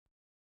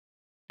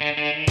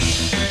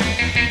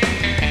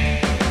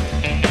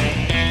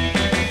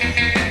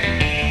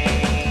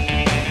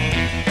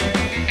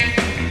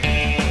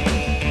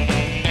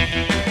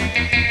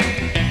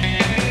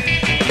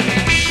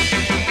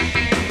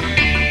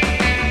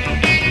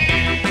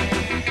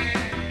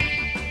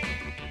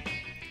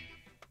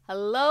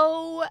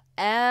Hello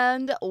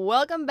and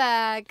welcome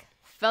back,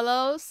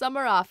 fellow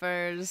summer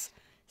offers.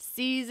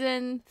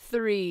 Season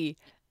 3,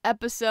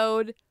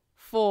 episode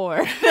 4.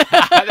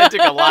 That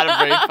took a lot of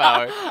brain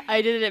power.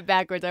 I did it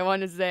backwards. I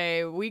want to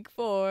say week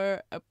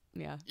 4.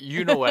 Yeah.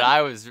 You know what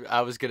I was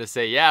gonna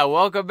say? Yeah,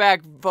 welcome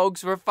back,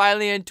 folks. We're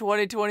finally in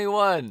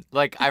 2021.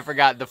 Like I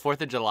forgot the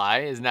 4th of July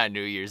is not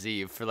New Year's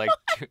Eve for like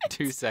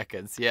 2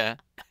 seconds. Yeah.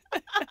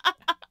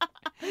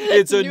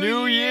 It's a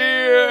new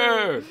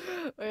year.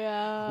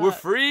 Yeah. We're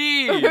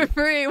free. We're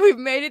free. We've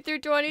made it through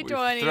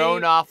 2020. We've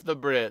thrown off the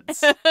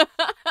Brits.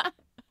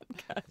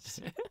 Gosh.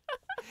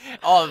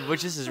 Oh,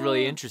 which this is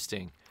really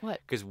interesting.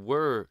 What? Because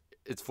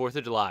it's 4th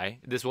of July.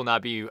 This will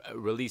not be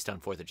released on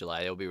 4th of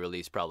July. It'll be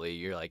released probably,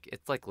 you're like,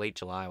 it's like late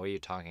July. What are you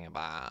talking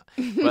about?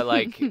 But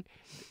like,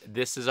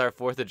 this is our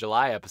 4th of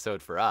July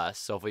episode for us.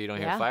 So hopefully you don't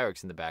hear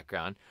fireworks in the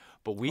background.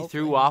 But we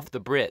threw off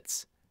the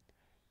Brits.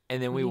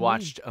 And then we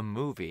watched a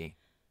movie.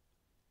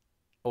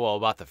 Well,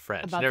 about the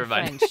French. Never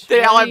mind. French.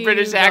 They all Where have are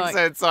British you going?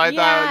 accents, so I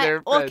thought they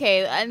were French.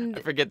 Okay, and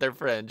I forget they're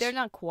French. they're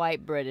not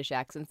quite British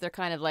accents. They're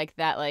kind of like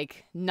that,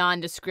 like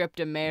nondescript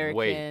American.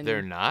 Wait,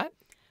 they're not?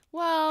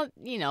 Well,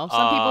 you know,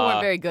 some people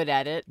weren't very good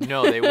at it.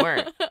 No, they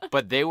weren't.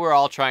 But they were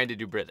all trying to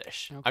do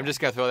British. Okay. I'm just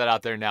going to throw that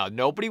out there now.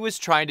 Nobody was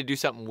trying to do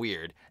something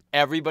weird.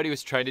 Everybody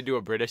was trying to do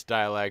a British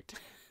dialect,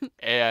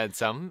 and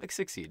some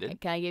succeeded.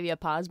 Can I give you a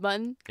pause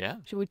button? Yeah.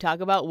 Should we talk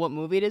about what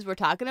movie it is we're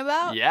talking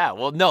about? Yeah,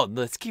 well, no,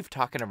 let's keep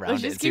talking around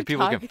Let's it just and see if keep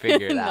people talking. can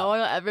figure it out. No one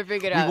will ever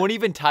figure it We out. won't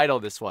even title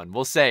this one.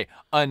 We'll say,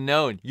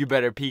 unknown, you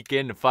better peek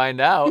in to find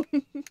out.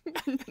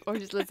 Or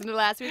just listen to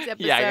last week's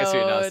episode. Yeah, I guess we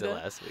announced it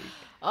last week.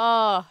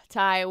 Oh,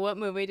 Ty, what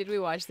movie did we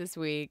watch this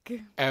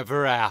week?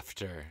 Ever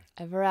After.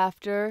 Ever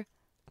After,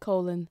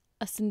 a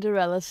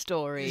Cinderella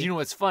Story. You know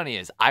what's funny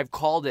is I've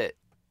called it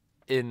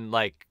in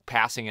like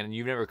passing, and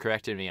you've never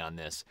corrected me on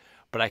this,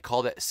 but I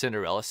called it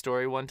Cinderella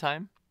Story one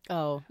time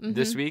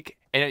this week.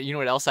 And you know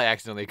what else I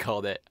accidentally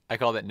called it? I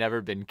called it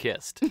Never Been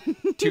Kissed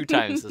 2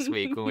 times this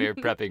week when we were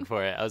prepping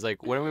for it. I was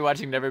like, when are we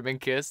watching Never Been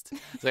Kissed?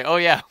 It's like, oh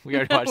yeah, we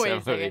already watched Wait a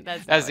that movie.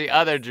 second, That's the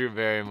other Drew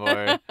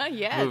Barrymore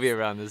Yes. movie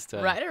around this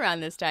time. Right around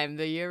this time,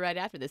 the year right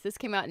after this. This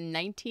came out in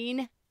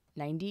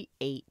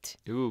 1998.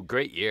 Ooh,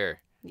 great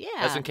year. Yeah.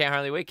 That's when Can't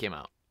Hardly Wait came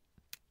out.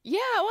 Yeah,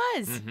 it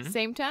was. Mhm.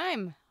 Same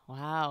time.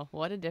 Wow,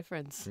 what a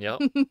difference. Yep.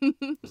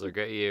 Those are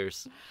great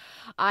years.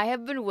 I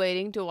have been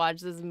waiting to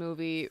watch this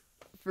movie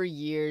for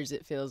years,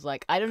 it feels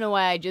like. I don't know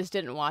why I just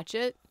didn't watch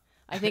it.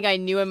 I think I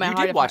knew in my You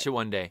heart. did watch it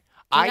one day.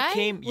 I?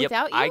 Came.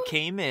 Without Yep. I you?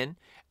 came in.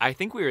 I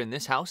think we were in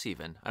this house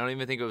even. I don't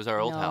even think it was our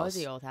old No, house. it was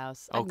the old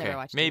house. I've Okay, never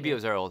watched maybe it. it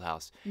was our old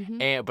house.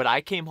 Mhm. But I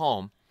came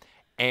home,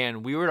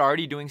 and we were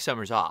already doing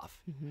summers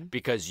off Mhm.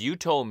 because you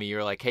told me,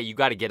 you're like, hey, you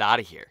got to get out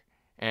of here.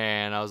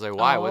 And I was like,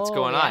 why? What's Oh,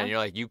 going on? yeah? And you're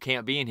like, you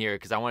can't be in here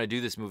because I want to do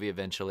this movie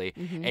eventually.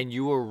 Mhm. And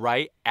you were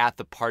right at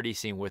the party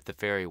scene with the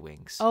fairy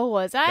wings. Oh,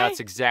 was I?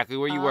 That's exactly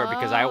where you were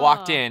because I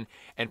walked Oh. in,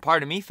 and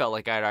part of me felt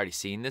like I had already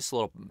seen this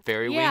little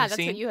fairy wing yeah, that's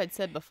scene. what you had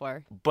said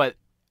before. But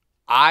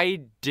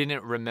I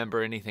didn't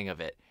remember anything of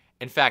it.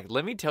 In fact,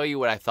 let me tell you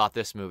what I thought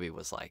this movie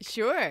was like.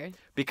 Sure.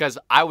 Because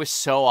I was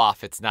so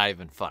off, it's not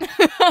even funny.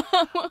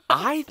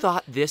 I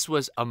thought this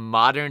was a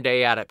modern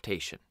day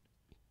adaptation.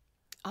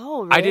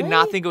 Oh, really? I did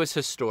not think it was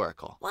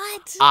historical.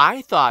 What?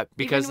 I thought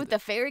because Even with the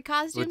fairy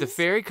costumes? with the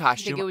fairy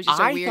costume, it was just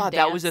a I weird thought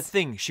that was a dance?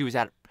 thing. She was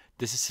at.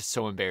 This is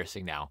so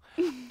embarrassing now.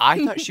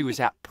 I thought she was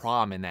at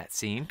prom in that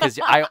scene because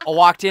I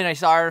walked in, I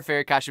saw her in a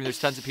fairy costume. There's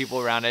tons of people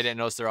around. I didn't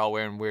notice they're all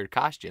wearing weird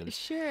costumes.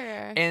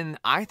 Sure. And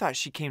I thought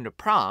she came to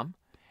prom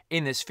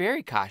in this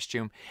fairy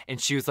costume,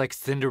 and she was like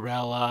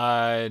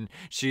Cinderella, and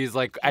she's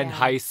like in Yeah.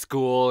 high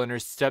school, and her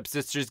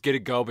stepsisters get to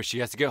go, but she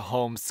has to get Oh,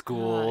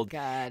 homeschooled.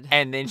 God.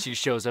 And then she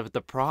shows up at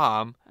the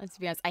prom Let's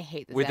be honest, I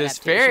hate this with this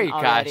adaptation fairy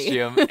already.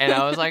 costume, and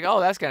I was like, oh,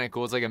 that's kind of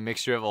cool. It's like a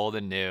mixture of old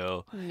and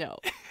new. No,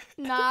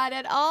 not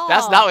at all.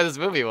 That's not what this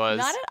movie was.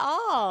 Not at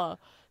all.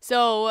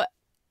 So,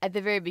 at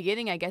the very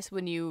beginning, I guess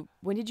when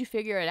did you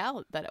figure it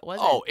out that it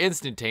wasn't? Oh,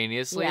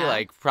 instantaneously, Yeah.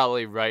 like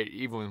probably right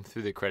even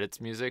through the credits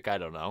music. I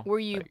don't know. Were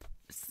you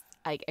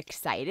like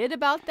excited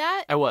about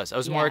that? I was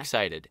more Yeah.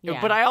 excited. Yeah.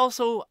 But I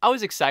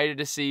was excited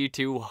to see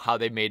too how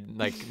they made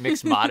like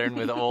mixed modern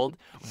with old.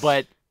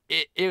 But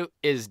it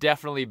is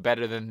definitely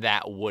better than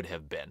that would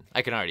have been.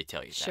 I can already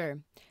tell you that. Sure.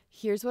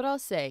 Here's what I'll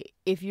say.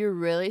 If you're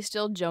really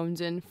still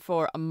jonesing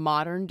for a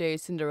modern day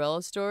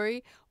Cinderella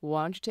story,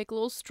 why don't you take a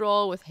little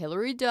stroll with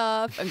Hilary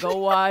Duff and go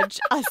watch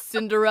A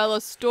Cinderella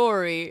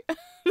Story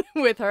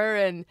with her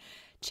and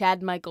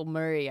Chad Michael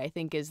Murray, I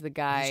think is the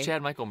guy. Who's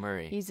Chad Michael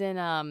Murray? He's in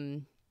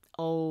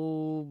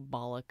oh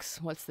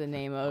bollocks. What's the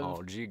name of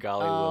Oh, gee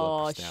golly,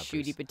 Oh, whippersnappers.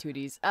 shooty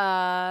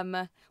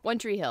patooties. One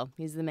Tree Hill.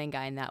 He's the main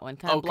guy in that one.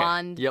 Kind of Okay.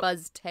 blonde, Yep.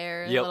 buzzed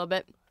hair a Yep. little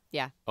bit.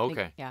 Yeah. I think-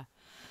 Okay. yeah.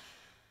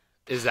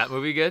 Is that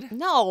movie good?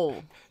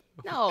 No.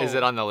 No. Is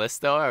it on the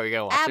list though? Are we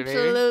gonna watch it?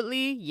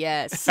 Absolutely,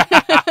 yes.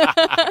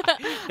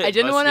 I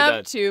didn't want to have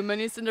done. too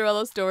many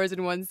Cinderella stories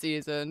in one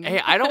season.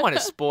 Hey, I don't want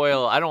to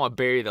spoil. I don't want to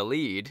bury the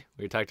lead.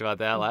 We talked about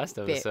that last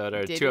episode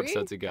or Did 2 we?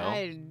 episodes ago.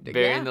 Yeah,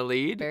 Burying the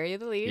lead. Bury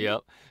the lead.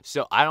 Yep.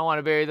 So I don't want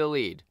to bury the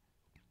lead.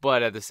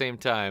 But at the same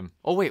time,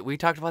 oh wait, we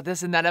talked about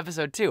this in that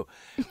episode too.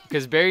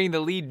 Because burying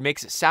the lead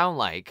makes it sound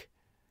like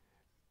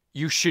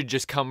you should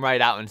just come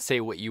right out and say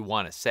what you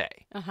want to say.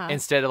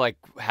 Instead of like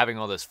having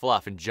all this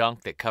fluff and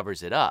junk that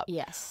covers it up.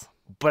 Yes.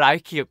 But I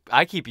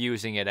keep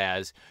using it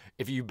as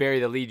if you bury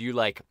the lead, you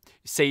like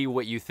say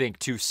what you think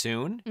too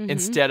soon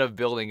instead of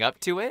building up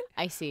to it.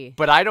 I see.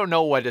 But I don't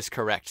know what is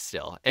correct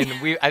still. And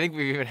I think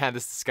we've even had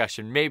this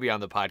discussion maybe on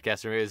the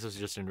podcast or maybe this was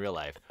just in real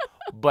life.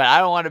 But I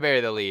don't want to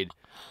bury the lead.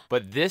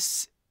 But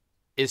this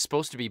is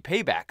supposed to be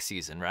payback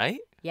season, right?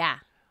 Yeah.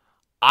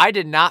 I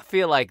did not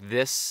feel like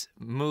this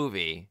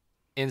movie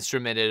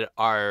instrumented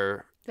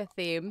our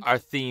theme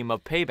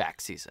of payback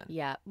season.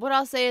 Yeah. What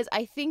I'll say is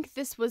I think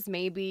this was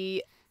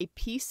maybe a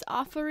peace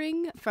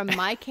offering from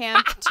my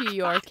camp to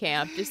your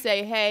camp to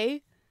say,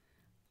 hey,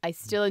 I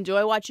still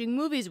enjoy watching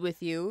movies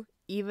with you,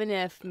 even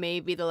if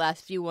maybe the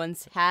last few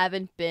ones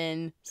haven't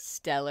been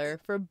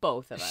stellar for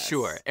both of us.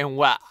 Sure. And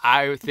what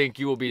I think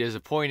you will be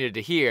disappointed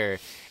to hear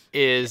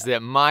is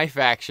that my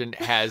faction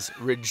has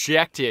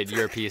rejected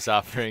your peace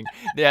offering,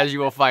 as you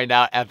will find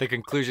out at the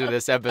conclusion of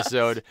this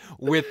episode,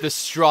 with the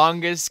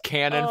strongest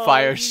cannon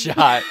fire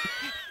shot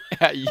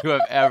you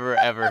have ever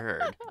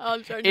heard.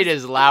 It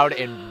is loud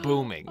and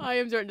booming. I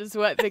am starting to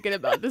sweat thinking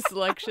about this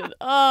selection.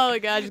 Oh my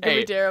gosh, it's going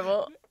to be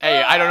terrible. Hey,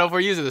 I don't know if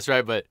we're using this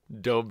right, but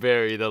don't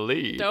bury the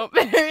lead. Don't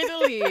bury the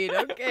lead,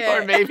 okay.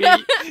 Or maybe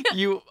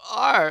you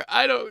are.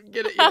 I don't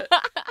get it yet.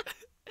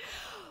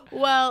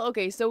 Well,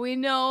 okay, so we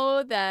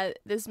know that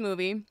this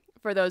movie,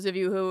 for those of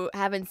you who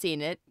haven't seen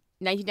it,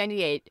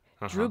 1998,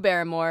 Drew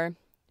Barrymore,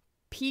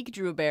 peak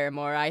Drew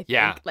Barrymore, I think.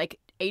 Yeah. Like,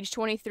 age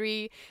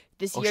 23.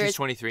 This year, she's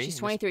 23? She's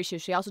 23.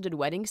 She also did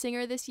Wedding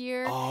Singer this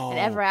year. Oh. And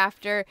Ever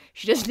After.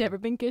 She just Never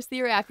Been Kissed the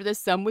year after this.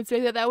 Some would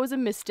say that was a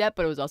misstep,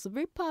 but it was also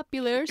very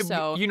popular.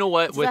 So you know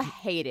what? It's a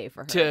heyday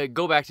for her. To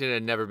go back to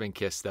Never Been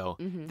Kissed, though,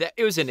 that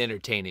it was an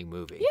entertaining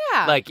movie.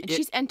 Yeah. Like, and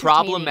she's entertaining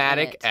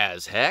problematic in it.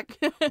 as heck,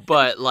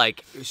 but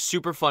like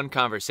super fun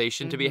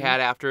conversation to be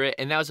had after it.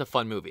 And that was a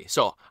fun movie.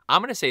 So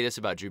I'm going to say this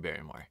about Drew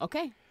Barrymore.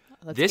 Okay.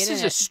 This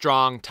is a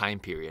strong time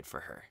period for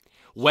her.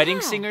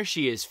 Wedding Singer,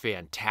 she is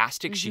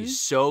fantastic.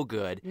 She's so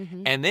good.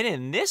 And then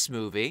in this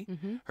movie,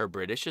 her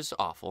British is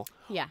awful.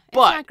 Yeah,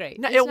 but it's not great.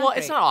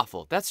 It's not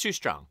awful. That's too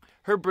strong.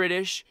 Her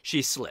British,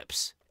 she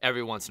slips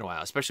every once in a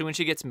while, especially when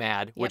she gets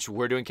mad, which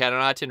we're doing Cat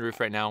on a Tin Roof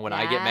right now. When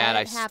I get mad,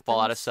 I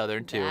fall out of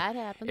Southern too. That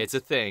happens. It's a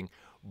thing.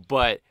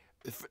 But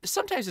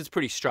sometimes it's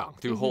pretty strong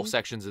through whole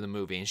sections of the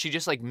movie, and she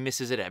just like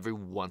misses it every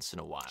once in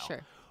a while.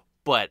 Sure.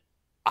 But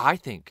I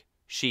think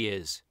she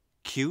is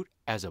cute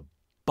as a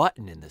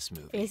button in this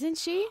movie. Isn't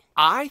she?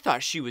 I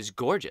thought she was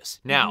gorgeous.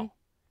 Now,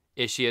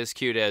 is she as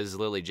cute as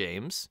Lily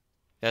James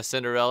as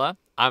Cinderella?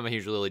 I'm a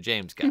huge Lily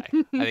James guy.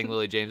 I think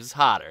Lily James is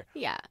hotter.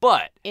 Yeah.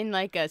 But in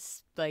like a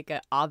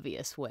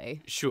obvious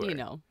way. Sure. You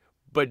know.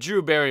 But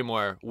Drew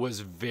Barrymore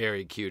was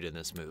very cute in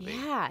this movie.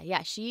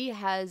 Yeah. She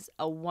has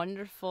a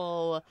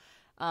wonderful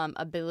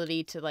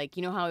ability to, like,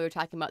 you know how we were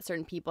talking about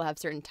certain people have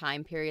certain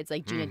time periods,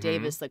 like Gina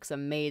Davis looks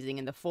amazing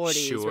in the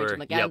 40s, Sure. Rachel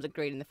McAdams looked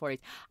great in the 40s.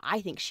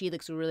 I think she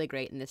looks really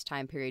great in this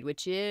time period,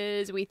 which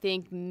is, we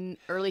think,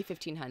 early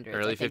 1500s.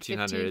 Early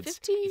 1500s.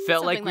 15, it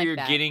felt like we were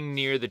that. getting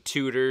near the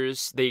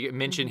Tudors. They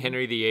mentioned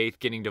Henry VIII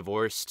getting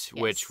divorced,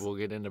 Yes. which we'll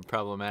get into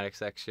problematic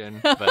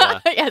section.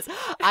 But yes,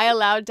 I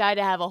allowed Ty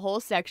to have a whole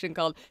section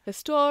called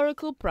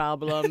Historical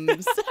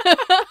Problems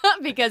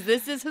because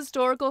this is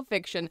historical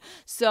fiction.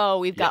 So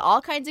we've got all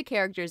kinds of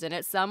characters in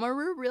it. Some are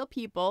real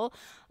people.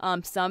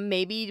 Some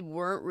maybe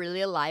weren't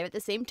really alive at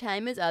the same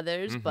time as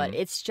others, but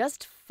it's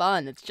just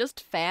fun. It's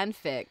just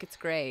fanfic. It's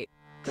great.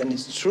 Then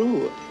it's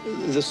true,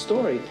 the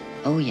story.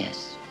 Oh,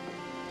 yes.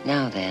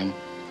 Now then,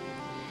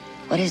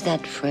 what is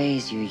that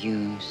phrase you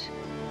use?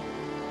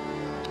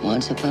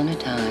 Once upon a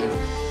time.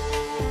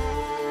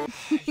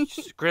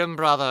 Grimm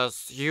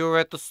Brothers, you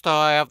read the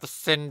story of the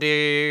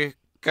Cindy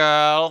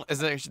girl.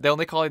 Isn't it, they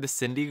only call her the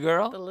Cindy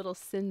girl? The little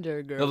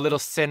cinder girl. The little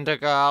Cinder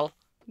girl.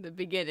 The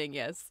beginning,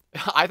 yes.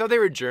 I thought they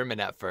were German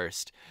at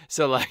first.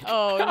 So like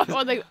Oh,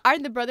 well,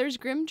 aren't the Brothers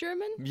Grimm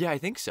German? yeah, I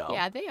think so.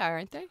 Yeah, they are,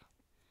 aren't they?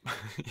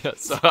 Yeah,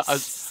 so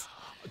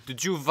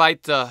did you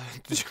write I'm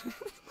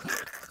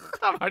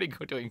already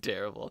doing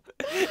terrible.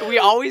 We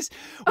always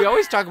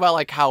talk about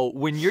like how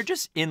when you're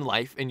just in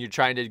life and you're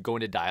trying to go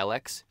into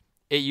dialects,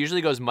 it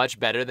usually goes much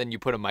better than you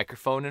put a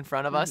microphone in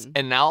front of us.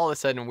 And now all of a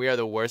sudden we are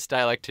the worst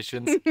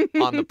dialecticians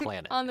on the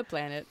planet. On the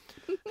planet.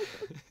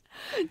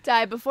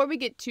 Ty, before we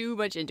get too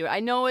much into it, I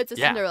know it's a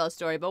Cinderella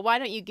story, but why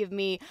don't you give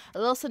me a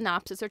little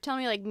synopsis or tell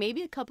me like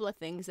maybe a couple of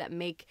things that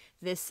make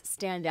this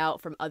stand out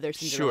from other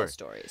Cinderella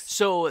stories?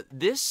 So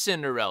this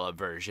Cinderella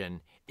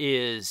version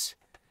it's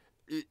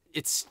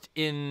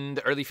in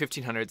the early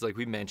 1500s, like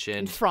we mentioned.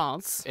 In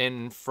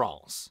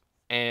France.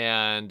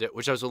 and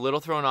which I was a little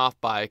thrown off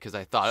by because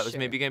I thought it was Sure.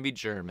 maybe going to be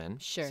German.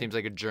 Sure. Seems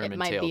like a German It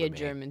might tale be to a me.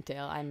 German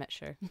tale. I'm not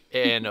sure.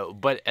 And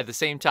but at the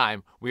same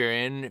time, we are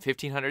in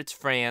 1500s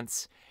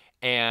France,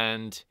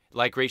 and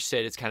like Rach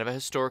said, it's kind of a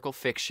historical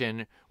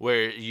fiction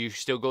where you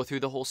still go through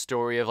the whole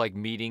story of like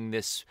meeting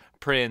this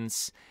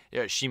prince.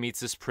 She meets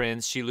this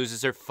prince. She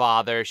loses her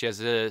father. She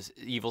has a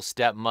evil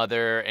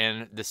stepmother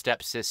and the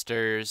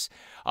stepsisters,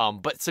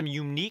 but some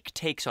unique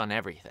takes on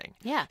everything.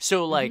 Yeah.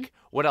 So like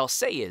what I'll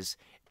say is,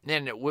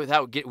 and we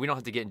don't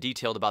have to get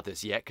detailed about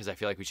this yet because I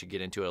feel like we should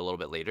get into it a little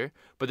bit later.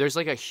 But there's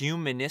like a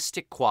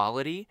humanistic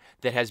quality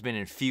that has been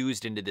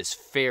infused into this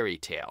fairy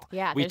tale.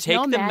 Yeah, we there's take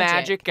no the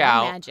magic, no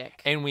out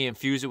magic. and we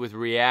infuse it with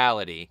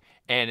reality.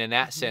 And in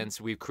that sense,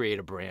 we've created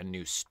a brand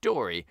new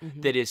story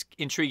that is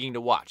intriguing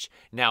to watch.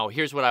 Now,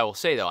 here's what I will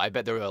say though: I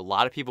bet there were a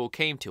lot of people who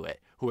came to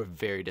it who were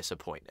very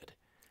disappointed.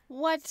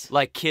 What?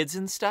 Like kids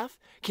and stuff.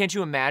 Can't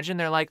you imagine?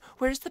 They're like,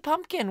 "Where's the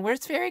pumpkin?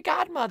 Where's fairy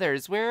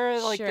godmothers? Where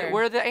are Sure.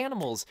 where are the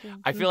animals?"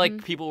 I feel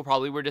like people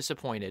probably were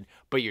disappointed,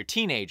 but your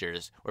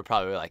teenagers were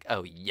probably like,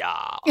 "Oh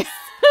yeah,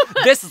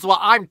 this is what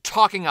I'm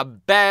talking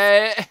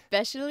about."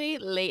 Especially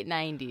late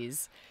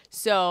 90s.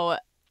 So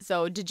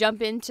to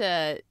jump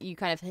into, you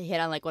kind of hit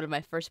on like one of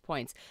my first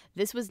points.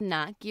 This was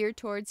not geared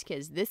towards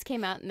kids. This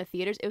came out in the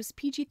theaters. It was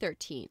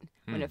PG-13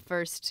 when it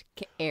first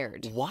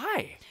aired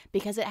Why?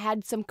 because it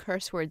had some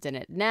curse words in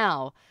it.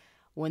 Now,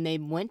 when they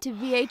went to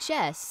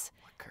VHS,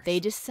 they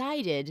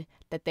decided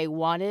that they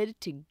wanted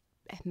to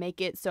make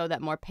it so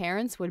that more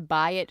parents would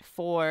buy it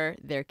for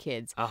their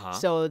kids.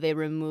 So they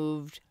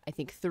removed, I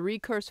think, 3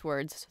 curse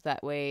words so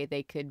that way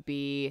they could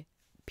be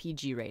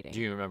PG rating.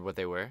 Do you remember what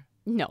they were?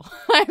 No,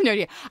 I have no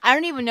idea. I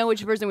don't even know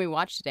which version we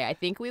watched today. I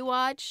think we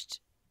watched,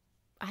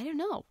 I don't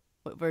know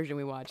what version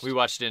we watched. We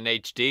watched it in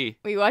HD.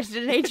 We watched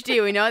it in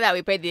HD. We know that.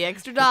 We paid the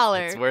extra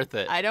 $1. It's worth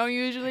it. I don't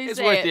usually It's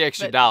say worth it, the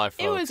extra but $1,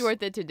 It was folks.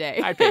 worth it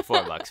today. I'd pay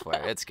 $4 for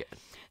it. It's good.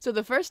 So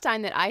the first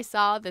time that I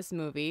saw this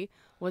movie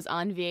was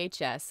on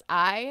VHS.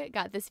 I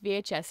got this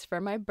VHS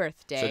for my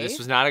birthday. So this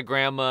was not a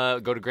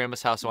go to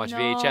grandma's house and watch No.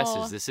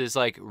 VHSs. This is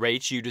like,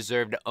 Rach, you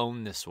deserve to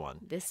own this one.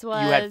 This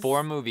was. You had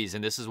 4 movies,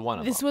 and this is one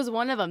of This them. was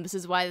one of them. This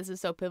is why this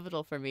is so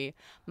pivotal for me.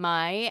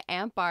 My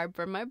Aunt Barb,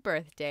 for my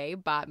birthday,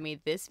 bought me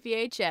this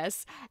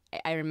VHS.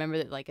 I remember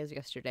it like as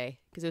yesterday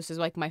because this was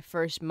like my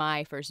first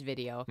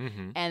video.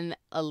 And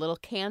a little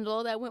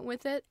candle that went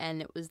with it,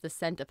 and it was the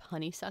scent of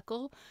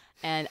honeysuckle.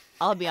 And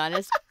I'll be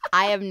honest,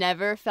 I have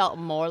never felt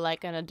more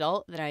like an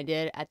adult than I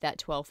did at that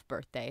 12th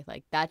birthday.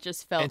 Like that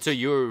just felt. And so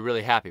you were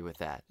really happy with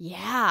that.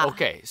 Yeah.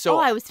 Okay, so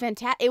I was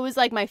fantastic. It was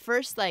like my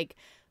first like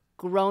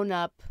grown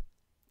up.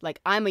 Like,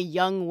 I'm a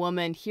young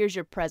woman. Here's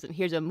your present.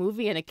 Here's a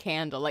movie and a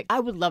candle. Like, I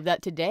would love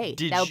that today.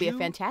 That would be a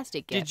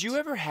fantastic gift. Did you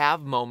ever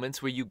have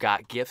moments where you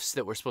got gifts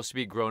that were supposed to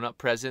be grown-up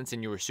presents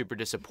and you were super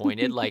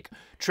disappointed? Like,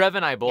 Trev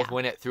and I both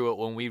went through it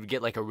when we would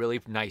get, like, a really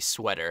nice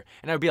sweater.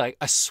 And I would be like,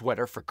 a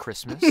sweater for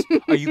Christmas?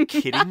 Are you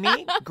kidding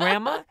me,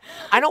 Grandma?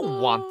 I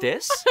don't want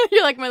this.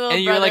 You're like my little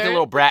And brother. you're like a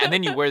little brat. And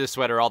then you wear the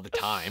sweater all the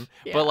time.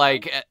 Yeah. But,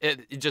 like,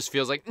 it just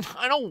feels like,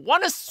 I don't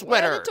want a Where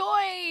sweater. are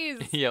the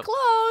toys? Yep.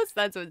 Clothes.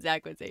 That's what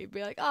Zach would say. He'd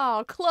be like,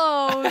 oh, clothes.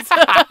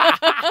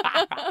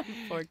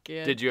 Poor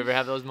kid. Did you ever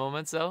have those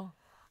moments, though?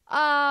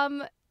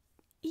 Yeah,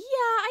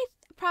 I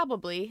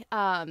probably.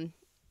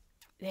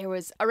 There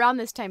was around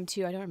this time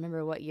too. I don't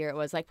remember what year it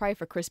was. Like probably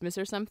for Christmas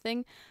or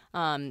something.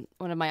 One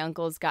of my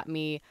uncles got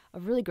me a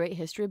really great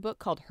history book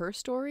called Her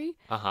Story.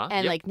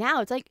 And like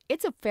now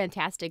it's a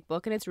fantastic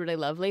book and it's really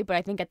lovely. But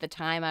I think at the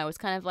time I was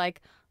kind of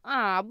like,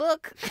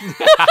 book.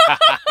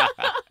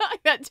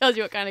 That tells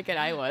you what kind of kid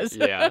I was.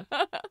 Yeah.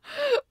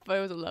 But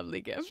it was a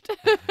lovely gift.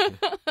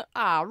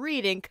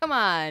 Reading. Come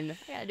on. I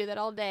gotta do that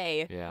all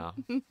day. Yeah.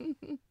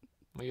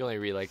 We only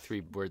read like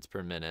 3 words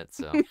per minute,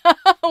 so.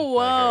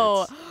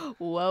 Whoa. hurts.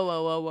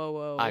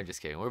 Whoa. I'm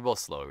just kidding. We're both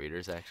slow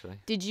readers, actually.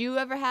 Did you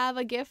ever have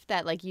a gift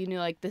that like you knew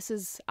like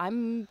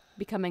I'm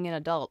becoming an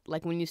adult?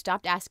 Like when you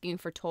stopped asking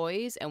for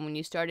toys and when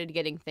you started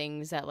getting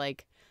things that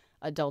like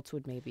adults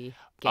would maybe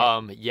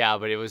get? Yeah,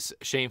 but it was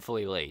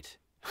shamefully late.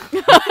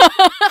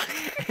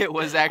 It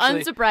was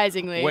actually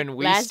Unsurprisingly, when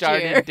we last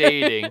started year.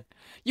 dating.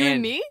 You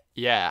and me?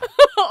 Yeah.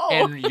 Oh.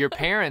 And your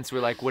parents were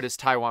like, "What does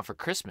Ty want for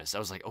Christmas?" I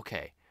was like,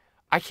 "Okay,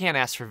 I can't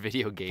ask for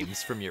video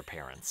games from your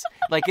parents.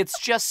 Like, it's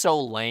just so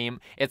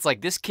lame. It's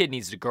like, this kid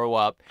needs to grow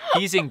up.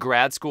 He's in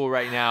grad school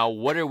right now.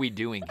 What are we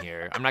doing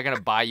here? I'm not going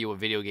to buy you a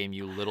video game,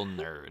 you little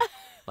nerd.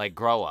 Like,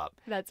 grow up."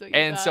 That's what you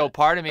And so thought.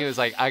 part of me was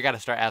like, I got to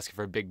start asking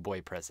for big boy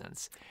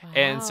presents.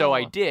 And so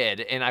I Wow. did.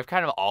 And I've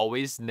kind of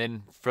always, and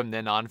then from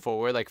then on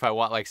forward, like if I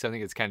want like something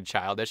that's kind of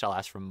childish, I'll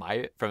ask from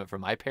my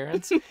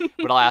parents.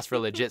 But I'll ask for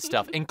legit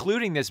stuff,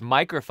 including this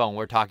microphone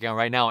we're talking on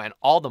right now and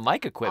all the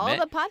mic equipment.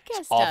 All the podcast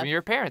It's all stuff. from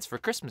your parents for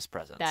Christmas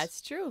presents.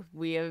 That's true.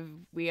 We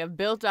have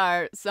built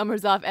our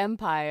Summers Off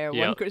empire one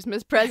Yep.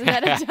 Christmas present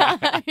at a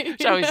time.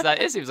 Which I always thought,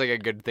 it seems like a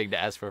good thing to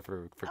ask for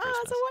Christmas.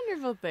 Oh, it's a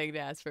wonderful thing to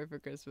ask for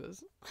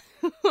Christmas.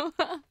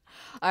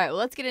 All right, well,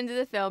 let's get into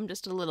the film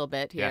just a little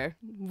bit here.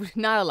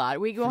 Not a lot.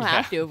 We won't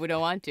have to if we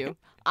don't want to.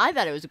 I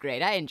thought it was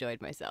great. I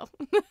enjoyed myself.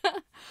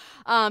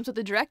 So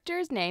the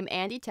director's name,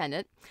 Andy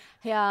Tennant.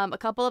 A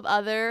couple of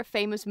other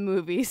famous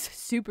movies,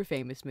 super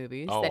famous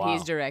movies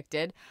he's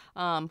directed.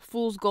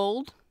 Fool's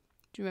Gold.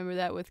 Do you remember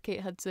that with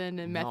Kate Hudson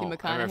and Matthew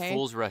McConaughey? I remember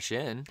Fools Rush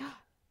In.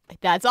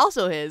 That's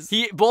also his.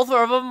 Both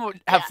of them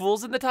have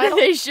fools in the title?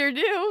 They sure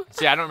do.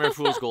 See, I don't remember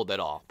Fool's Gold at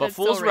all. But That's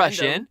Fools so Rush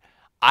random. In,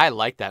 I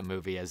liked that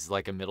movie as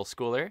like a middle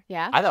schooler.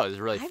 Yeah? I thought it was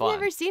really I've fun.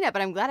 never seen it,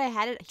 but I'm glad I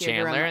had it here. to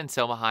Chandler remi- and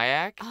Selma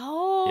Hayek.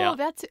 Oh, Yep.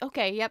 that's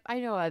okay. Yep, I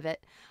know of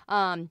it.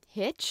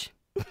 Hitch,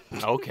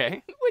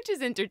 Okay. which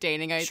is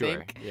entertaining, I Sure.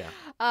 think.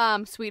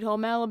 Yeah. Sweet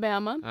Home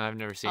Alabama, I've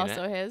never seen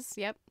also it. his.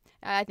 Yep,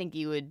 I think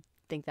you would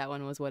think that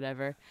one was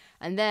whatever.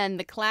 And then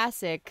the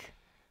classic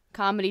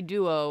comedy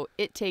duo,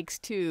 It Takes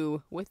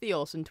Two, with the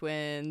Olsen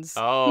twins.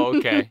 Oh,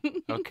 okay.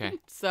 Okay.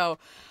 So,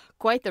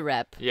 quite the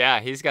rep. Yeah,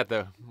 he's got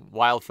the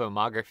wild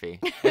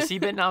filmography. Has he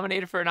been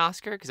nominated for an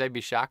Oscar? Because I'd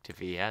be shocked if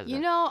he hasn't. You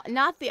know,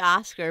 not the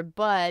Oscar,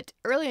 but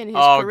early in his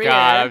Oh, career.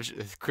 God.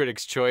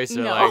 Critics' Choice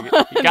are No.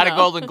 like, he got a No.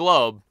 Golden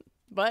Globe.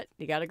 But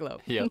he got a globe.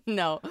 Yep.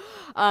 No.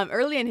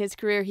 Early in his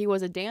career, he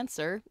was a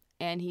dancer,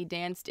 and he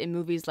danced in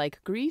movies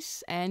like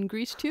Grease and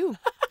Grease 2.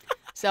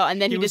 So,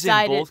 and then he was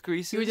decided in both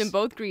Greases? he was in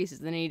both Greases.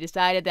 And then he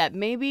decided that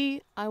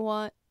maybe I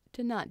want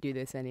to not do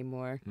this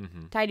anymore.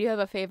 Mm-hmm. Ty, do you have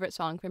a favorite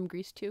song from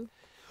Grease 2?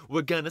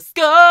 We're gonna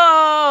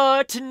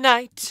score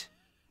tonight.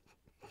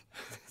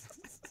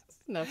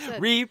 No, that's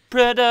it.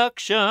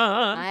 Reproduction.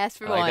 I asked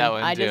for I like one. that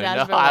one I just too. asked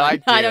No, for I one.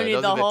 like I two. don't need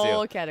Those the are the two.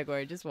 whole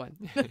category, just one.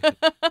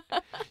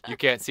 You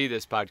can't see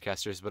this,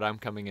 podcasters, but I'm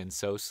coming in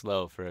so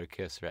slow for a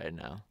kiss right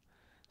now.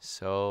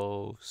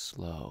 So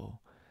slow.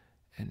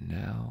 And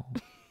now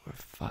we're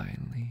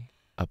finally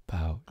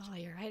about Oh,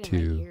 you're right in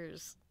Two. my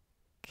ears.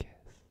 kiss.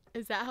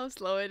 Is that how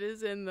slow it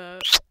is in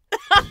the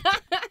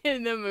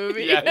in the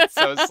movie? Yeah, it's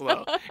so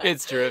slow.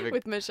 It's terrific.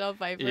 With Michelle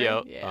Pfeiffer.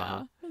 Yep, Yeah,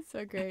 uh-huh. that's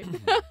so great.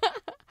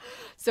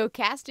 So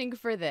casting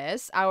for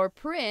this, our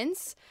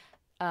prince,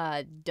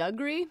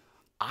 Duggery,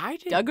 I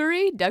didn't know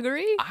him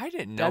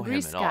Duggery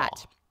at Scott.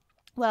 all.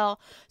 Well,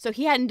 so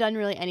he hadn't done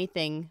really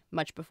anything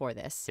much before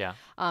this. Yeah.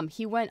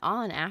 He went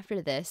on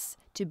after this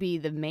to be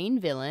the main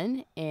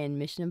villain in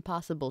Mission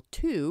Impossible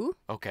 2.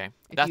 Okay.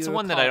 If That's you the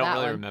one that I recall don't that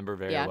really one. remember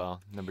very Yeah.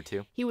 well. Number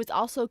 2. He was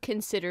also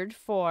considered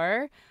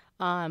for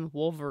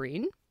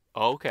Wolverine.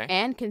 Oh, okay.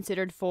 And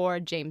considered for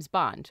James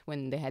Bond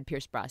when they had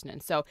Pierce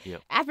Brosnan. So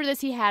Yep. after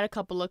this, he had a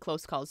couple of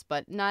close calls,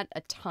 but not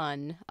a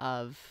ton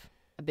of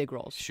big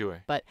roles.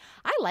 Sure. But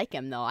I like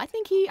him though. I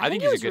think I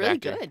think he he's a was good really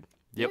actor. good.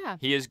 Yep. Yeah.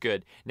 He is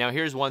good. Now,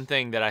 here's one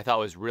thing that I thought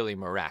was really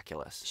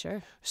miraculous.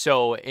 Sure.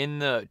 So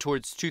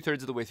towards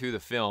 2/3 of the way through the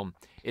film,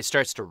 it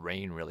starts to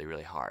rain really,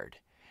 really hard.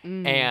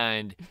 Mm.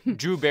 And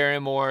Drew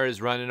Barrymore is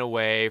running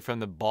away from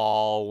the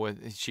ball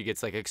when she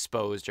gets like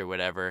exposed or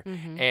whatever,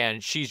 Mm-hmm.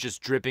 and she's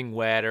just dripping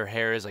wet. Her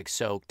hair is like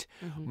soaked.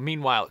 Mm-hmm.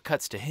 Meanwhile, it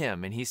cuts to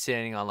him, and he's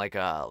standing on like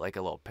a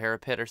little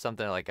parapet or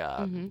something, like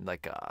a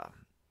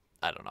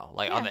I don't know,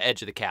 like on Yeah. the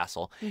edge of the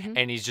castle, Mhm.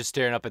 and he's just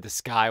staring up at the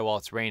sky while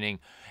it's raining,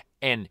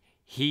 and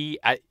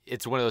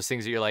it's one of those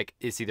things that you're like,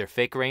 it's either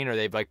fake rain or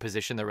they've like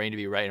positioned the rain to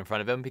be right in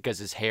front of him because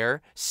his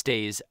hair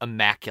stays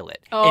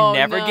immaculate. Oh, it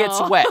never gets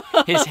no. wet.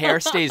 His hair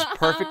stays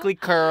perfectly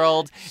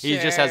curled. He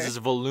just has Sure. this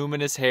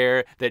voluminous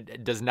hair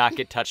that does not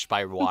get touched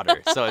by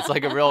water. So it's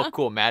like a real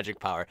cool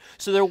magic power.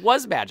 So there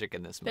was magic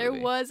in this movie. There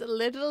was a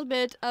little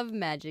bit of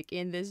magic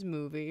in this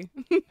movie.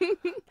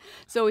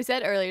 So we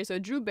said earlier, so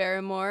Drew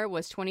Barrymore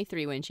was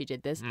 23 when she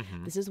did this.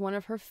 Mhm. This is one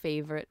of her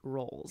favorite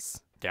roles.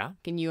 Yeah?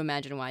 Can you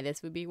imagine why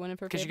this would be one of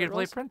her Because favorite you get to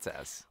play roles?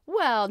 princess.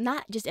 Well,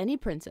 not just any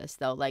princess,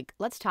 though. Like,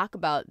 let's talk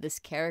about this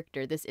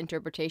character, this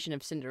interpretation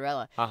of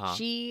Cinderella. Uh-huh.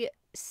 She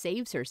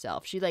saves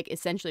herself. She, like,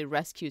 essentially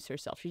rescues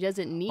herself. She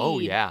doesn't need... Oh,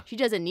 yeah. She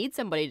doesn't need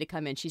somebody to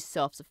come in. She's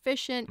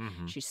self-sufficient.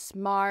 Mhm. She's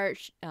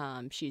smart.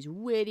 She's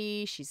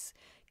witty. She's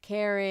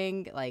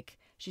caring. Like,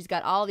 she's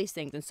got all these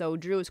things. And so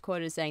Drew is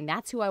quoted as saying,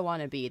 that's who I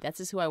want to be. That's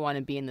just who I want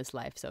to be in this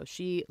life. So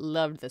she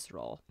loved this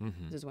role.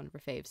 Mhm. This is one of her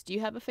faves. Do you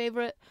have a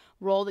favorite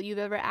role that you've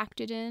ever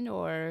acted in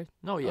or...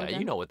 No, yeah, done?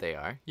 you know what they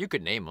are. You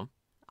could name them.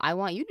 I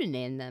want you to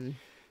name them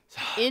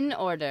in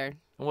order.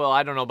 Well,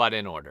 I don't know about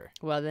in order.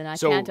 Well, then I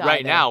So can't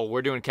right either. now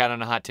we're doing Cat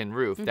on a Hot Tin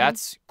Roof. Mhm.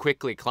 That's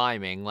quickly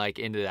climbing like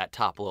into that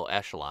top little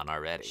echelon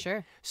already.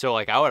 Sure. So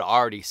like I would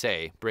already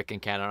say Brick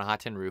and Cat on a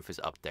Hot Tin Roof is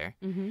up there.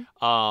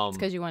 Mm-hmm. Um, It's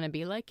because you want to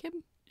be like him?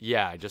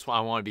 yeah, I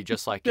want to be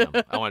just like him.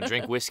 I want to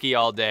drink whiskey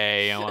all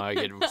day. I want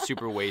to get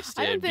super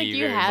wasted. I don't think be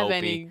you very have mopey.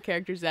 any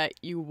characters that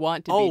you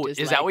want to Oh, be just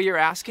is like. that what you're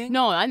asking?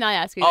 No, I'm not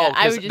asking Oh, that.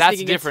 I 'cause was just that's a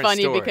thinking it's different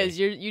funny story. because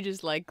you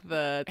just like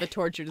the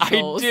tortured I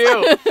souls.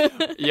 do.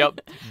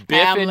 Yep. Biff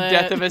in Hamlet.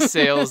 Death of a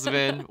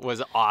Salesman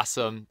was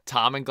awesome.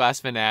 Tom in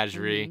Glass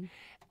Menagerie. Mm-hmm.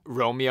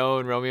 Romeo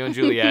and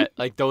Juliet.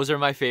 Like those are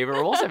my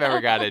favorite roles I've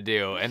ever got to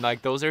do. And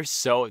like those are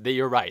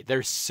you're right.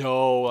 They're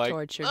so like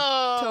Tortured.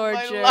 Oh,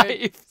 Tortured. my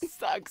life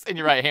sucks. And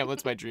you're right,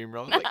 Hamlet's my dream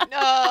role. I'm like,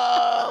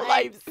 no,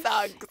 life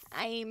sucks.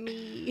 I'm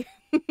me.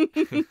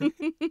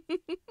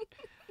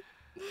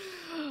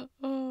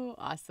 Oh,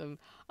 awesome.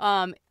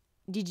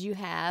 Did you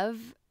have,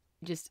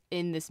 just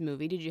in this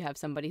movie, did you have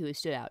somebody who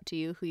stood out to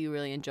you who you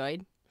really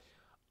enjoyed?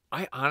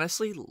 I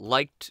honestly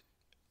liked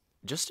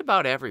just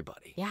about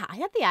everybody. Yeah, I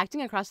thought the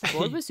acting across the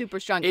board was super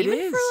strong. It Even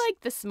is. for like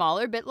the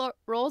smaller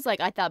roles,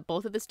 like I thought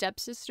both of the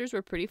stepsisters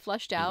were pretty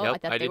fleshed out. Yep, I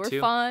thought I they did were too.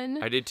 fun.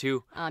 I did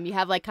too. You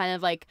have like kind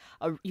of like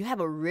you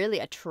have a really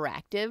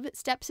attractive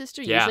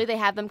stepsister. Yeah. Usually they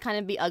have them kind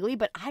of be ugly,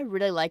 but I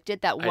really liked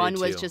it that I one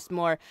did was too. just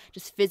more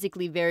just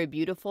physically very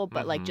beautiful,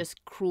 but like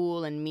just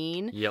cruel and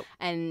mean. Yep.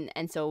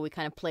 And so we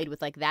kind of played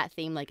with like that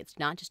theme, like it's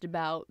not just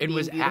about It being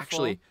was beautiful.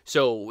 actually,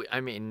 so,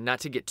 I mean, not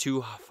to get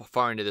too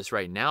far into this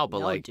right now, but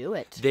No, like, do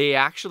it. they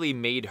actually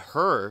made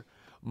her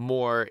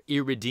more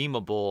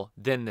irredeemable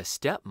than the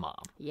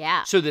stepmom.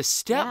 Yeah. So the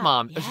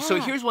stepmom, so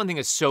yeah. here's one thing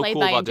that's so Played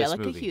cool by about this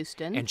Angelica movie.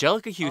 Houston.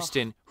 Angelica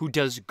Houston, who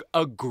does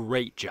a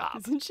great job.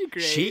 Isn't she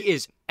great? She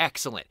is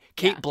excellent.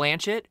 Kate Yeah.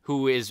 Blanchett,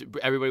 who is,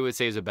 everybody would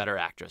say is a better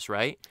actress,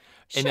 right?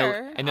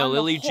 Sure. And the on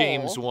Lily whole,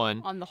 James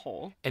one. On the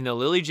whole. In the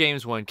Lily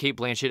James one, Kate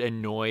Blanchett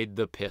annoyed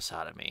the piss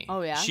out of me.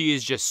 Oh, yeah? She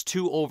is just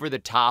too over the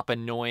top,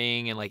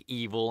 annoying, and like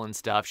evil and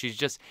stuff. She's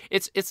just,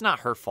 it's not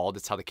her fault.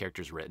 It's how the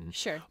character's written.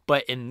 Sure.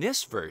 But in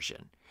this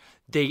version,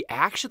 they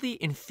actually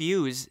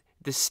infuse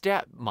the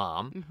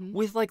stepmom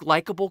with like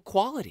likable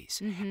qualities.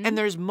 And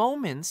there's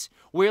moments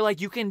where like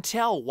you can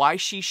tell why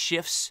she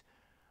shifts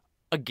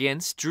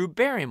against Drew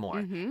Barrymore,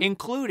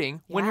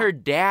 including when Yeah. her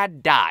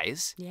dad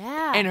dies.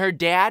 Yeah. And her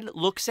dad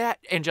looks at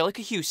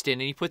Angelica Houston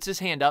and he puts his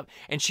hand up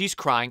and she's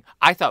crying.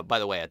 I thought, by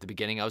the way, at the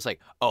beginning, I was like,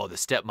 oh, the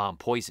stepmom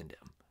poisoned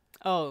him.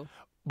 Oh.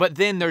 But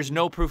then there's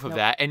no proof of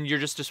that. And you're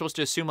just supposed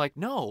to assume, like,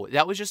 no,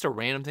 that was just a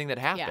random thing that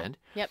Yeah. happened.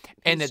 Yep.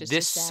 And It's that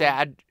just this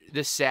a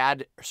this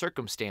sad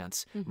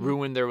circumstance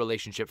ruined their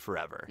relationship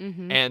forever.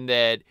 Mm-hmm. And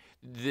that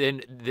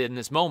then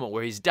this moment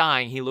where he's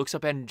dying, he looks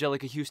up at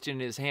Angelica Houston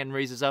and his hand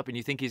raises up and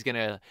you think he's going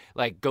to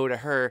like go to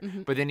her,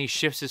 but then he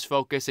shifts his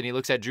focus and he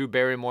looks at Drew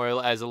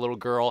Barrymore as a little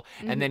girl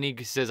and then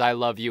he says, I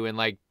love you, and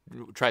like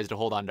tries to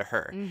hold on to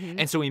her.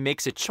 And so he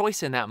makes a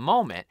choice in that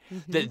moment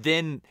that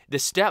then the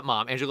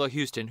stepmom, Angelica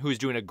Houston, who's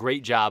doing a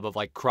great job of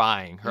like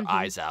crying her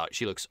eyes out.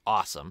 She looks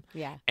awesome.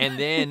 Yeah. And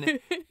then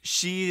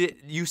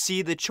you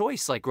see the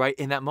choice like right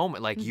in that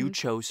moment, like you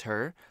chose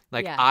her.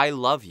 Like, Yeah. I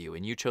love you,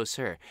 and you chose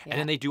her. Yeah. And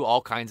then they do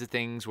all kinds of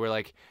things where,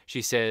 like,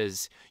 she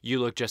says, you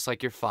look just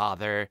like your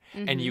father.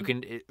 And you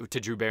can, to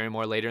Drew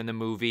Barrymore later in the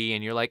movie,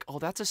 and you're like, oh,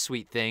 that's a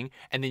sweet thing.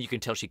 And then you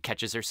can tell she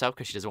catches herself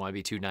because she doesn't want to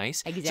be too nice.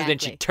 So then she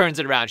Exactly. turns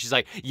it around. She's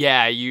like,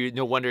 yeah,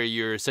 no wonder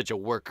you're such a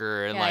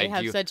worker. And Yeah, like,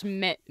 you have such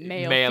male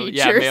features.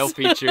 Yeah, male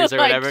features or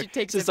Like, whatever. she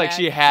takes So it's it like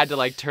she back. had to,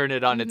 like, turn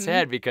it on its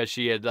head because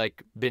she had,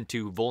 like, been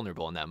too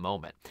vulnerable in that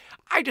moment.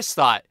 I just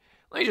thought,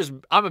 I'm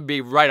going to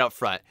be right up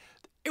front.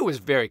 It was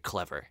very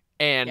clever.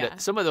 And Yeah.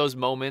 some of those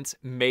moments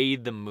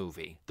made the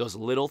movie. Those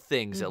little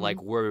things that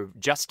like were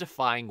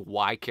justifying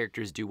why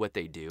characters do what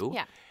they do.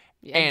 Yeah.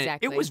 Yeah, And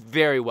exactly. it was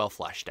very well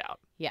fleshed out.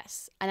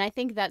 Yes, and I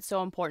think that's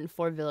so important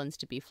for villains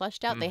to be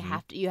fleshed out.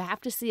 You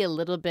have to see a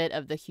little bit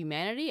of the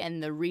humanity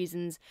and the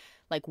reasons,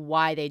 like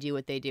why they do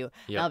what they do. And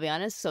Yep. I'll be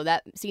honest. So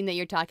that scene that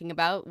you're talking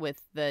about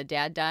with the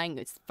dad dying,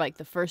 it's like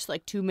the first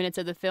like 2 minutes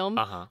of the film.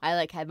 I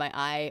like had my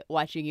eye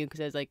watching you because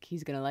I was like,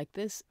 he's gonna like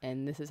this,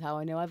 and this is how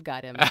I know I've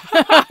got him.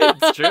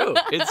 It's true.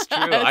 It's true.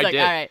 I was I like,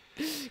 did. all right,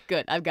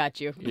 good, I've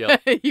got you.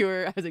 Yep.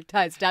 I was like,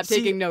 Ty, stop See,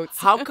 taking notes.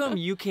 How come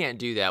you can't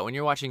do that when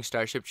you're watching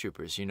Starship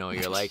Troopers? You know,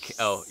 you're like,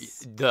 oh,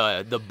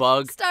 the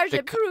bug,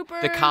 Starship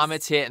Troopers. the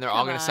comets hit, and they're all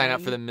Come going to sign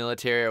up for on. the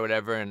military or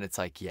whatever, and it's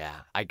like,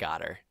 yeah, I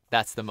got her.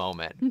 That's the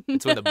moment.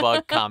 It's when the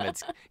bug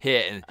comets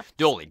hit, and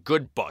the only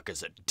good bug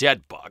is a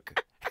dead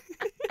bug.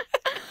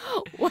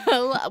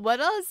 Well,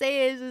 what I'll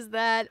say is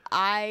that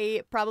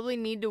I probably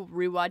need to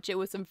rewatch it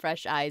with some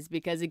fresh eyes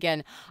because,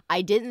 again,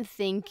 I didn't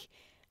think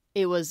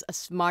it was a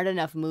smart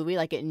enough movie.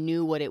 Like, it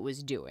knew what it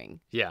was doing.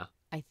 Yeah.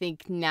 I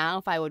think now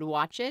if I would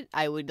watch it,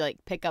 I would, like,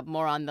 pick up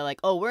more on the, like,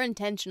 oh, we're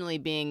intentionally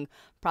being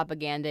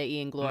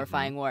propaganda-y and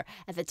glorifying war.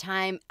 At the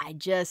time,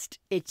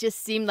 it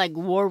just seemed like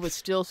war was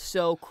still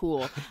so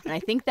cool. And I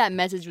think that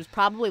message was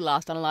probably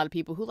lost on a lot of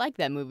people who like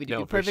that movie, to No,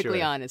 be for perfectly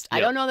sure. honest. I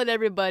Yep. don't know that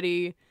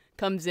everybody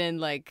comes in,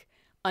 like,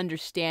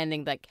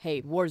 understanding like,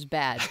 hey, war's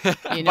bad.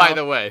 You know? By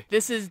the way.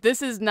 This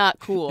is not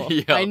cool.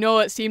 Yep. I know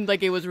it seemed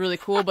like it was really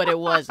cool, but it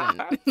wasn't.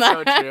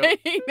 So true.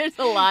 There's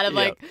a lot of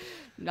Yep. like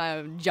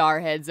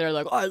jarheads that are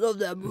like, oh, I love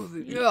that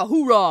movie. Yeah,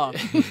 hoorah.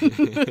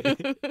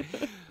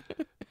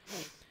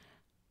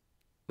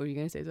 Were you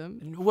gonna say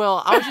something?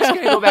 Well, I was just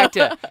going to go back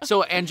to,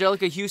 so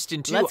Angelica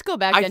Houston, too. Let's go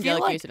back to I feel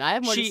Angelica like Houston. I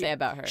have more to she- say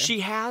about her.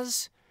 She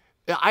has,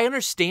 I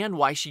understand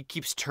why she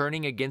keeps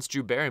turning against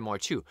Drew Barrymore,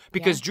 too.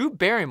 Because Drew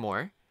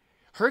Barrymore,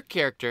 her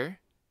character,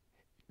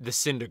 the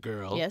Cinder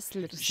Girl, Yes,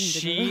 little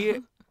Cinder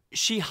Girl.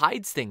 she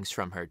hides things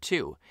from her,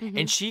 too.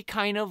 And she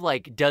kind of,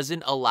 like,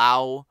 doesn't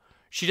allow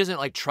she doesn't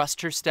like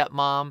trust her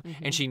stepmom,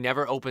 and she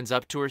never opens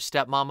up to her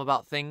stepmom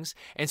about things.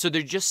 And so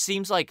there just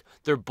seems like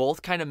they're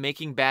both kind of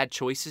making bad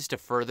choices to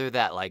further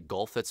that like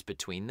gulf that's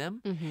between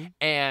them.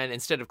 And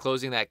instead of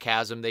closing that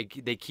chasm, they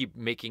keep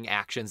making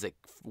actions that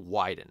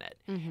widen it.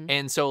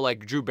 And so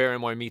like Drew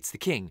Barrymore meets the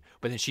king,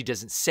 but then she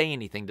doesn't say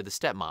anything to the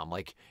stepmom.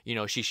 Like, you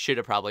know, she should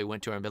have probably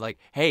went to her and been like,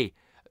 hey,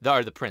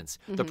 the prince.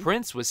 The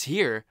prince was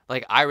here.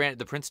 Like,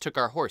 the prince took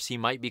our horse. He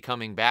might be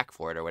coming back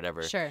for it or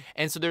whatever. Sure.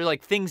 And so they're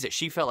like things that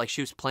she felt like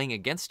she was playing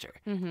against her.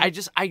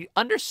 I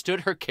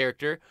understood her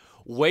character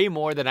way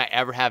more than I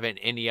ever have in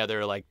any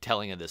other like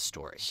telling of this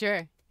story.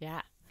 Sure.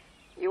 Yeah.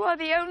 You are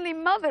the only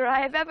mother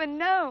I have ever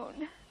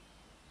known.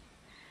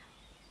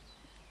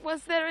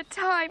 Was there a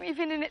time,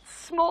 even in its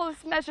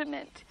smallest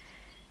measurement,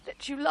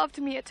 that you loved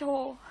me at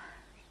all?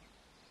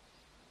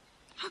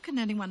 How can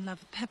anyone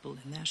love a pebble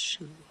in their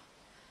shoe?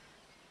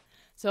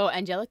 So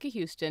Angelica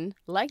Huston,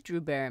 like Drew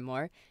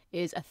Barrymore,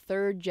 is a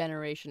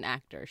third-generation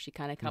actor. She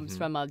kind of comes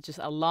from just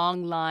a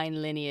long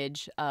line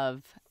lineage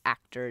of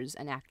actors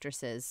and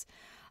actresses.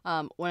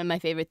 One of my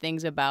favorite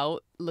things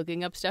about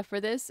looking up stuff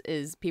for this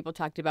is people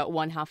talked about,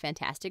 one, how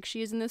fantastic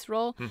she is in this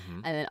role,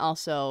 and then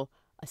also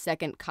a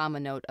second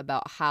common note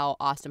about how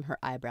awesome her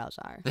eyebrows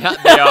are. They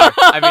are.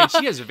 I mean,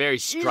 she has very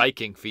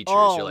striking features.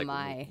 Oh, You're like,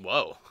 my.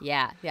 whoa.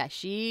 Yeah,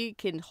 she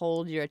can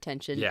hold your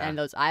attention. Yeah. And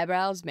those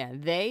eyebrows,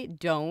 man, they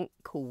don't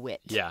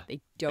quit. Yeah.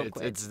 They don't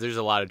quit. There's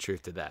a lot of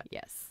truth to that.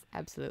 Yes,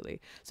 absolutely.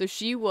 So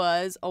she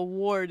was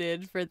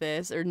awarded for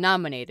this, or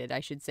nominated, I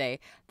should say,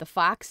 the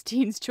Fox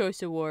Teen's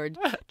Choice Award,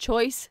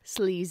 Choice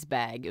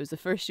Sleazebag. It was the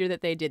first year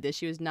that they did this.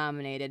 She was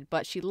nominated,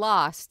 but she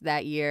lost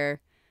that year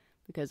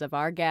because of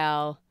our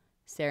gal,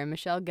 Sarah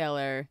Michelle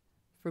Gellar,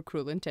 for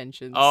Cruel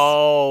Intentions.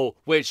 Oh,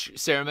 which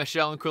Sarah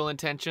Michelle in Cruel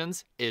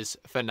Intentions is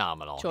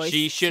phenomenal. Choice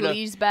She should have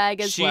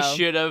Sleazebag as well. She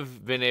should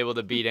have been able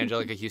to beat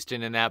Angelica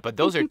Huston in that, but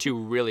those are two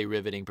really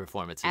riveting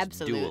performances.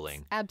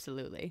 Dueling.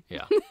 Absolutely.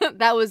 Yeah.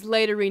 That was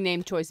later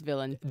renamed Choice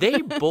Villain.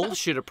 They both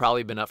should have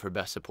probably been up for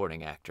Best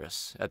Supporting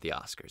Actress at the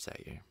Oscars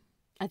that year.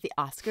 At the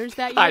Oscars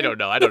that year? I don't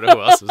know. I don't know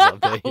who else was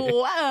up that year.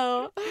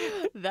 Wow.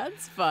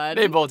 That's fun.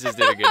 They both just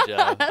did a good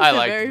job. That's I a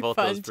liked very both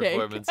fun those take.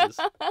 performances.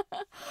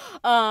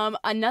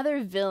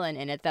 Another villain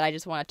in it that I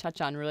just want to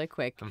touch on really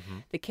quick.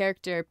 The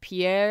character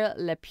Pierre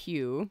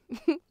Lepew.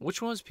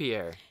 Which one was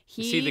Pierre? Is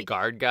he He- the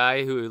guard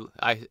guy who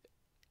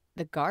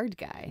The guard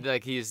guy.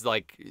 like he's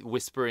like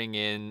whispering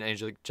in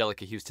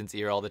Angelica Huston's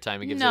ear all the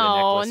time and gives her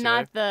No, the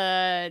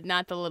necklace?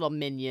 not the little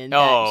minion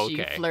Oh, that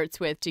she okay. flirts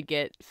with to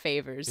get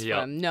favors Yep.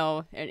 from.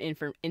 No,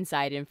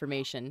 inside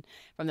information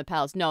from the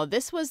palace. No,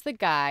 this was the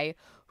guy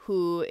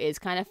who is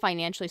kind of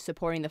financially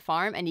supporting the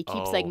farm, and he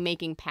keeps like Oh.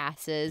 making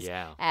passes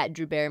Yeah. at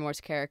Drew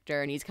Barrymore's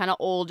character, and he's kind of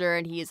older,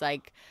 and he's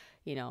like,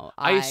 you know,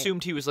 I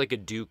assumed he was like a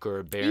duke or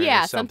a baron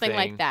yeah, or something. something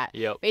like that.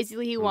 Yep.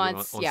 Basically, he Who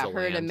wants owns her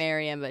the to land.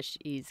 marry him, but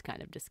he's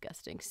kind of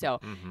disgusting. So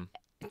Mhm.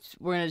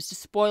 we're going to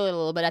just spoil it a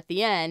little bit. At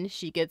the end,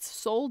 she gets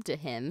sold to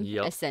him,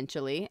 Yep.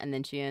 essentially, and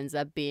then she ends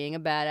up being a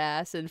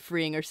badass and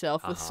freeing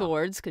herself with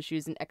swords because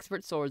she's an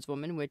expert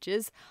swordswoman, which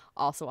is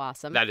also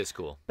awesome. That is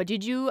cool. But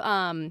did you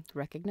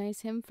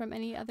recognize him from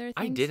any other things?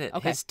 I didn't.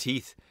 Okay. His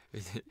teeth.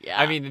 Yeah.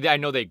 I mean, I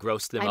know they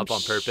grossed them I'm up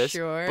on purpose,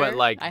 sure, but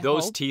like I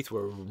those hope. teeth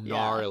were Yeah.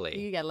 gnarly.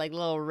 You got like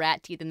little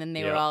rat teeth, and then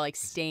they were Yep. all like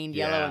stained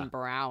yellow Yeah. and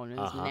brown. It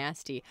was Uh-huh.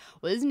 nasty.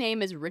 Well, his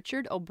name is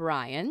Richard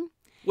O'Brien.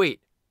 Wait,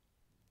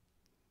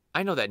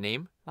 I know that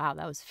name. Wow,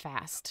 that was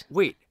fast.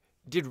 Wait,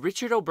 did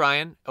Richard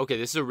O'Brien? Okay,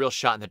 this is a real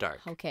shot in the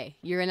dark. Okay,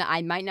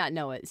 I might not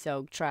know it,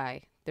 so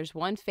try. There's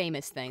one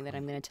famous thing that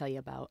I'm going to tell you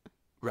about.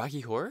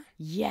 Rocky Horror?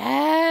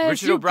 Yes,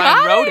 Richard you O'Brien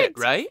got wrote it,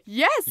 right?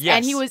 Yes, Yes.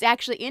 and he was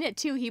actually in it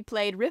too. He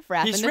played Riff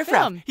Raff He's in the Riff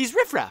Raff. film. He's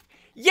Riff Raff.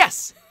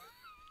 Yes,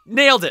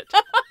 nailed it.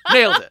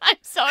 Nailed it. I'm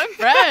so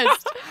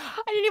impressed.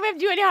 I didn't even have to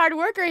do any hard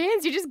work or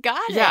hints. You just got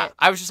Yeah, it.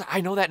 I was just,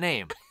 I know that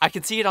name. I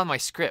can see it on my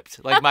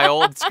script, like my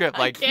old script,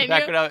 like Can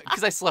back you? when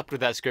because I slept with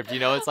that script. You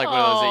know, it's like one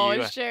of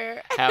those that you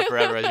sure. have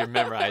forever as you're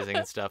memorizing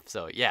and stuff.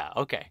 So yeah,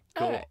 okay,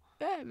 cool. All right.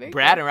 Yeah, very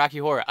Brad cool. and Rocky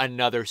Horror,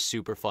 another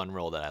super fun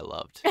role that I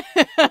loved.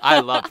 I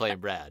love playing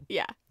Brad.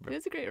 Yeah, it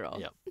was a great role.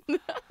 Yep.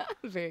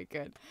 Very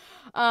good.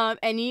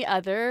 Any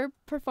other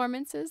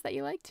performances that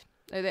you liked?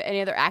 Are there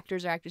any other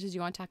actors or actresses you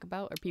want to talk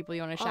about, or people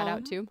you want to shout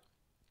out to?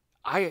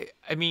 I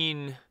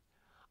mean,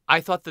 I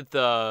thought that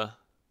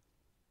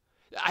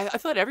I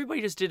thought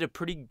everybody just did a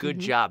pretty good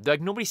job.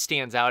 Like nobody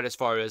stands out as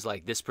far as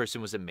like this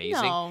person was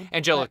amazing. No,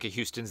 Angelica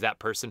Huston's that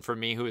person for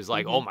me who is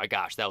like, oh my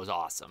gosh, that was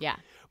awesome. Yeah.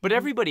 But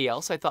everybody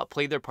else I thought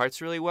played their parts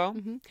really well.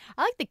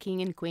 I like the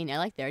king and queen. I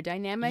like their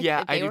dynamic.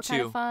 Yeah, they I do were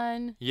kind too. of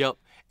fun. Yep.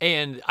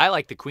 And I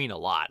like the Queen a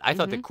lot. I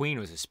thought the Queen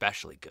was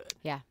especially good.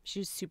 Yeah, she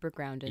was super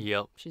grounded.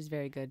 Yep. She's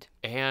very good.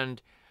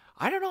 And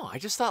I don't know. I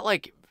just thought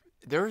like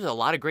there was a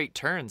lot of great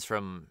turns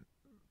from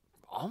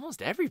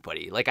almost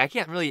everybody. Like I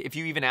can't really, if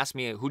you even ask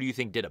me who do you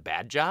think did a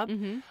bad job,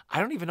 I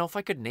don't even know if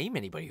I could name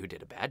anybody who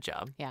did a bad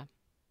job. Yeah.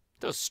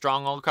 That was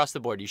strong all across the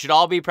board. You should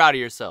all be proud of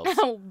yourselves.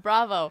 Oh,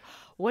 bravo.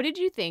 What did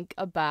you think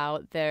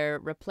about their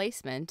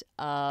replacement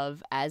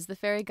of as the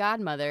fairy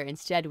godmother?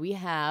 Instead, we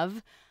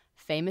have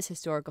famous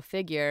historical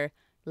figure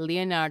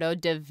Leonardo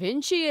da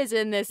Vinci is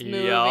in this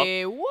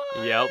movie.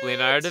 What? Yep,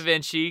 Leonardo da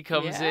Vinci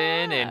comes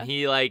in, Yeah. and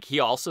he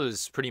also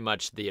is pretty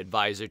much the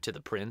advisor to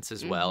the prince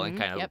as well, and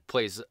kind of Yep.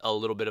 plays a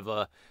little bit of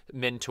a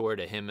mentor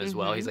to him as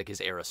well. He's like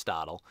his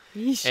Aristotle.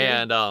 Sure.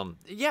 And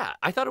yeah,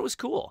 I thought it was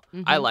cool.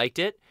 I liked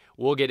it.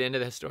 We'll get into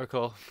the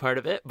historical part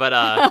of it, but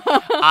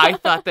I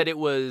thought it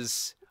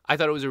was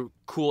a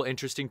cool,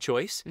 interesting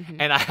choice,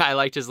 and I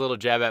liked his little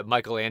jab at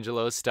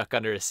Michelangelo stuck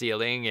under a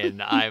ceiling,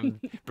 and I'm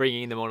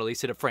bringing the Mona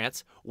Lisa to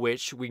France,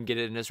 which we can get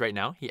into this right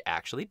now. He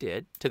actually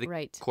did to the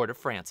Right. court of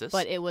Francis.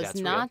 But it was That's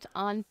real. not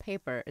on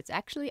paper. It's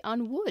actually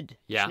on wood.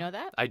 Yeah, Did you know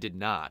that? I did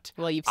not.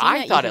 Well, you've seen I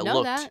it. thought you it know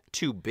looked that.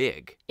 too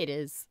big. It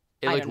is.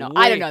 It I looked don't know.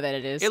 I don't way- know that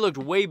it is. It looked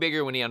way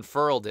bigger when he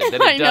unfurled it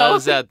than I it know.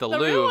 does at the The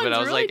real Louvre, and I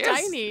one's was really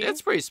like, tiny.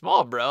 it's pretty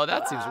small, bro.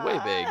 That seems way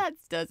big. That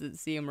doesn't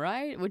seem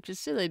right, which is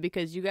silly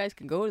because you guys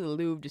can go to the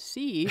Louvre to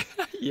see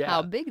Yeah.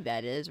 how big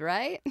that is,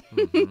 right?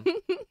 Mhm.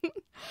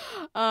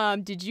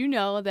 Did you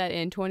know that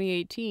in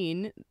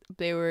 2018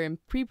 they were in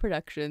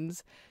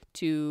pre-productions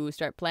to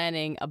start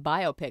planning a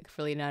biopic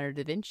for Leonardo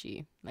da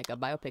Vinci, like a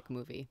biopic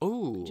movie?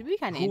 Ooh, Which would be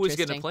kinda who was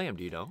gonna interesting. play him?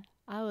 Do you know?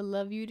 I would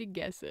love you to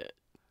guess it.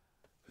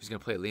 Who's gonna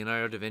play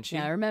Leonardo da Vinci?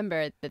 Now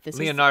remember that this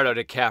Leonardo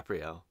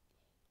DiCaprio. is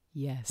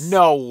yes.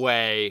 No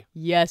way.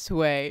 Yes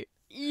way.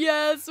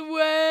 Yes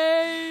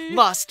way.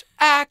 Must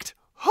act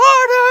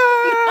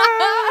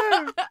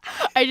harder.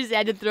 I just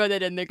had to throw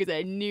that in there because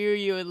I knew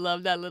you would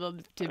love that little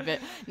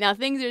tidbit. Now,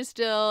 things are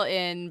still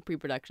in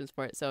pre-productions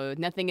for it, so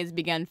nothing has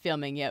begun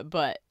filming yet,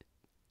 but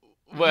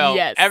Well,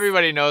 Yes.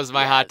 everybody knows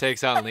my hot Yes.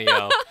 takes on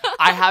Leo.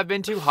 I have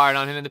been too hard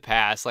on him in the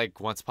past. Like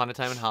Once Upon a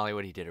Time in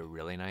Hollywood, he did a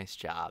really nice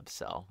job.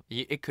 So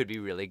it could be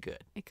really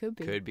good. it could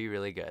be. Could be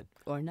really good.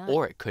 Or not.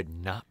 Or it could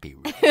not be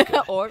really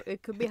good. Or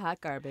it could be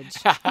hot garbage.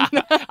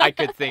 I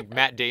could think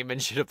Matt Damon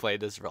should have played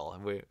this role.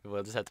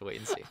 We'll just have to wait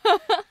and see.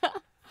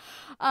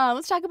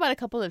 Let's talk about a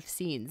couple of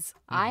scenes.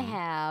 I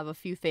have a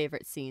few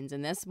favorite scenes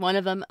in this. One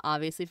of them,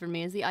 obviously, for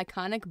me, is the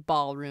iconic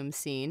ballroom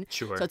scene.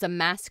 Sure. So it's a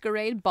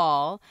masquerade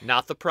ball.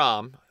 Not the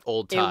prom,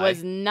 old Ty. It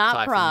was not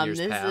Ty from prom. years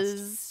This past.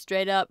 is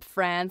straight up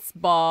France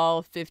ball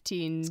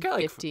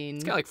 1515.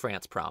 It's kind of like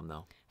France prom,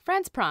 though.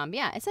 France prom,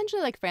 yeah,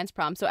 essentially like France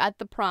prom. So at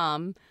the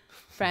prom,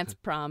 France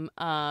prom,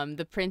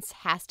 the prince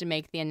has to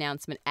make the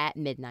announcement at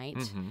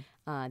midnight.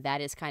 That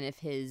is kind of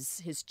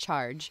his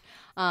charge.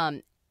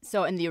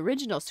 So in the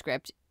original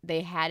script,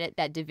 they had it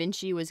that Da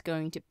Vinci was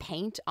going to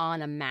paint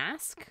on a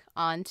mask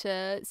onto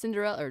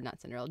Cinderella, or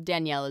not Cinderella,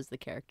 Danielle is the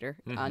character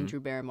on Drew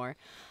Barrymore.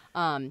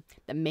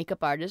 The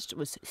makeup artist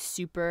was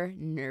super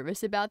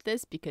nervous about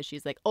this because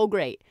she's like, oh,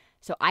 great.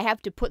 So I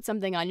have to put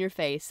something on your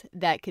face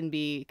that can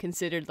be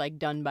considered like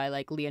done by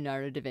like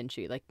Leonardo da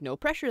Vinci. Like no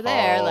pressure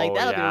there. Like Oh,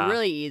 that'll yeah. be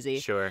really easy.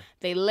 Sure.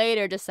 They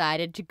later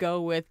decided to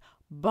go with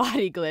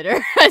body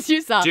glitter, as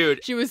you saw.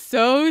 Dude, she was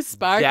so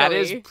sparkly. That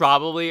is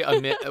probably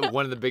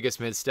one of the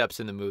biggest missteps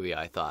in the movie,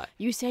 I thought.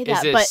 You say Is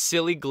that, this but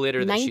silly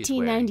glitter that she's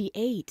wearing.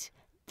 1998,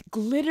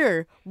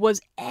 glitter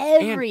was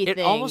And everything. it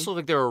almost looked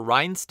like there were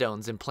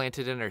rhinestones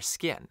implanted in her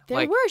skin. there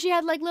like were. She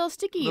had like little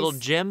stickies. little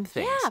gem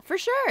things. Yeah, for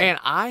sure. And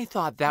I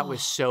thought that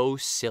was so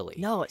silly.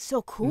 no, it's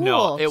so cool.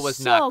 No, it was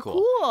so not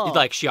cool. cool.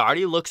 Like, she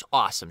already looks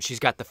awesome. She's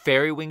got the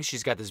fairy wings.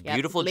 She's got this Yep,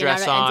 beautiful Leonardo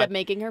dress on. ends up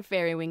making her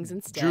fairy wings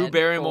instead. Drew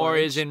Barrymore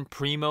Orange. is in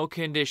primo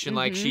condition.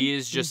 Like, she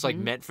is just, like,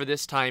 meant for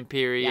this time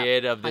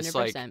period of this,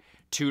 100%. like,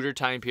 Tudor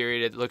time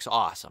period. It looks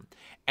awesome.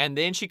 And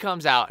then she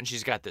comes out, and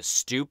she's got this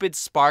stupid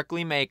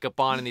sparkly makeup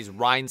on and these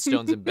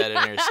rhinestones embedded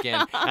in her skin.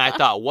 And I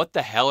thought, what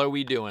the hell are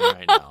we doing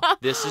right now?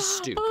 This is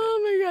stupid.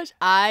 Oh my gosh,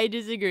 I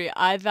disagree.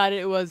 I thought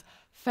it was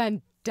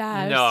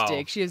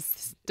fantastic. She is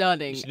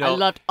stunning. I No.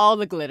 loved all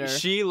the glitter.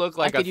 She looked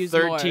like a could use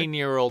more.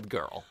 13-year-old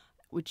girl.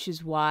 Which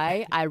is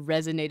why I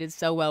resonated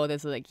so well with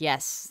this. Like,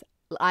 yes,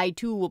 I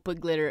too will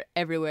put glitter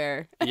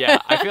everywhere. Yeah,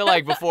 I feel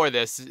like before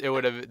this, they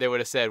would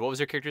have said, what was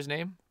her character's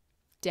name?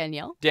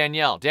 Danielle?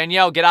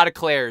 Danielle, get out of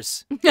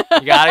Claire's. You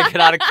gotta get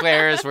out of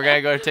Claire's. We're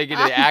gonna go take you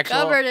to the actual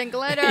Covered in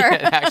glitter.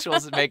 the actual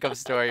makeup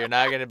store. You're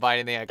not gonna buy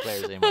anything at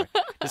Claire's anymore.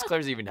 Does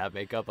Claire's even have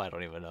makeup? I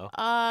don't even know.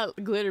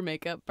 Glitter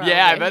makeup, probably.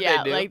 Yeah, I bet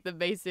they do. Like the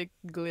basic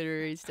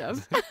glittery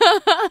stuff.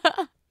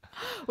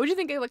 What'd you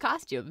think of the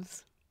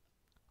costumes?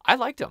 I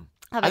liked them.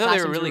 The I thought they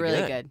costumes were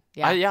really good.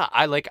 Yeah.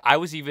 I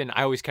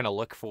always kind of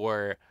look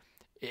for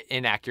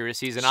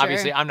inaccuracies, and Sure.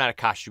 obviously I'm not a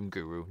costume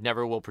guru.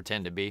 Never will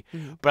pretend to be.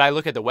 But I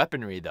look at the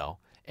weaponry though.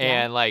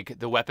 And like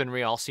the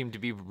weaponry all seemed to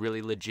be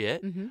really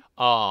legit.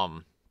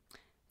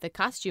 The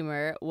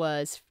costumer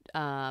was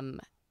an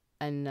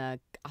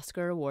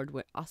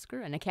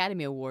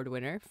Academy Award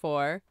winner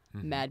for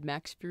Mad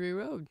Max Fury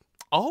Road.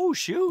 Oh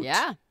shoot!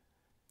 Yeah.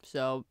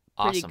 So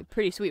Awesome.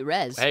 pretty sweet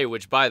res. Hey,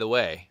 which by the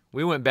way,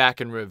 we went back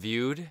and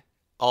reviewed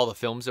all the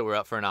films that were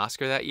up for an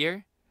Oscar that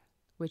year.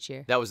 Which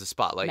year? That was the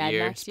Spotlight Mad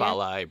year. Max year?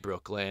 Spotlight,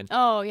 Brooklyn.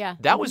 Oh yeah.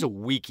 That was a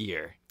weak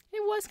year.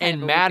 It was kind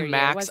And of a Mad weaker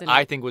year, Max, wasn't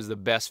I it? think, was the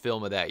best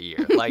film of that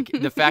year. Like,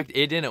 the fact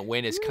it didn't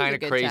win is It was kind a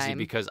of good crazy time.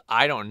 because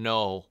I don't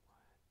know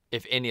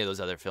if any of those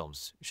other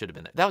films should have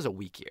been there. That was a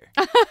weak year.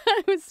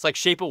 It was It's like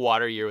Shape of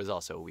Water year was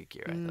also a weak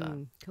year, I thought.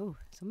 Cool.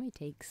 So many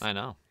takes. I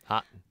know.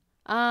 Hot.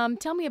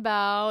 Tell me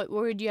about,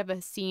 or do you have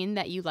a scene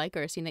that you like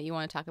or a scene that you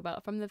want to talk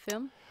about from the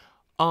film?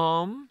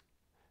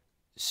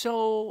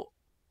 So,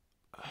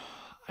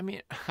 I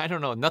mean, I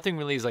don't know. Nothing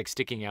really is like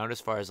sticking out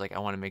as far as like I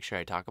want to make sure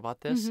I talk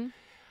about this. Mm-hmm.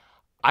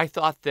 I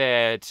thought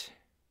that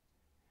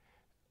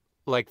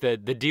like the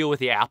deal with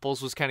the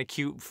apples was kind of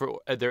cute for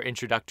their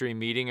introductory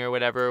meeting or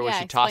whatever, where Yeah,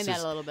 she explain tosses.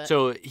 that a little bit.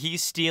 So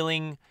he's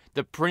stealing.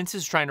 The prince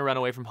is trying to run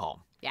away from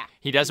home. Yeah.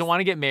 He doesn't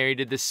want to get married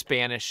to this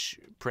Spanish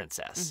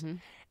princess,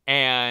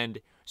 and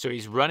so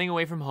he's running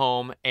away from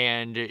home,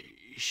 and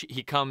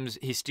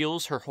he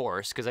steals her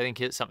horse because I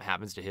think something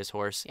happens to his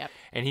horse. Yep.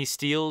 And he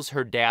steals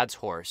her dad's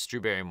horse,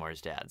 Drew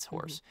Barrymore's dad's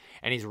horse.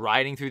 And he's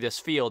riding through this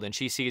field, and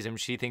she sees him.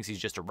 She thinks he's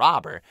just a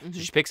robber. So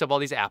she picks up all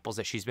these apples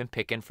that she's been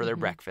picking for their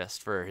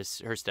breakfast for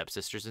her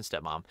stepsisters and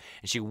stepmom.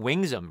 And she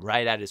wings them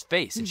right at his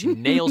face. And she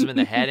nails him in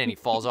the head, and he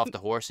falls off the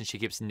horse, and she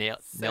keeps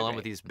nailing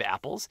with these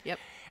apples. Yep.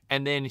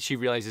 And then she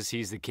realizes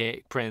he's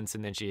the prince,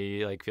 and then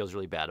she like feels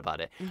really bad about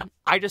it.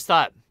 I just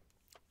thought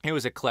it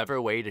was a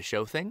clever way to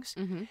show things.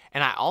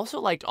 And I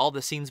also liked all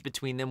the scenes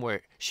between them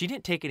where she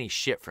didn't take any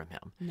shit from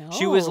him. No.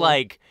 She was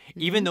like,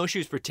 even though she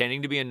was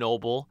pretending to be a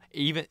noble,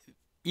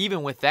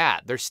 even with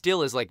that, there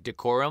still is like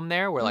decorum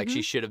there where like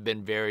she should have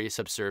been very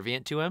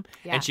subservient to him.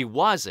 Yeah. And she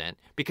wasn't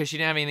because she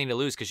didn't have anything to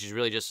lose because she's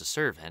really just a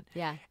servant.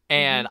 Yeah.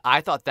 And I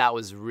thought that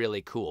was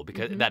really cool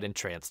because that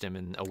entranced him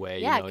in a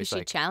way. Yeah, you know, because he's she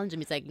like, challenged him.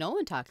 He's like, no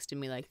one talks to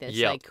me like this.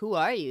 Yep. Like, who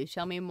are you?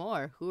 Tell me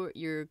more.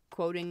 You're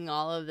quoting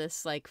all of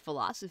this like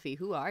philosophy.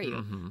 Who are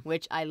you?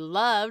 Which I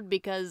loved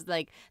because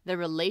like the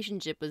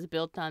relationship was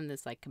built on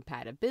this like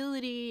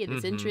compatibility and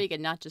this intrigue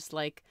and not just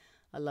like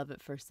a love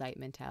at first sight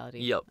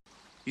mentality. Yep.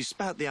 You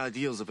spout the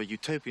ideals of a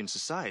utopian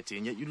society,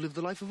 and yet you live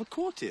the life of a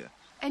courtier.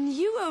 And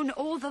you own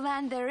all the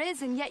land there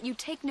is, and yet you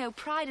take no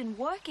pride in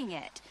working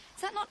it.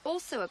 Is that not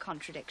also a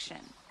contradiction?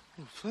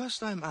 Well,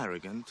 first I'm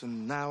arrogant,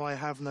 and now I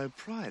have no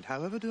pride.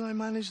 However do I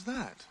manage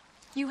that?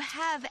 You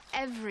have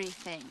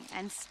everything,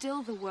 and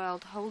still the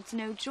world holds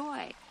no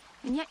joy.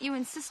 And yet you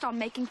insist on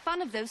making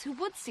fun of those who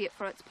would see it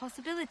for its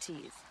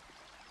possibilities.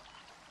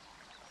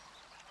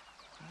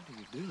 How do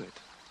you do it?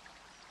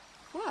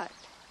 What?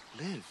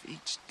 Live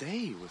each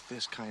day with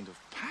this kind of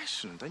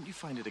passion. Don't you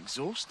find it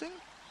exhausting?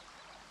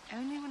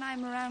 Only when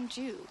I'm around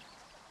you.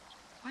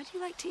 Why do you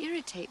like to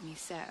irritate me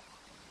so?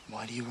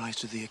 Why do you rise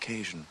to the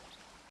occasion?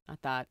 I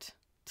thought,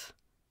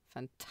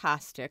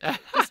 fantastic.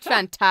 Just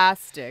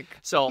fantastic.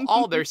 So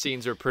all their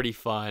scenes are pretty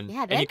fun.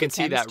 Yeah, they and you had can good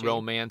see that chemistry.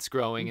 romance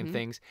growing and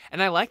things.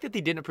 And I like that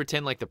they didn't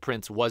pretend like the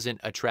prince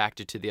wasn't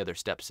attracted to the other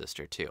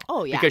stepsister too.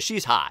 Oh, yeah. Because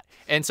she's hot.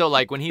 And so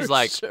like when he's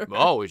like,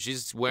 oh,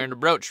 she's wearing a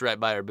brooch right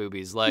by her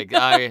boobies. Like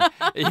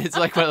it's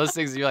like one of those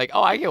things you're like,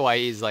 oh, I get why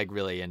he's like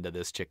really into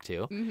this chick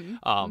too.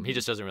 He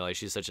just doesn't realize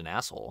she's such an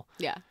asshole.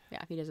 Yeah.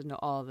 He doesn't know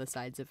all of the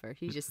sides of her.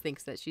 He just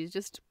thinks that she's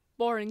just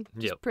boring.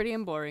 Just pretty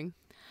and boring.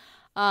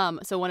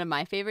 So one of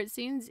my favorite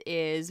scenes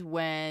is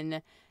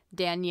when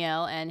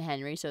Danielle and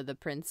Henry, so the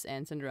prince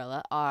and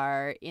Cinderella,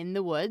 are in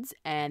the woods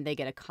and they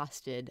get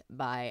accosted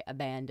by a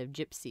band of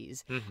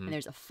gypsies. And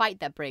there's a fight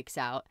that breaks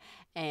out,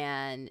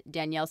 and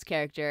Danielle's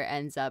character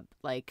ends up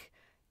like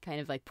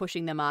kind of like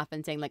pushing them off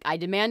and saying like, I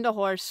demand a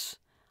horse.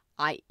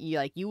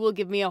 You will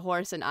give me a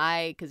horse, and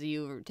because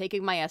you're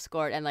taking my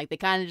escort. And like they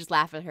kind of just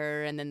laugh at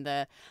her, and then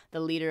the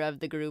leader of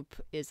the group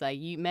is like,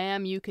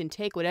 ma'am, you can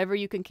take whatever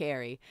you can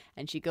carry.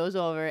 And she goes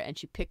over and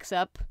she picks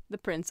up the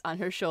prince on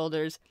her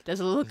shoulders,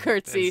 does a little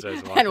curtsy,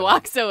 and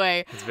walks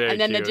away.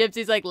 And then cute. the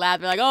gypsies like laugh.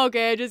 They're like, oh,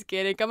 okay, just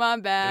kidding, come on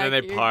back. And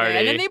then they You're party. good."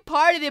 And then they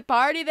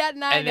party that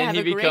night. And They then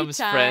have he a great becomes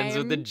friends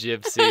with the time.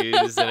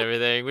 gypsies and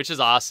everything, which is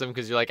awesome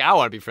because you're like, I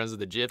want to be friends with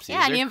the gypsies.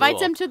 Yeah, and he They're invites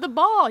cool. him to the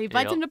ball. He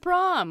invites Yep. him to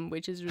prom,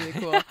 which is really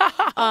cool.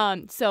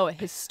 So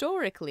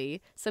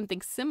historically,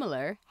 something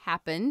similar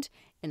happened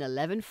in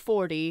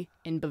 1140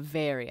 in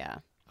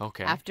Bavaria.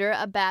 Okay. After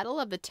a battle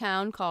of the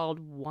town called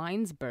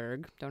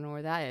Weinsberg, don't know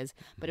where that is,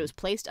 but it was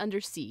placed under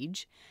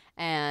siege,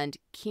 and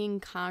King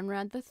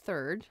Conrad III,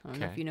 I don't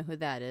know if you know who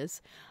that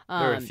is. There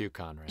are a few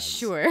Conrads.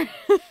 Sure.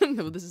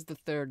 No, this is the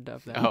third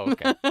of them. Oh,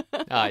 okay.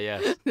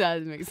 Yes.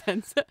 That makes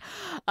sense.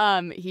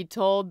 He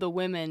told the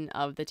women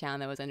of the town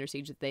that was under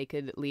siege that they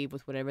could leave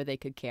with whatever they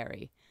could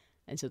carry.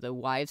 And so the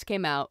wives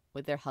came out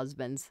with their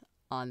husbands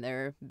on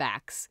their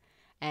backs.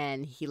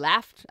 And he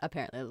laughed,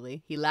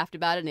 apparently. He laughed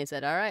about it, and he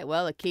said, all right,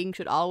 well, a king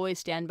should always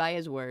stand by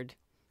his word.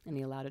 And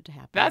he allowed it to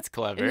happen. That's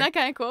clever. Isn't that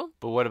kind of cool?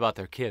 But what about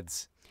their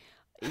kids?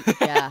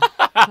 Yeah.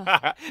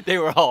 They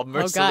were all Oh,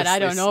 mercilessly God, I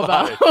don't know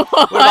slaughtered. about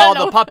What about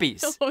all the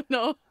puppies? Oh,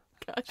 no.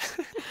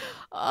 Gosh.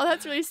 Oh,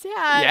 that's really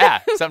sad.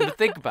 Yeah, something to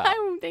think about.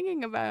 I'm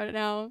thinking about it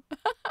now.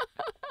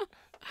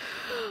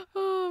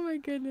 Oh, my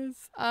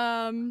goodness.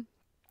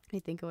 Let me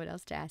think of what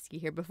else to ask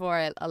you here before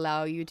I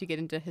allow you to get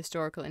into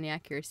historical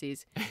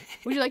inaccuracies.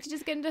 Would you like to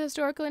just get into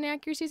historical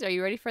inaccuracies? Are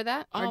you ready for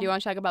that? Or do you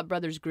want to talk about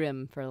Brothers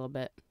Grimm for a little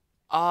bit?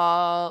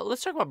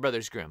 Let's talk about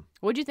Brothers Grimm.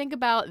 What do you think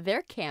about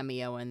their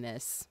cameo in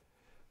this?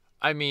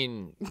 I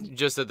mean,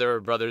 just that there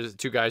were brothers,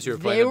 two guys who were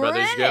They playing the were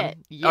Brothers in Grimm. it.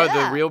 Oh, Yeah.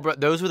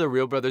 those were the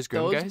real Brothers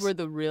Grimm Those guys? were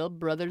the real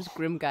Brothers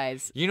Grimm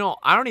guys. You know,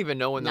 I don't even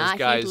know when Not those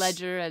guys... Heath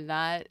Ledger and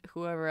not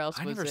whoever else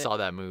I was never it. saw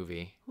that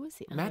movie. Who was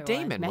the Matt other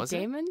Damon, one? Matt was it?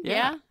 Damon?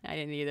 Yeah. I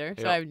didn't either.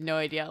 So Yep. I have no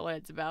idea what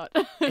it's about.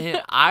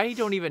 And I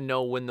don't even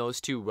know when those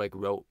two like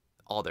wrote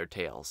all their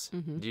tales.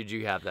 Mm-hmm. Did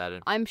you have that?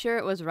 I'm sure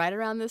it was right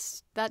around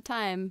that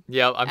time.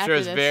 Yeah, I'm sure after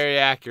it's this. very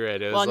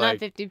accurate. It was Well, not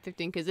like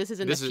 1515 because this is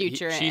in this the is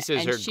future. she says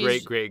and her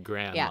she's- great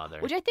grandmother.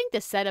 Yeah, which I think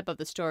the setup of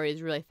the story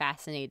is really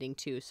fascinating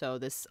too. So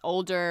this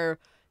older,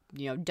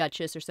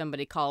 duchess or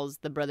somebody calls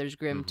the Brothers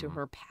Grimm to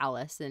her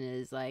palace and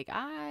is like,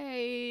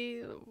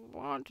 "I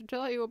want to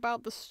tell you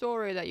about the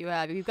story that you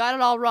have. If you got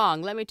it all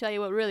wrong, let me tell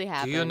you what really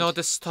happened." Do you know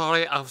the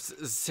story of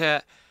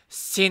the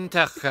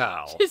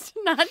Sinterklaas? It's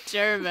not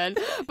German,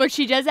 but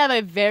she does have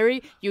a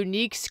very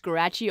unique,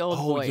 scratchy old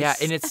Oh voice. yeah,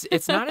 and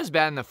it's not as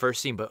bad in the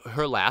first scene, but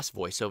her last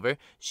voiceover,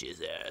 she's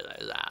there.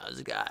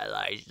 This guy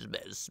like she's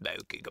been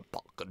smoking a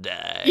pack a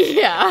day.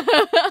 Yeah.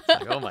 It's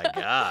like, oh my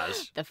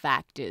gosh. The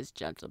fact is,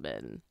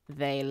 gentlemen,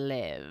 they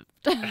lived.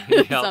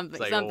 Yep, something it's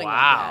like, something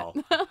wow.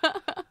 like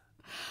that.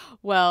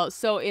 Well,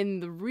 so in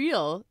the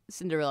real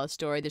Cinderella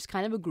story, there's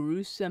kind of a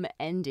gruesome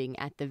ending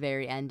at the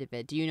very end of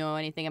it. Do you know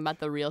anything about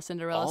the real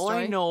Cinderella All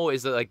story? I know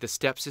is that like the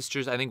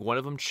stepsisters, I think one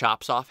of them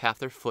chops off half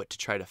their foot to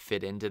try to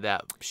fit into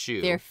that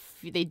shoe.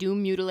 They do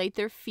mutilate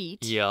their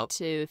feet Yep.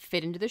 to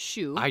fit into the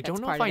shoe. I That's don't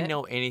know part if of I it.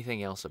 know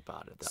anything else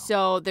about it though.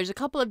 So there's a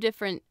couple of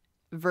different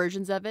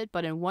versions of it,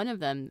 but in one of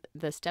them,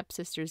 the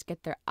stepsisters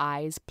get their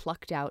eyes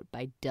plucked out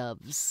by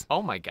doves.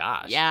 Oh my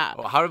gosh. Yeah.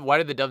 Well, why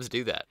did the doves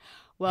do that?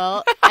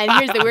 Well, and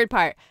here's the weird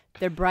part.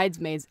 They're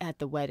bridesmaids at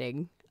the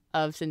wedding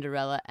of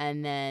Cinderella,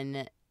 and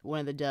then one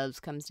of the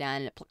doves comes down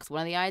and it plucks one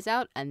of the eyes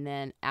out, and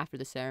then after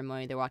the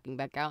ceremony, they're walking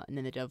back out, and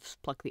then the doves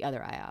pluck the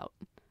other eye out.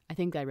 I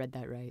think I read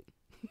that right.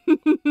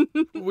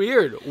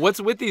 Weird. What's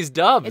with these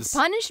doves? It's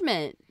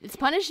punishment. It's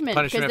punishment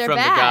because Punishment they're from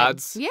the bad.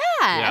 gods? Yeah,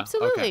 okay.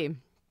 absolutely.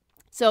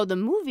 So the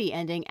movie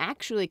ending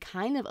actually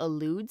kind of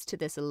alludes to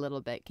this a little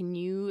bit. Can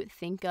you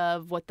think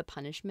of what the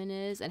punishment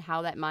is and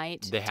how that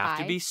might They have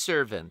to tie? be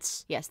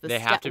servants. Yes, they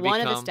have to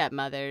one of the become-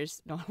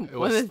 stepmothers, no,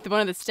 was-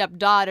 one of the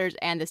stepdaughters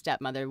and the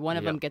stepmother. One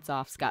of Yep. them gets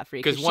off scot-free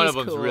Because one of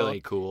she's them's cool. really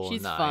cool.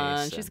 She's and fun.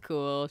 nice She's and-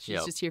 cool. She's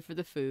Yep. just here for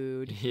the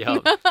food.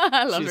 Yep.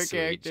 I love She's her sweet.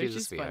 character. She's a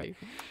She's sweetheart. funny.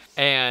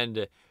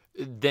 And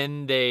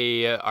then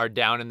they are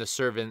down in the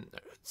servant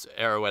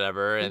or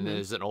whatever, and Mm-hmm.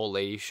 there's an old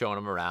lady showing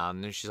them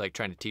around, and she's like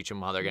trying to teach them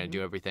how they're going to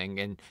do everything.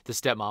 And the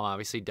stepmom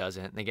obviously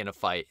doesn't. And they get in a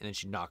fight, and then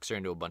she knocks her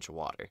into a bunch of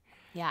water.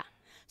 Yeah.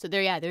 So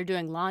they're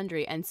doing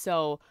laundry, and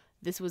so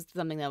this was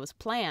something that was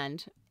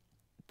planned.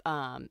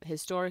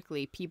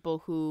 Historically,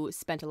 people who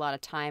spent a lot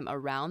of time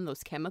around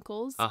those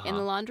chemicals in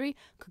the laundry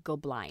could go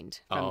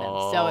blind from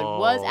them. So it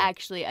was Oh.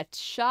 actually a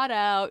shout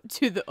out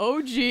to the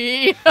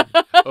OG.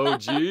 Oh,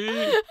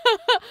 gee.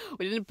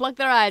 We didn't pluck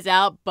their eyes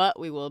out, but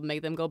we will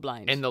make them go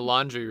blind. In the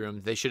laundry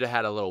room, they should have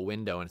had a little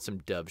window, and some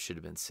doves should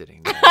have been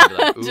sitting there. They'd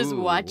be like, Just "Ooh,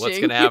 What's watching."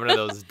 going to happen to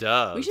those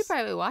doves? we should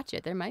probably watch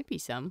it. There might be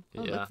some.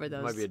 I'll Yeah, look for it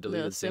those might be a little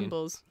deleted scene.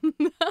 symbols.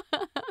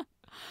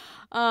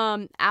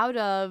 Out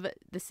of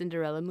the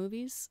Cinderella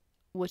movies,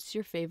 what's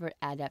your favorite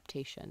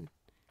adaptation?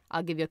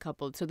 I'll give you a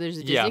couple. So there's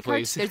a Disney Yeah,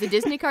 please. there's a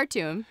Disney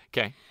cartoon.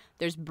 Okay.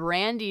 There's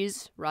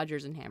Brandy's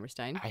Rodgers and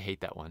Hammerstein. I hate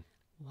that one.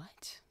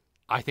 What?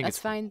 I think That's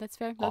it's fine. That's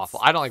fair.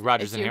 awful. I don't like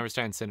Rodgers it's and your-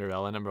 Hammerstein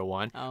Cinderella, number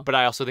one. Oh. But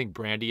I also think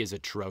Brandy is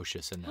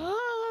atrocious in that.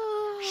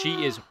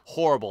 She is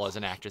horrible as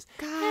an actress.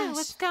 Gosh.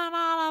 What's going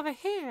on over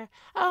here?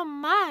 Oh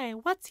my,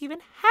 what's even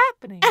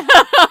happening?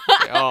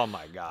 Oh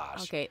my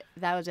gosh. Okay,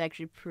 that was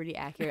actually pretty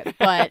accurate.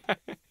 But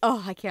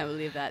oh, I can't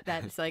believe that.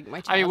 That's like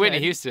my childhood. I mean, Whitney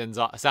Houston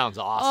sounds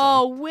awesome.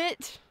 Oh,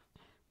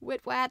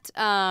 Wit-Wat.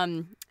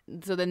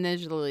 So then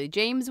there's the Lily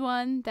James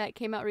one that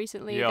came out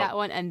recently, Yep. that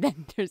one. And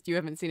then there's, you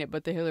haven't seen it,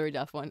 but the Hilary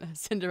Duff one, A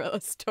Cinderella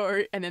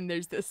Story. And then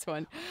there's this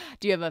one.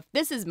 Do you have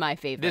this is my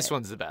favorite. This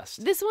one's the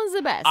best. This one's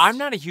the best. I'm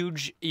not a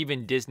huge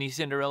even Disney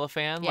Cinderella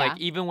fan. Yeah. Like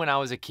even when I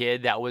was a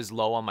kid, that was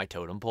low on my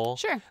totem pole.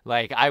 Sure.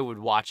 Like I would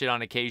watch it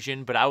on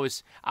occasion, but I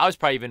was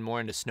probably even more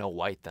into Snow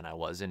White than I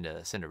was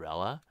into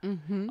Cinderella.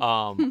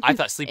 Mm-hmm. I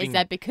thought sleeping. Is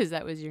that because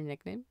that was your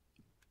nickname?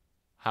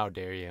 How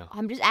dare you?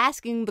 I'm just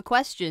asking the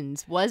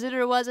questions. Was it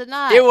or was it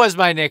not? It was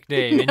my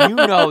nickname, and you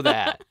know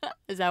that.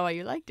 Is that why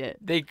you liked it?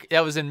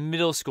 That was in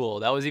middle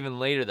school. That was even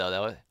later though.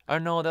 That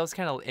was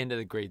kind of into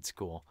the grade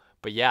school.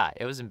 But yeah,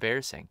 it was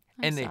embarrassing.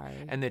 I'm sorry.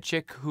 And the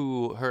chick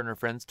who her and her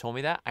friends told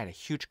me that, I had a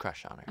huge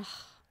crush on her.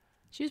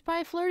 She was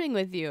probably flirting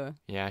with you.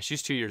 Yeah,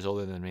 she's 2 years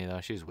older than me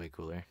though. She's way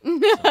cooler. So,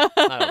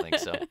 I don't think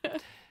so.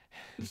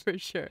 For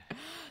sure.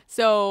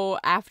 So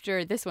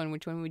after this one,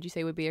 which one would you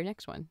say would be your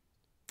next one?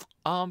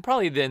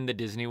 Probably then the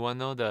Disney one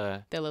though.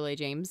 The Lily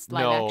James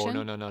live action?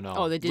 No.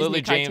 Oh, the Disney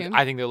Lily James. cartoon?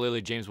 I think the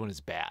Lily James one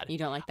is bad. You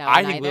don't like that one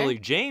I think either? Lily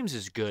James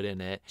is good in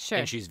it, Sure.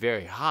 and she's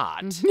very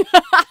hot.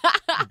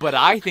 But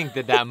I think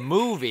that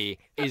movie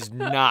is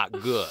not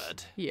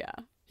good. Yeah.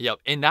 Yep,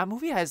 and that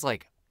movie has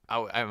like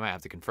I might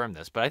have to confirm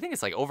this, but I think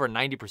it's like over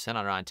 90%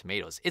 on Rotten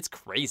Tomatoes. It's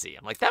crazy.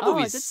 I'm like that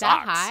movie is it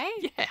sucks. that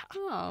high? Yeah.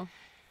 Oh.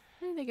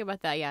 I didn't think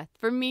about that. Yeah,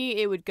 for me,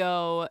 it would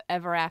go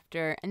Ever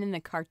After, and then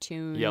the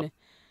cartoon. Yep.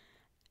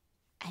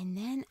 And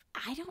then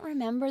I don't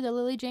remember the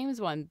Lily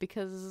James one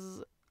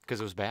because it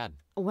was bad.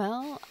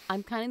 well,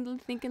 I'm kind of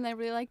thinking I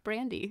really like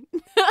Brandy.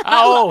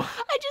 Oh!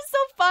 I just so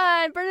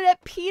fun.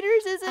 Bernadette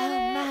Peters is in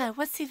it.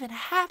 what's even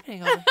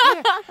happening over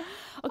here?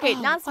 Okay,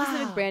 Oh, not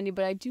specific wow. Brandy,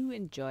 but I do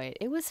enjoy it.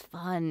 It was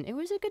fun. It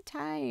was a good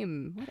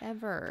time.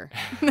 Whatever.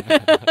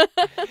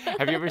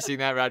 Have you ever seen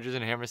that Rodgers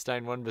and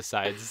Hammerstein one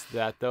besides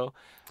that, though?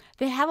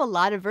 They have a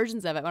lot of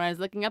versions of it. When I was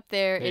looking up,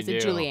 there They is do. a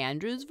Julie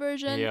Andrews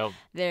version. Yep.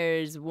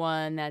 There's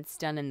one that's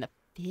done in the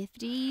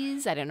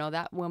 50s. I don't know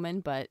that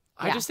woman, but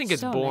I yeah, just think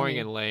it's so boring many.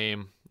 and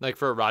lame. Like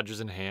for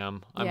Rodgers and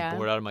Ham, I'm Yeah.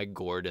 bored out of my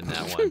gourd in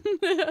that one.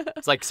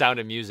 It's like Sound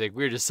of Music.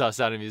 We just saw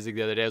Sound of Music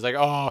the other day. I was like,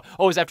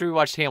 it was after we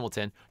watched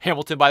Hamilton.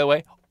 Hamilton, by the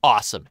way,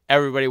 awesome.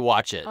 Everybody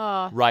watch it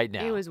right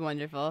now. It was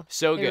wonderful.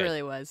 So good. It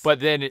really was. But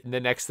then the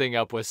next thing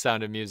up was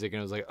Sound of Music, and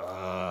I was like, Oh,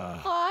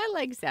 I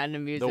like Sound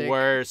of Music. the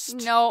worst.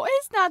 No,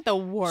 it's not the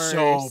worst.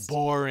 So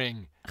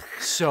boring.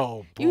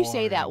 So boring. You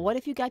say that. What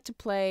if you got to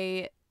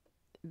play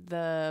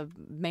the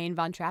main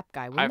Von Trapp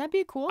guy? Wouldn't that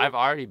be cool? I've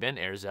already been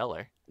Air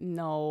Zeller.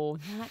 No,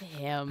 not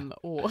him.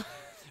 Oh.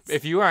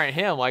 If you aren't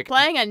him, like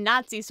Playing a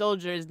Nazi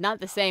soldier is not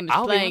the same as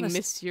I'll be playing honest.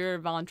 Monsieur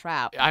Von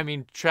Trapp. I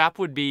mean, Trap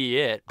would be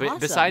it. But Awesome.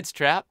 besides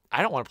Trap,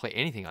 I don't want to play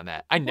anything on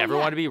that. I never yeah.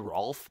 want to be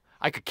Rolf.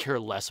 I could care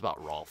less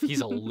about Rolf.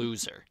 He's a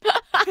loser.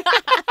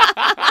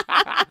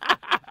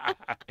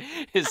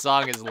 His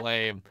song is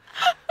lame.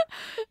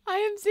 I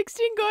am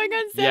 16 going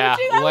on 17. Yeah,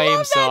 I lame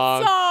love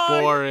song. that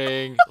song.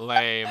 Boring,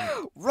 lame.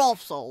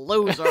 Rolf's a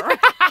loser.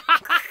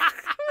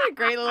 A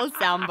great little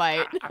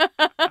soundbite.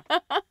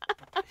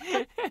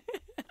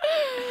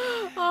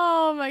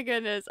 Oh my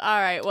goodness. All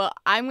right. Well,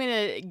 I'm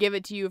going to give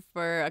it to you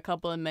for a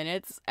couple of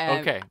minutes.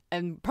 Okay.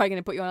 I'm probably going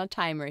to put you on a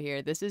timer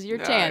here. This is your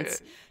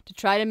chance to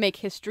try to make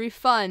history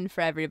fun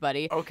for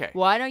everybody. Okay.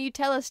 Why don't you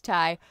tell us,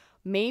 Ty,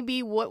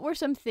 maybe what were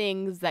some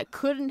things that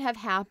couldn't have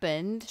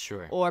happened?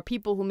 Sure. Or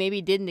people who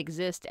maybe didn't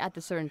exist at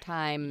the certain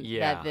time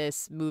Yeah. that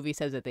this movie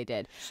says that they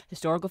did.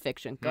 Historical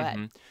fiction. Go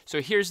ahead.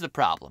 So here's the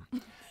problem.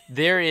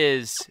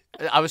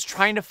 I was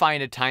trying to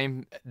find a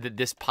time that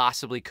this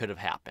possibly could have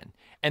happened.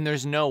 And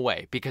there's no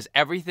way, because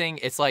everything,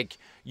 it's like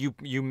you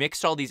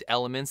mixed all these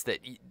elements that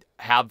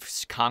have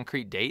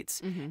concrete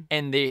dates,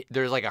 and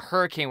there's like a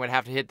hurricane would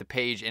have to hit the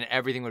page, and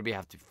everything would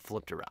have to be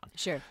flipped around.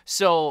 Sure.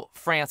 So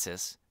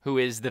Francis, who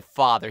is the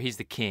father, he's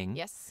the king.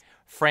 Yes.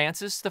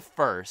 Francis the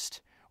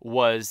First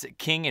was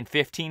king in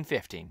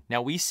 1515.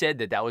 Now, we said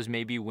that was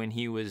maybe when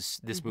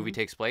this movie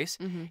takes place.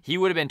 He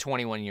would have been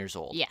 21 years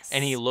old. Yes,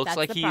 And he looks that's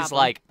like the he's problem.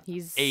 like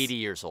He's 80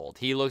 years old.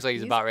 He looks like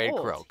he's He's about ready to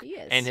old. croak. He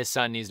is. And his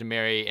son needs to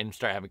marry and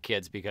start having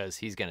kids because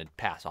he's going to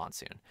pass on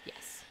soon.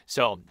 Yes.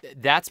 So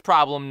that's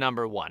problem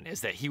number one, is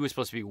that he was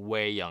supposed to be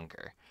way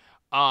younger.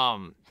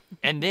 And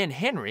then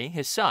Henry,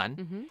 his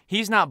son,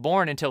 he's not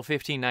born until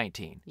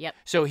 1519. Yep.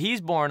 So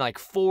he's born like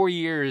 4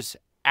 years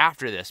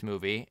after this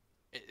movie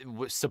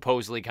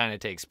supposedly kind of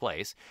takes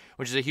place,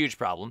 which is a huge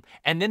problem.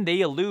 And then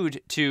they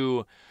allude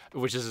to,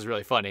 which is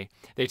really funny,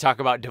 they talk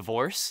about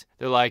divorce.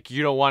 They're like,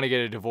 you don't want to get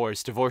a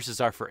divorce.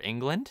 Divorces are for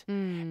England.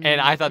 And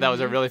I thought that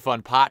was a really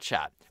fun pot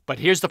shot. But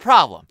here's the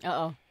problem.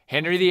 Uh-oh.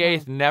 Henry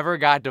VIII never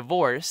got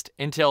divorced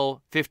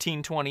until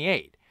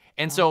 1528.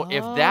 And so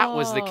if that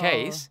was the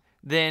case,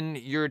 then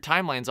your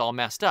timeline's all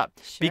messed up.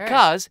 Sure.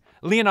 Because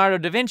Leonardo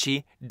da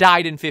Vinci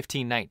died in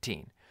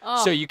 1519.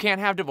 So you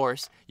can't have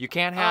divorce. You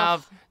can't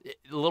have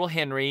little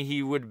Henry.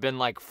 He would have been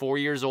like 4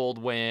 years old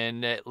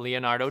when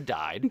Leonardo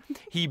died.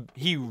 He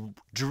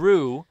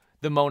drew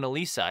the Mona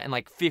Lisa in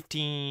like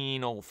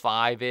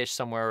 1505-ish,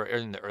 somewhere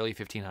in the early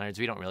 1500s.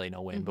 We don't really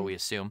know when, but we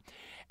assume.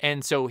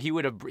 And so he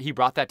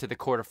brought that to the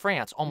court of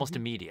France almost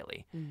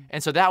immediately.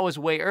 And so that was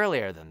way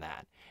earlier than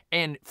that.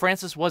 And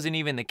Francis wasn't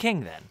even the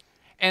king then.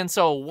 And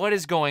so what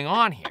is going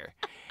on here?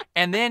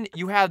 And then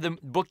you have the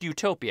book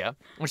Utopia,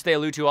 which they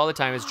allude to all the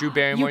time. It's Drew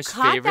Barrymore's You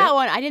caught favorite. that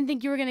one. I didn't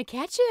think you were going to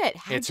catch it.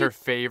 It's her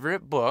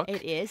favorite book.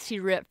 It is. She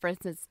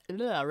references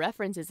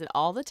it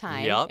all the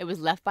time. Yep. It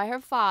was left by her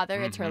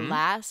father. It's her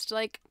last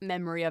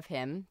memory of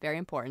him. Very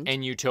important.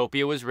 And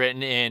Utopia was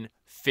written in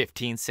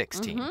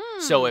 1516.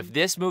 So if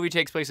this movie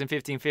takes place in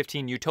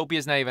 1515,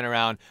 Utopia's not even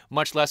around,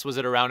 much less was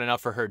it around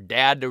enough for her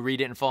dad to read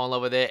it and fall in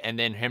love with it, and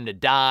then him to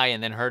die,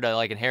 and then her to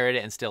inherit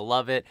it and still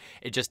love it.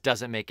 It just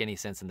doesn't make any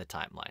sense in the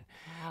timeline.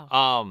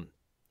 Wow.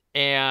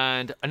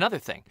 And another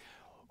thing,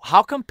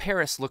 how come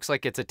Paris looks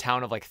like it's a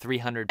town of like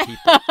 300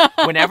 people?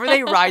 Whenever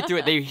they ride through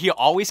it, he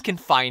always can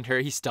find her.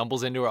 He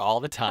stumbles into her all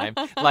the time.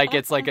 Like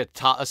it's like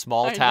a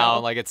small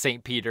town, like it's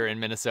St. Peter in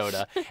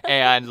Minnesota.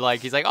 And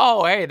he's like,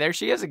 oh, hey, there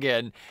she is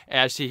again,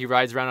 as he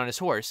rides around on his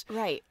horse.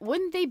 Right.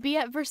 Wouldn't they be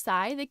at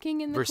Versailles, the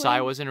king and the Versailles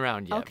queen? wasn't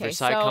around yet. Okay,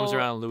 Versailles comes so-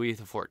 around Louis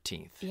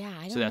XIV. Yeah,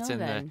 I don't So that's know in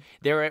then.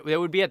 they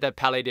would be at the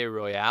Palais des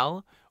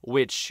Royaux,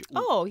 which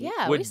Oh,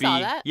 yeah, would we be saw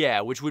that.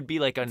 yeah, which would be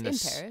like on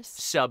It's the in Paris.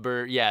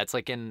 suburb. Yeah, it's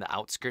like in the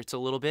outskirts a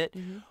little bit.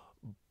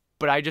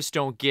 But I just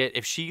don't get,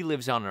 if she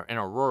lives in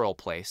a rural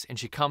place and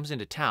she comes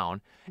into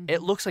town,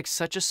 it looks like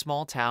such a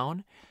small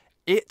town.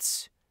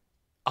 It's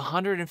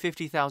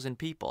 150,000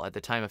 people at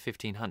the time of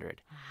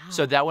 1500.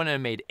 So that wouldn't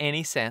have made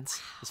any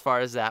sense as far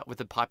as that with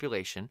the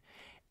population.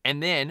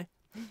 And then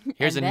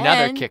here's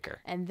another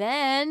kicker. And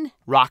then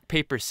Rock,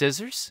 paper,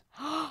 scissors.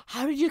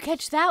 how did you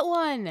catch that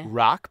one?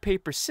 Rock,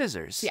 paper,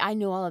 scissors. See, I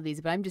know all of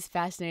these, but I'm just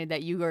fascinated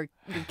that you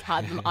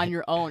caught them on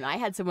your own. I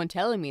had someone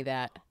telling me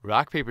that.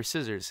 Rock, paper,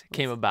 scissors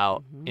came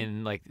about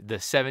in like the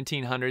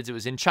 1700s. It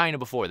was in China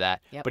before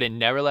that, but it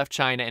never left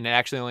China, and it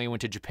actually only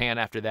went to Japan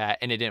after that,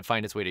 and it didn't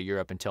find its way to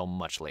Europe until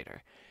much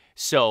later.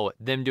 So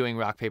them doing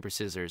rock, paper,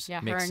 scissors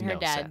makes her and her no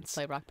dad sense.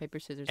 play rock, paper,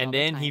 scissors And all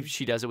then the time.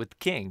 she does it with the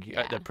king,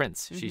 the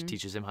prince. She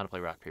teaches him how to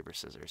play rock, paper,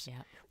 scissors.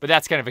 Yeah. But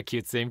that's kind of a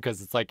cute thing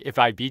because it's like, if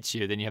I beat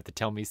you, then you have to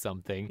tell me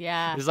something.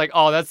 Yeah. It's like,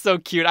 oh, that's so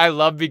cute. I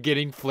love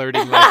beginning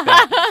flirting like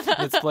that.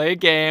 Let's play a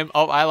game.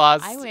 Oh, I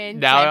lost. I win.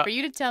 Now, Time for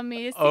you to tell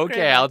me a secret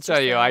okay, I'll about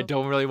tell you. I yourself.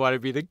 don't really want to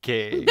be the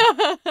king.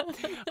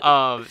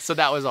 So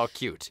that was all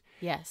cute.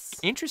 Yes.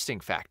 Interesting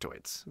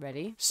factoids.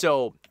 Ready?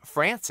 So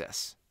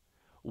Francis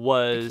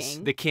was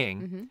the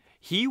king. Mm-hmm.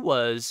 He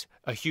was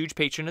a huge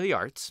patron of the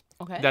arts.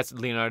 Okay. That's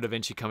Leonardo da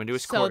Vinci coming to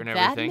his So court and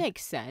everything. that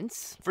makes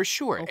sense. For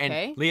sure.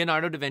 Okay. And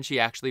Leonardo da Vinci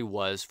actually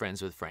was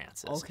friends with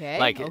Francis. Okay,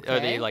 Like, or okay.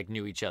 they like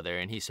knew each other,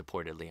 and he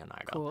supported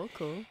Leonardo. Cool,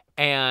 cool.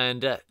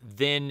 And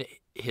then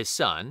his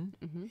son,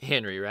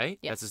 Henry, right?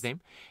 Yes. That's his name.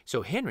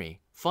 So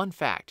Henry, fun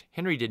fact,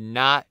 Henry did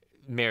not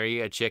marry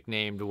a chick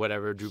named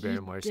whatever Drew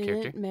Barrymore's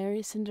character. Didn't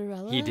marry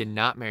Cinderella? He did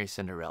not marry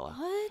Cinderella.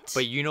 What?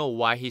 But you know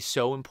why he's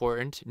so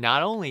important?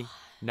 Not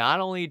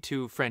only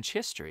to French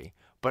history,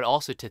 but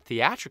also to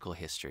theatrical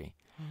history.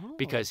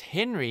 Because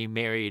Henry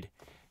married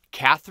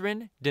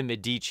Catherine de'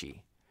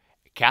 Medici.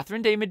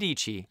 Catherine de'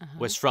 Medici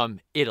was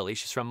from Italy.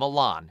 She's from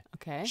Milan.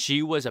 Okay.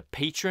 She was a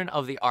patron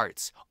of the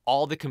arts.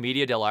 All the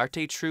Commedia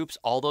dell'arte troops,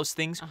 all those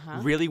things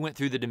really went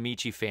through the de'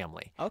 Medici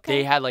family. Okay.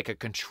 They had like a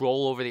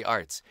control over the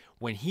arts.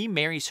 When he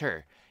marries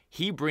her,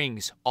 he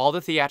brings all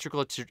the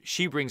theatrical.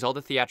 She brings all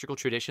the theatrical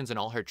traditions and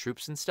all her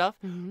troops and stuff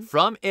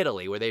from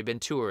Italy, where they've been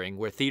touring,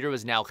 where theater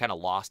was now kind of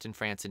lost in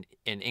France and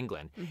in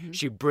England.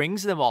 She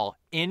brings them all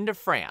into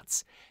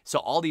France, so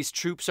all these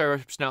troops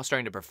are now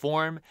starting to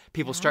perform.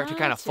 People start to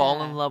kind of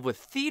fall in love with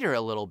theater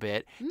a little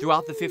bit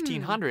throughout the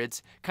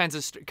 1500s.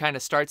 Kind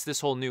of starts this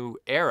whole new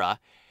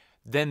era.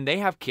 Then they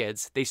have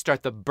kids. They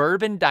start the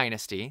Bourbon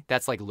dynasty.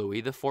 That's like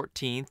Louis the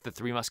 14th, the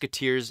Three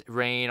Musketeers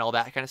reign, all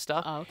that kind of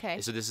stuff. Oh,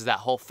 okay. So this is that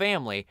whole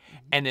family.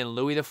 And then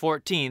Louis the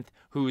 14th,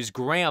 whose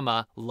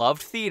grandma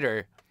loved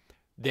theater,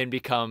 then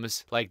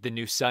becomes like the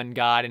new sun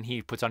god, and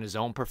he puts on his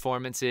own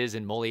performances,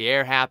 and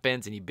Moliere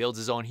happens, and he builds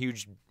his own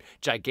huge,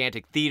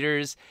 gigantic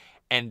theaters.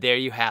 And there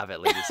you have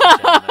it, ladies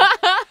and gentlemen.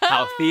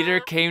 How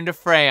theater came to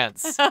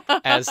France,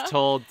 as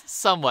told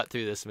somewhat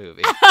through this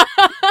movie.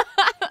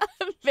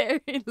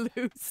 Very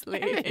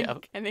loosely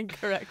Yep. and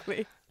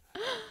incorrectly.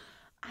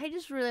 I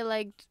just really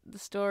liked the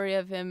story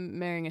of him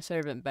marrying a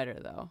servant better,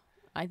 though.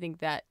 I think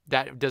that...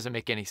 That doesn't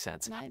make any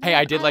sense. I Hey,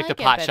 I did I like the like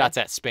it pot better. shots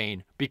at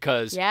Spain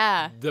because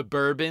Yeah. the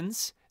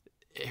Bourbons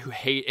who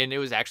hate, and it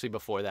was actually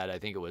before that, I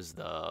think it was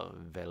the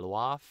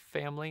Valois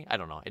family. I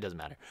don't know. It doesn't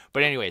matter.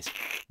 But anyways,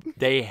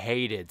 they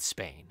hated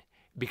Spain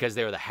because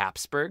they were the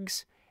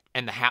Habsburgs.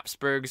 And the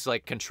Habsburgs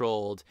like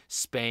controlled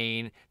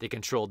Spain, they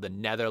controlled the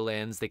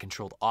Netherlands, they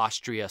controlled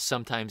Austria,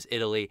 sometimes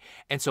Italy.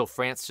 And so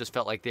France just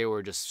felt like they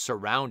were just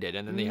surrounded.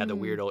 And then they had the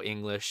weirdo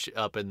English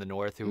up in the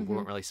north who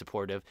weren't really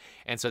supportive.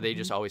 And so they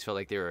just always felt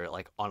like they were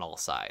like on all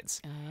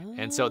sides.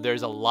 And so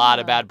there's a lot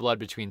of bad blood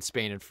between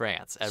Spain and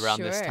France around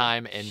this Sure,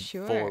 time and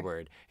sure.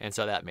 forward. And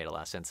so that made a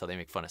lot of sense. So they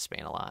make fun of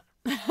Spain a lot.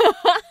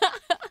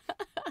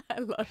 I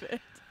love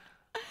it.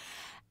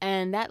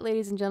 And that,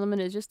 ladies and gentlemen,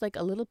 is just like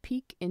a little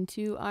peek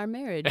into our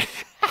marriage.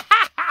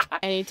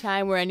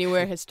 Anytime we're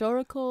anywhere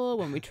historical,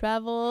 when we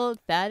travel,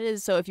 that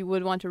is. So if you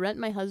would want to rent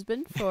my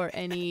husband for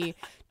any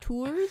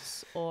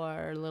tours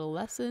or little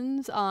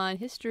lessons on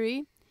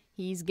history,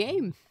 he's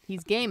game.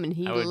 He's game, and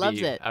he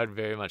loves it. I would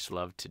very much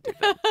love to do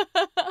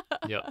that.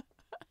 Yep.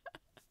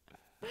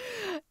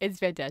 It's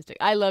fantastic.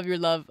 I love your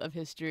love of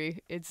history.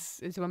 It's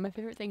one of my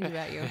favorite things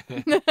about you.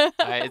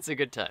 It's a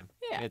good time.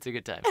 Yeah. It's a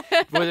good time.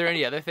 Were there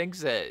any other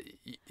things that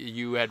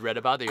you had read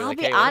about that you're I'll like,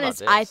 be hey, what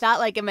honest. about I this? thought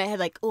like in my head,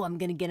 like, oh, I'm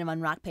gonna get him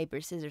on rock paper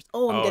scissors.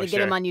 Oh, I'm Oh, gonna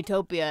get him sure. on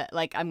Utopia.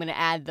 Like I'm gonna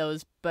add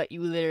those, but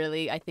you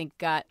literally, I think,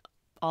 got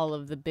all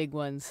of the big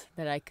ones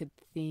that I could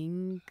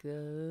think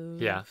of.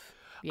 Yeah.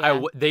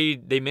 Yeah.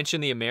 They mention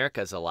the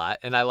Americas a lot,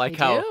 and I like They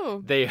how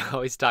do. they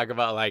always talk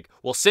about like,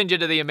 we'll send you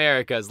to the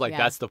Americas, like Yeah.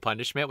 that's the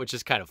punishment, which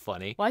is kind of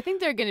funny. Well, I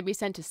think they're gonna be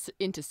sent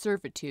into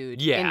servitude in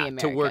the Yeah,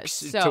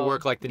 Americas. to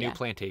work like the new yeah.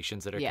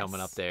 plantations that are Yes. coming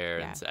up there,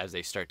 Yeah. and as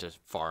they start to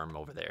farm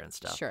over there and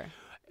stuff. Sure.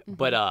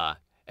 But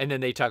and then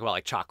they talk about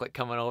like chocolate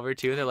coming over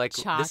too. They're like,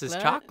 this is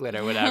Chocolate. chocolate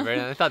or whatever,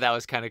 and I thought that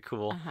was kind of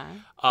cool.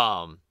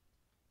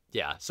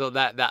 Yeah, so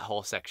that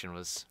whole section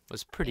was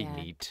pretty Yeah.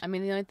 neat. I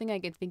mean, the only thing I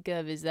could think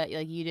of is that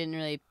like you didn't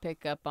really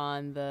pick up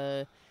on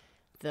the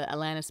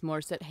Alanis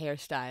Morissette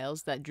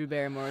hairstyles that Drew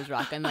Barrymore was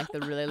rocking, like the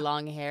really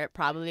long hair. It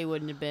probably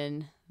wouldn't have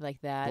been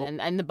like that. Well-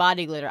 And the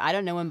body glitter. I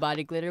don't know when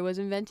body glitter was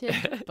invented,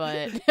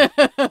 but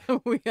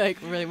we like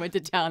really went to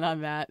town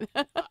on that.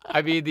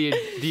 I mean, the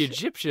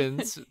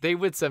Egyptians, they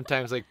would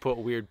sometimes like put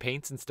weird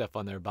paints and stuff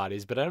on their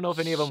bodies, but I don't know if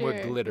any of them were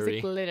Sure. glittery.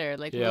 It's like glitter,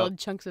 like Yep. little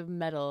chunks of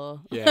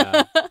metal.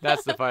 Yeah,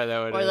 that's the part that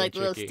would Or have like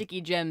been little tricky.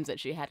 sticky gems that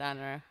she had on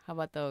her. How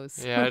about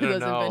those? Yeah, I Were don't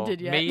those know.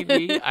 invented yet?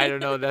 Maybe, I don't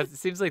know. That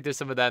seems like there's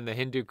some of that in the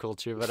Hindu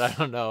culture, but I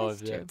don't know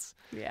That's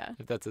true. Yeah.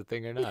 if that's a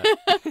thing or not.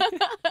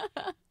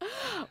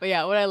 But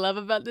yeah, what I love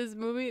about this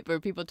movie, where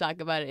people talk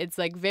about it, it's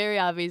like very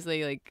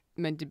obviously like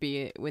meant to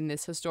be in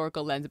this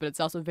historical lens, but it's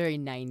also very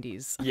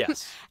 90s.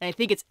 Yes. And I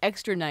think it's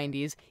extra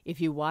 90s if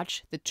you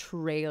watch the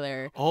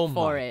trailer Oh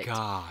for my it.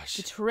 gosh.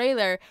 The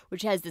trailer,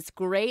 which has this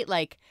great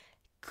like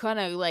kind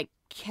of like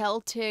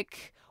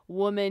Celtic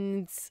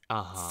woman's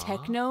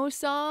techno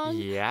song,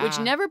 Yeah. which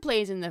never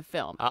plays in the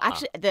film.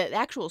 Actually, the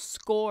actual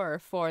score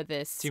for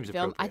this Seems film,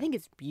 I appropriate. think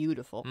it's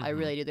beautiful. I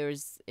really do.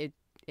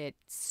 It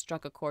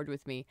struck a chord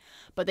with me.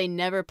 But they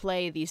never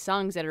play these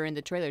songs that are in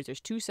the trailers.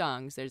 There's two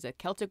songs. There's a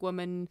Celtic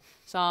woman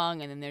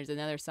song, and then there's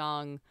another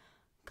song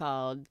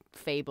called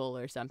Fable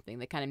or something.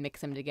 They kind of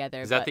mix them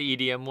together. Is that but- the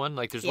EDM one?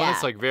 Like, there's one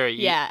that's like very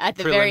yeah, at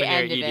the very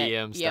end of preliminary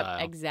it. EDM Yep,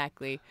 style.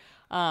 exactly.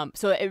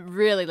 So it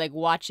really, like,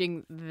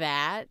 watching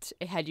that,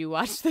 had you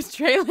watched the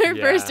trailer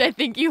Yeah. first, I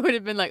think you would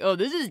have been like, oh,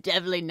 this is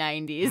definitely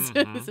 90s.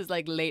 Mhm. This is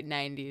like late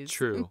 90s.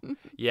 True.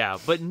 Yeah,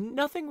 but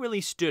nothing really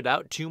stood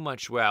out too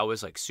much where I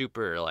was like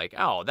super like,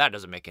 oh, that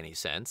doesn't make any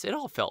sense. It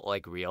all felt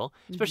like real,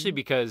 especially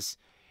because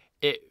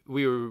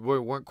we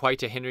weren't quite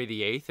to Henry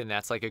VIII, and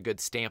that's like a good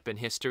stamp in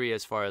history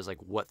as far as like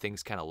what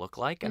things kind of look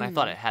like. And I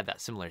thought it had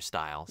that similar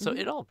style, so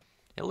it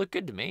looked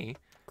good to me.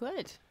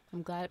 Good.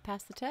 I'm glad it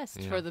passed the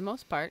test Yeah. for the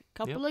most part.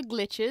 Couple of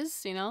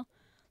glitches,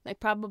 like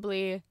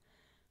probably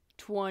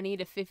 20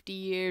 to 50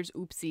 years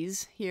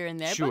oopsies here and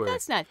there, Sure. but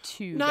that's not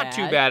too bad. Not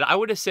too bad. I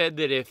would have said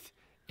that if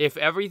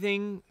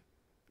everything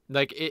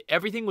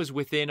everything was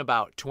within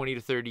about 20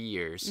 to 30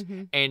 years,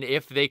 and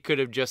if they could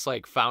have just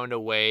like found a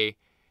way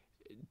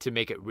to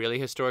make it really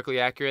historically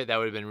accurate, that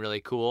would have been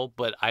really cool,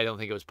 but I don't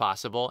think it was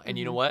possible. And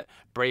you know what?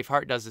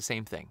 Braveheart does the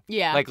same thing.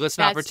 Yeah, Like, let's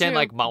not that's pretend true.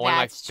 like one of my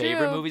That's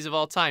favorite true. movies of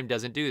all time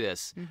doesn't do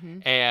this.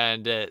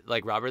 And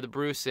like Robert the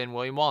Bruce and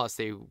William Wallace,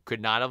 they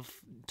could not have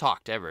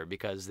talked ever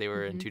because they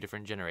were in two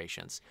different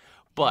generations.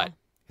 But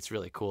it's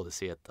really cool to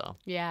see it, though.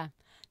 Yeah.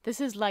 This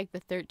is like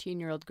the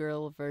 13-year-old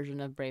girl version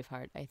of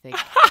Braveheart, I think.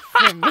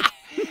 For me.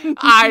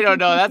 I don't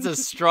know. That's a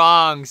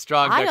strong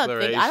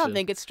declaration. I don't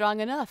think it's strong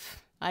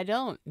enough. I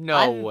don't.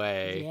 No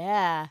way.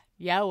 Yeah.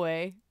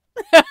 Yahweh.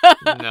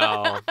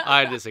 No,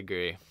 I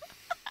disagree.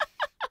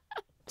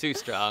 Too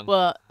strong.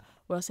 Well,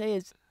 what I'll say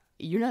is,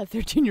 you're not a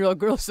 13-year-old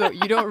girl, so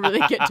you don't really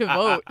get to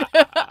vote.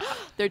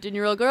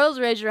 13-year-old girls,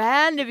 raise your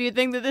hand if you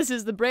think that this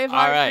is the Braveheart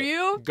All right. for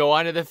you. Go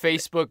on to the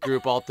Facebook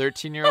group, all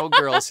 13-year-old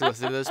girls who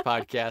listen to this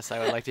podcast. I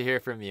would like to hear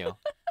from you.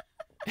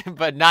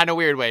 But not in a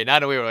weird way. Not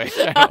in a weird way.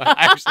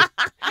 Actually,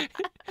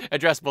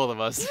 address both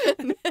of us.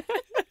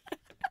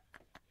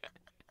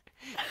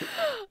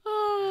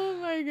 Oh,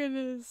 my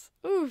goodness.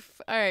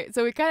 Oof. All right.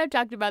 So we kind of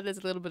talked about this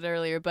a little bit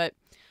earlier, but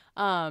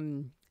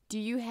do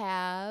you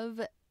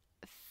have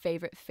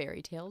favorite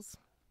fairy tales?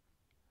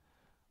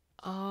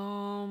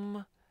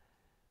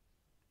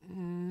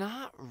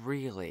 Not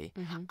really.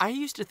 I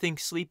used to think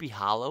Sleepy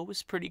Hollow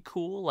was pretty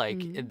cool,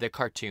 like the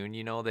cartoon,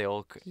 the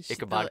old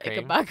Ichabod Crane.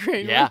 Ichabod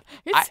Crane. Yeah.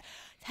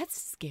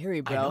 That's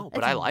scary, bro. I know, but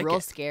That's I like real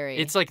it. scary.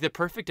 It's like the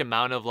perfect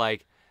amount of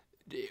like,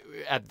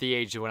 at the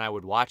age when I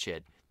would watch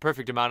it,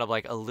 perfect amount of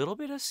like a little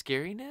bit of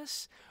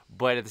scariness,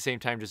 but at the same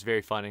time just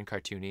very fun and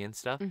cartoony and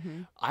stuff.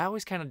 I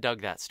always kind of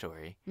dug that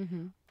story.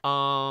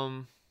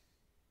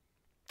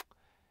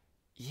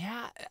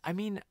 Yeah, I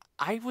mean,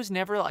 I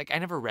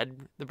never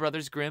read the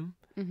Brothers Grimm.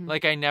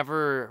 Like, I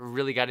never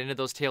really got into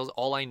those tales.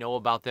 All I know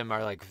about them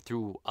are like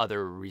through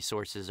other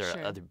resources or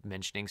Sure. other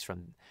mentionings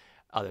from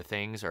other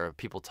things or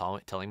people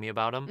telling me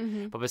about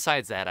them. But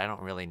besides that, I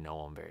don't really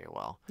know them very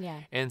well.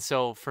 Yeah. And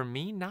so for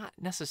me, not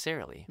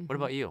necessarily. What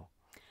about you?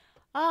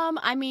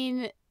 I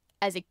mean,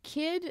 as a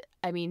kid,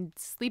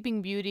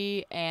 Sleeping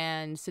Beauty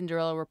and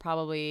Cinderella were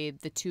probably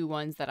the two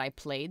ones that I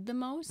played the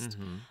most.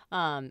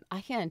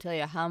 I can't tell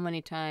you how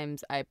many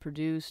times I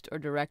produced or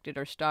directed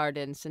or starred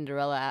in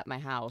Cinderella at my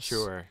house.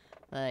 Sure.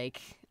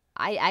 Like,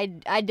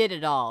 I did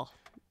it all.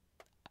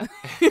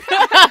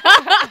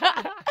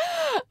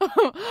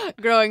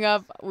 Growing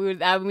up,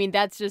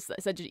 that's just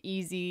such an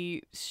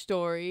easy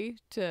story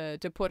to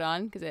put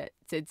on because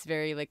it's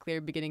very like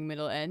clear beginning,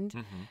 middle, end.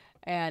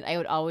 And I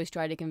would always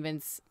try to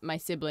convince my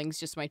siblings,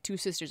 just my two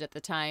sisters at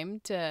the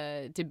time,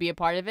 to be a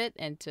part of it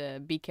and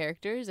to be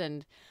characters.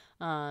 And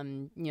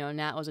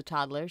Nat was a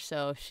toddler,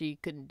 so she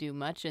couldn't do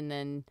much. And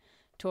then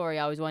Tori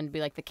always wanted to be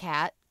like the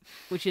cat,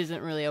 which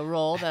isn't really a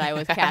role that I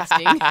was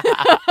casting.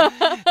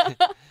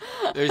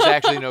 There's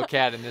actually no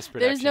cat in this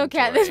production. There's no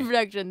cat in this Tori.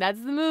 production. That's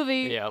the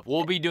movie. Yeah,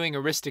 we'll be doing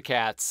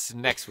Aristocats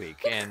next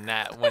week, and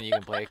that one you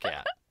can play a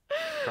cat.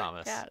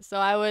 Promise. Yeah. So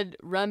I would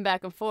run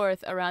back and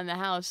forth around the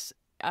house,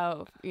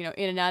 in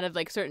and out of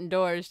like certain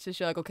doors to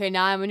show like, okay,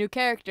 now I'm a new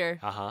character.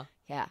 Uh-huh.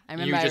 Yeah, I You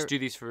remember. would just do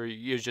these for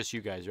just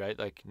you guys, right?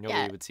 Like nobody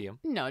Yeah. would see them.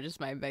 No, just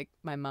my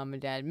mom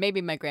and dad.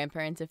 Maybe my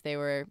grandparents if they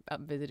were up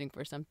visiting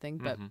for something,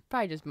 but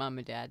probably just mom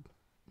and dad.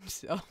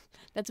 So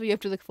that's what you have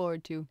to look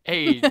forward to.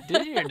 Hey,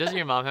 doesn't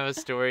your mom have a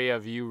story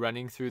of you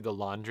running through the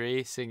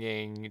laundry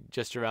singing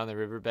 "Just Around the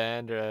River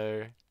Bend"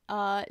 or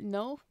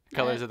No.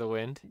 "Colors of the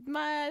Wind"?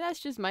 That's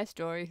just my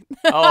story.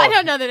 Oh. I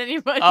don't know that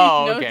anybody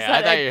Oh, knows okay.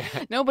 that. I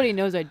thought Nobody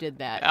knows I did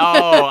that.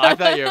 Oh, I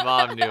thought your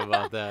mom knew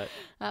about that.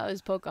 That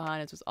was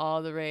Pocahontas was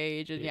all the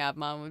rage, and yeah,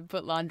 mom would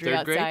put laundry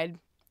Third grade? outside.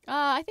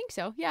 I think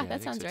so. Yeah, Yeah, I that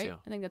think sounds so, right. too.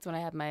 I think that's when I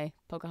had my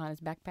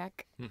Pocahontas backpack.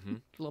 Mm-hmm.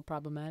 A little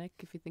problematic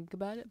if you think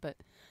about it, but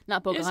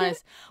not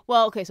Pocahontas.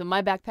 Well, okay, so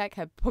my backpack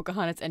had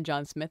Pocahontas and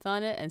John Smith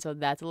on it, and so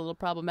that's a little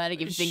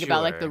problematic. If you think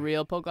about like the Sure.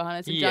 real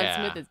Pocahontas and Yeah.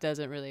 John Smith, it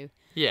doesn't really.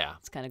 Yeah.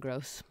 It's kind of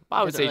gross.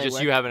 I would Doesn't say really just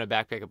work. you having a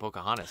backpack of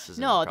Pocahontas is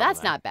No,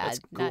 that's not bad. That's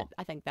cool.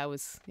 I think that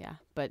was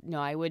but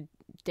no, I would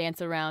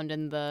dance around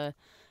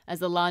as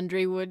the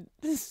laundry would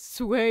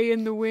sway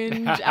in the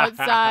wind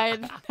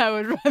outside. I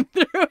would run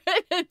through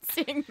it and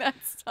sing that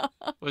song.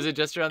 Was it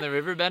just around the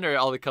river bend or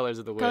all the colors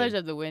of the wind? Colors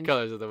of the Wind.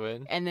 Colors of the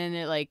Wind. And then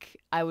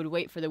I would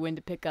wait for the wind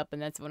to pick up, and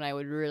that's when I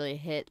would really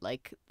hit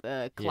like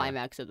the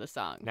climax of the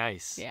song.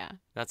 Nice. Yeah.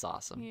 That's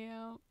awesome.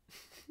 Yeah.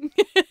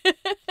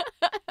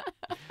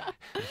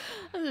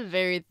 I was a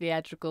very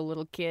theatrical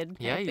little kid.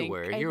 Yeah, you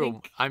were.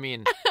 I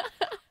mean,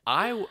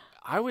 I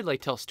would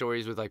like tell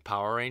stories with like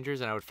Power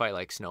Rangers, and I would fight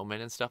like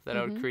snowmen and stuff that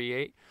I would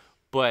create.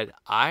 But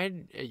I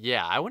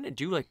wouldn't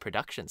do like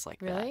productions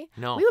like Really? that.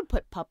 No. We would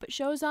put puppet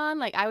shows on.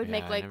 Like I would Yeah,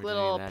 make I like never did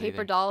little that paper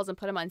either. dolls and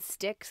put them on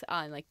sticks,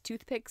 on like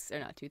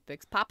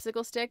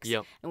popsicle sticks.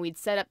 Yep. And we'd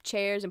set up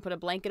chairs and put a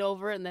blanket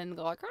over it, and then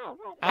go like.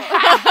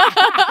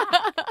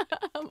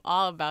 I'm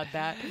all about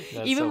that.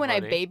 That's Even so when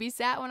funny. I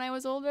babysat when I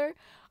was older,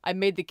 I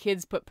made the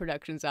kids put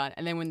productions on,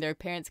 and then when their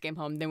parents came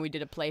home, then we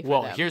did a play for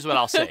Well, them. here's what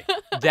I'll say.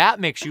 That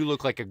makes you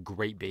look like a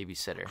great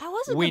babysitter. I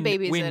was a good When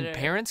babysitter.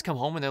 parents come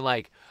home and they're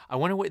like, I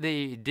wonder what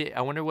they did.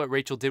 I wonder what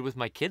Rachel did with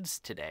my kids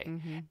today.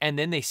 Mm-hmm. And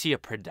then they see a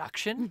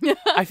production.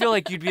 I feel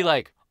like you'd be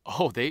like,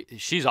 oh,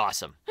 she's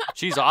awesome.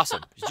 She's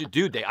awesome.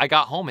 Dude, I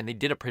got home and they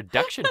did a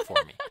production for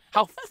me.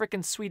 How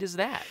freaking sweet is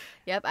that?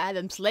 Yep, I had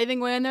them slaving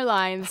away on their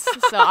lines.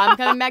 So I'm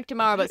coming back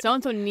tomorrow, but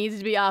so-and-so needs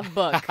to be off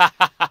book.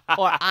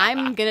 Or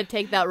I'm going to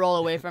take that role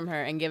away from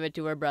her and give it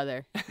to her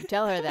brother.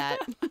 Tell her that.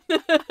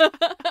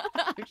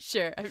 I'm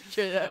sure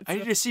that's I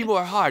need to see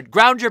more hard.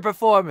 Ground your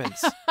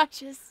performance. I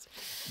just...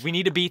 We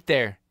need a beat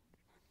there.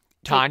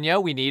 Tanya,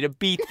 we need a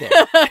beat there.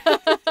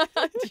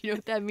 Do you know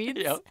what that means?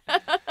 Yep.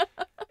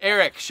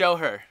 Eric, show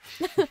her.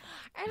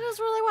 I just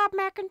really want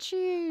mac and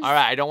cheese. All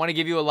right, I don't want to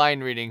give you a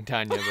line reading,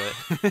 Tanya,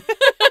 but...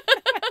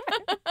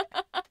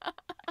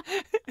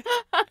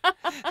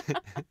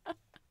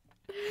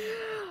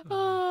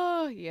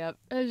 Oh, yep.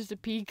 That was just a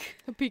peek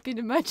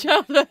into my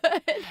childhood.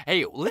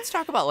 Hey, let's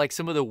talk about like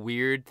some of the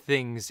weird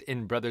things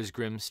in Brothers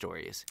Grimm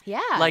stories. Yeah.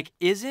 Like,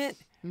 isn't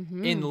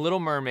in Little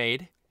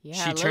Mermaid, Yeah,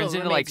 she Little turns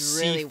into like Mermaid's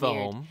sea really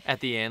foam weird. at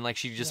the end, like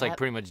she just like Yep.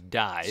 pretty much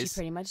dies. She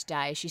pretty much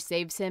dies. She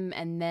saves him,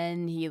 and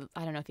then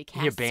I don't know if he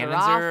casts her abandons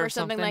off her or or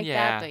something something, like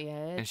yeah. that. But yeah,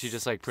 And she it's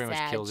just, like, pretty much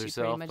sad. kills She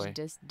herself pretty by- much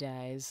just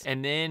dies.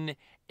 And then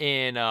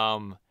in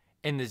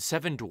the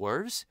Seven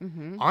Dwarves,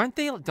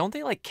 Mm-hmm. don't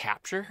they like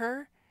capture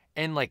her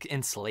and like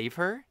enslave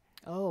her?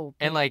 Oh,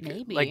 And like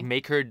maybe.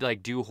 make her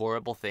like do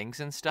horrible things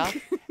and stuff.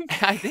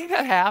 I think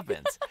that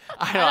happens.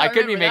 I don't know. I I don't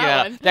could be remember making that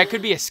that one. up. That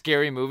could be a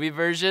scary movie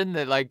version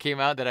that like came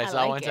out that I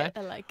saw like one time.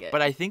 I like it.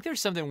 But I think there's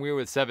something weird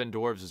with Seven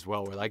Dwarves as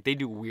well, where like they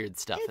do weird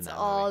stuff in It's that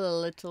all movie. a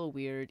little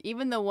weird.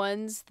 Even the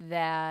ones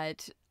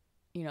that,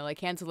 like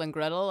Hansel and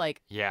Gretel,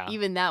 like Yeah.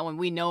 even that one,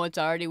 we know it's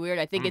already weird.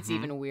 I think it's Mhm.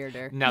 even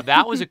weirder. Now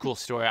that was a cool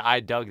story.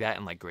 I dug that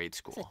in like grade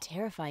school. It's a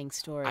terrifying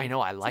story. I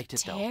know, I It's liked a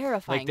it though.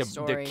 terrifying Like the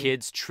story.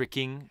 kids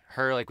tricking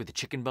her like with the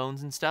chicken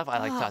bones and stuff. I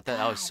like Oh, thought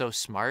that was God. so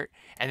smart.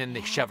 And then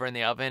they shove her in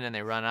the oven and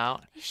they run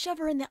out. They shove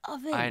her in the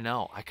oven. I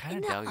know. I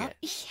kind of dug it.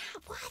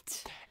 Yeah,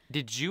 what?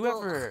 Did you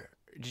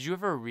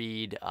ever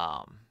read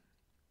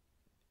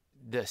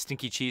The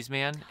Stinky Cheese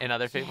Man and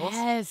Other Fables?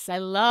 Yes, I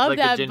love Like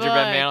that the gingerbread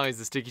book. man, always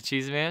the Stinky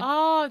Cheese Man.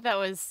 Oh, that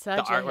was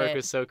such The a artwork hit.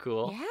 was so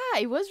cool.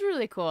 Yeah, it was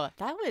really cool.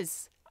 That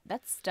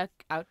stuck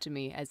out to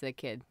me as a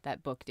kid.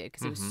 That book did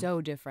because it was so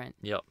different.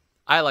 Yep.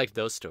 I liked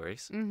those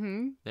stories.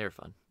 Mm-hmm. They were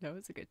fun. That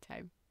was a good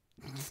time.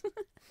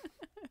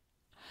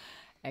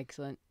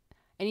 Excellent.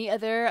 Any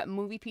other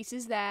movie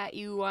pieces that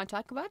you want to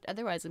talk about?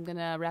 Otherwise, I'm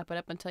gonna wrap it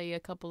up and tell you a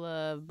couple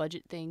of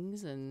budget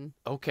things and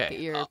Okay. get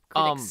your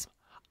critics.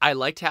 I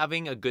liked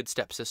having a good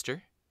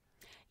stepsister.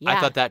 Yeah. I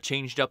thought that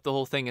changed up the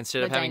whole thing.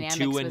 Instead of The having dynamics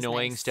two was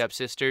annoying nice.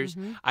 stepsisters,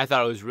 I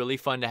thought it was really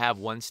fun to have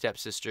one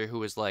stepsister who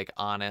was like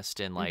honest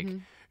and like.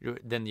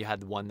 Then you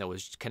had the one that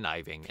was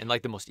conniving and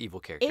like the most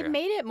evil character. It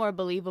made it more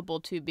believable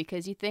too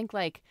because you think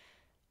like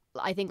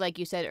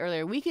you said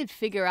earlier, we could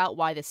figure out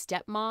why the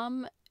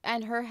stepmom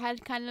and her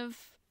had kind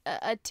of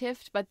a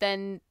tiff, but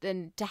then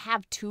to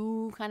have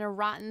two kind of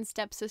rotten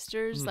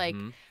stepsisters, like,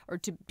 or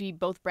to be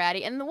both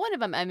bratty, and the one of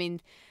them, I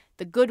mean,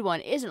 the good one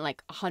isn't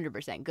like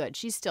 100% good.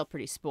 She's still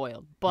pretty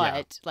spoiled,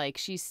 but like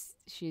she's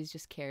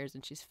just cares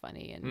and she's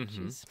funny and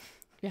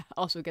Yeah,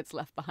 also gets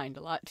left behind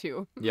a lot,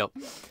 too. Yep.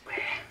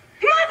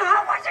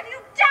 Mother, what have you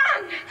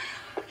done?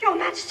 Your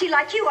Majesty,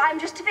 like you, I'm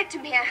just a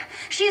victim here.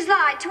 She's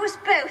lied to us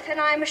both, and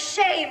I'm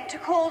ashamed to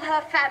call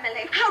her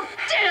family. How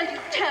dare you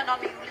turn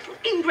on me, you little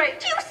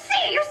ingrate? You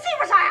see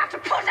what I have to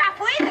put up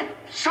with?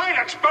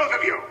 Silence, both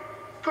of you!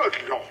 Good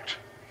Lord.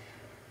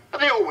 Are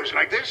they always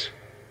like this?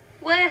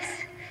 Worse,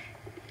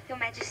 Your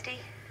Majesty.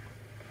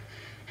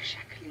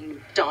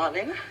 Jacqueline,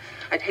 darling,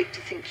 I'd hate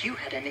to think you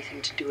had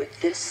anything to do with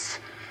this.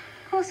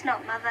 Of course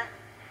not, Mother.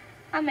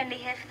 I'm only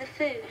here for the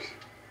food.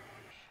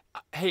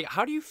 Hey,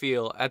 how do you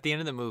feel at the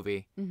end of the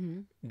movie?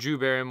 Drew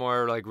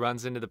Barrymore like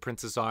runs into the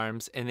prince's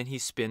arms, and then he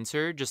spins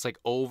her just like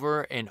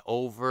over and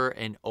over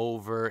and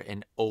over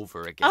and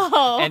over again.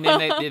 Oh. And then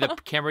the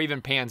camera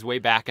even pans way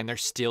back, and they're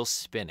still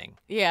spinning.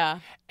 Yeah.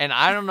 And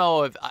I don't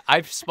know if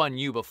I've spun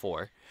you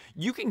before.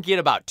 You can get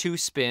about 2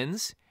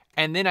 spins,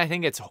 and then I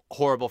think it's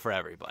horrible for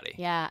everybody.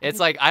 Yeah. It's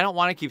like, I don't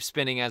want to keep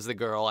spinning as the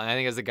girl, and I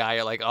think as the guy,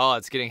 you're like, oh,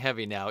 it's getting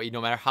heavy now, no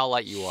matter how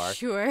light you are.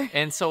 Sure.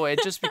 And so it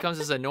just becomes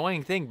this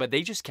annoying thing, but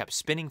they just kept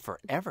spinning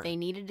forever. They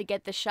needed to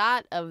get the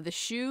shot of the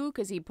shoe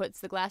because he puts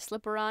the glass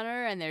slipper on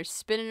her, and they're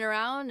spinning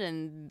around,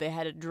 and they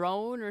had a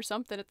drone or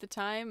something at the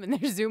time, and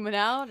they're zooming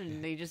out,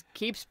 and they just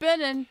keep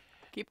spinning.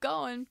 Keep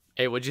going.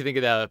 Hey, what'd you think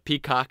of the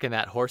peacock and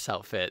that horse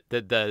outfit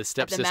that the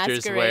stepsisters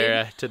masquerade.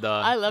 wear to the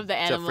I love the to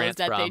animals France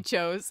that they prom?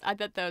 chose. I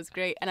thought that was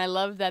great. And I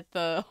love that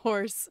the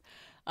horse,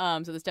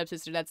 so the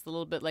stepsister, that's a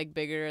little bit like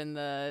bigger and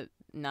the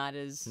not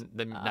as...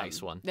 The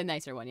nice one. The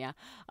nicer one, yeah.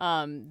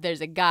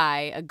 There's a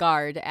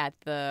guard at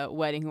the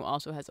wedding who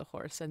also has a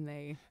horse, and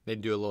they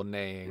do a little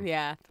neighing.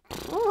 Yeah.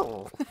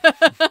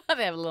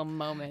 They have a little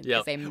moment.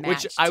 Yeah, They matched.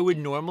 which I would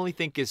normally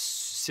think is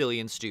silly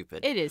and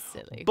stupid. It is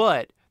silly.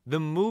 But the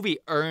movie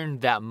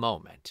earned that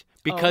moment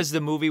because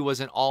the movie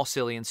wasn't all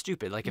silly and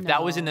stupid. Like, if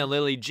that was in the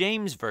Lily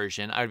James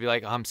version, I'd be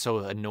like, I'm so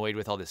annoyed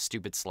with all this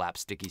stupid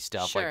slapsticky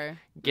stuff. Sure. Like,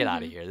 get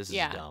out of here. This is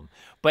dumb.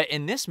 But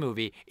in this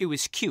movie, it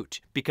was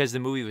cute because the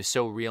movie was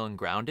so real and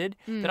grounded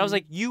that I was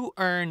like, you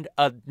earned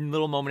a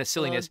little moment of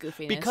silliness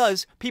goofiness.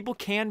 because people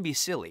can be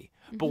silly.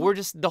 But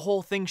the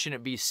whole thing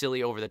shouldn't be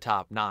silly over the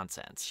top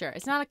nonsense. Sure.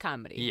 It's not a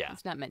comedy. Yeah.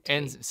 It's not meant to be.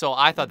 And so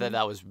I thought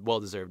that was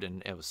well deserved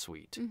and it was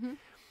sweet.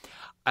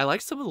 I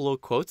like some of the little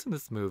quotes in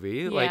this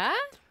movie. Like, Yeah?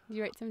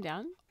 You write some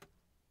down?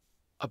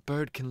 a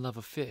bird can love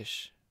a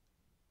fish,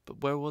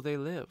 but where will they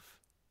live?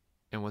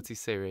 And what's he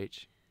say,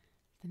 Rach?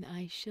 Then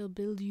I shall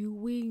build you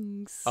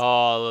wings.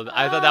 Oh,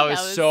 I thought that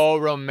was so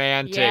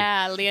romantic.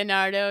 Yeah,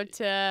 Leonardo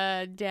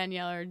to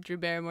Danielle or Drew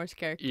Barrymore's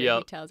character. Yep.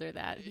 He tells her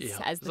that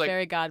Yep. as It's the like-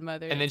 fairy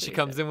godmother. And then that's she what he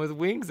comes said. in with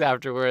wings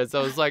afterwards.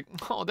 I was like,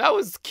 oh, that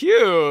was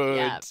cute.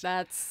 Yeah,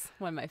 that's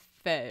one of my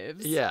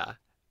faves. Yeah.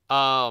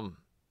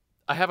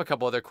 I have a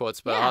couple other quotes,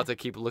 but I'll have to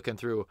keep looking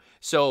through.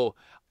 So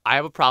I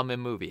have a problem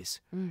in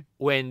movies.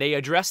 When they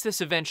address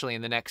this eventually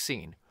in the next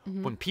scene,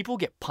 when people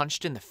get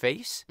punched in the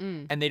face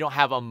and they don't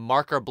have a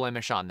mark or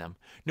blemish on them,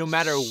 no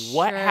matter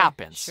what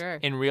happens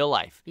in real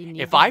life,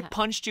 if I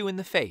punched you in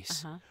the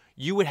face,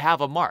 you would have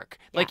a mark.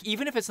 Like,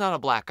 even if it's not a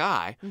black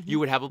eye, you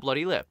would have a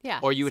bloody lip. Yeah,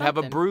 or you would have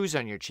a something. bruise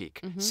on your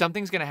cheek.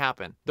 Something's going to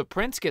happen. The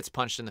prince gets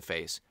punched in the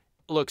face.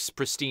 Looks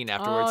pristine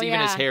afterwards. Oh,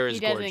 Even his yeah. hair is He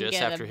doesn't gorgeous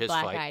get after a his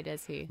black fight. eye,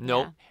 does he?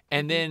 Nope. Yeah.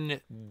 And then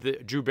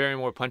Drew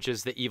Barrymore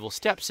punches the evil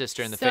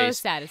stepsister in the So face.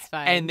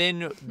 satisfying. And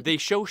then they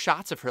show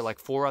shots of her like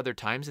 4 other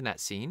times in that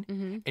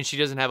scene, and she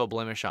doesn't have a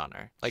blemish on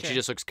her. Like, she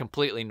just looks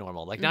completely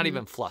normal. Like, not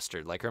even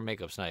flustered. Like, her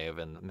makeup's not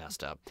even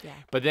messed up. Yeah.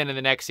 But then in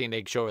the next scene,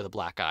 they show her the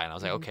black eye, and I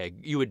was like, okay,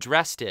 you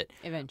addressed it.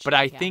 Eventually, But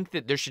I yeah. think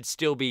that there should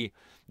still be.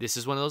 This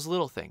is one of those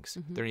little things.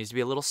 There needs to be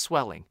a little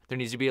swelling. There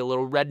needs to be a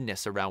little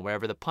redness around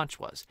wherever the punch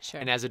was.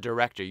 Sure. And as a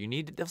director, you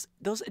need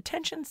those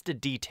attentions to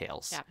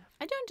details. Yeah,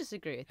 I don't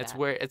disagree with that.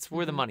 It's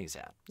where the money's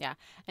at. Yeah,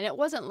 and it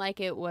wasn't like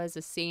it was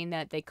a scene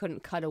that they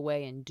couldn't cut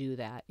away and do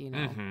that, you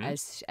know,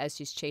 as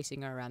she's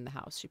chasing her around the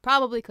house. She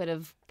probably could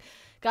have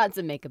gotten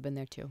some makeup in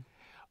there too.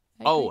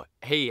 Oh,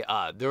 hey,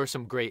 there were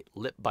some great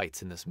lip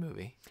bites in this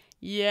movie.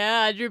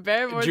 Yeah, Drew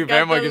Barrymore. Drew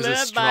Barrymore gives a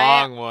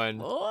strong one.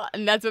 Oh,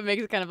 and that's what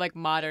makes it kind of like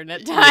modern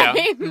at Yeah.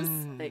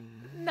 times. Like,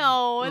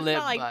 no, it's Lip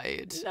not like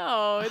bite.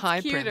 no, it's Hi,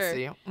 cuter.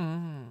 Princey.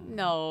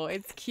 No,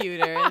 it's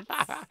cuter.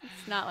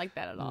 It's not like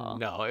that at all.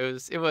 No,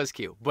 it was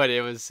cute, but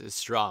it was a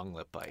strong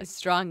lip bite. A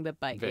strong lip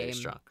bite Very game.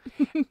 strong.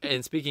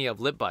 And speaking of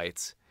lip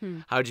bites,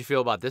 how'd you feel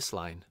about this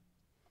line?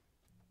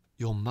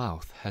 Your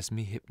mouth has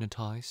me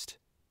hypnotized.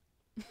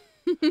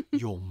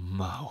 Your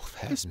mouth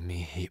has me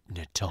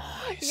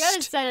hypnotized. You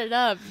gotta set it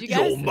up. You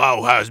gotta Your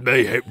mouth has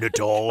me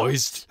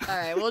hypnotized. All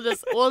right, we'll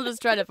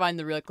just try to find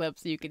the real clip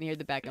so you can hear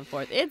the back and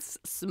forth. It's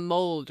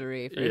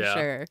smoldery for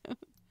sure.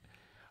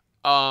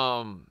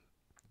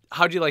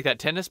 How'd you like that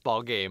tennis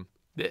ball game?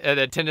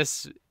 The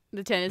tennis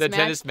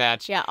tennis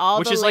match. Yeah, all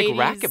which the is ladies,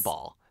 like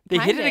racquetball. They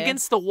hit it kinda.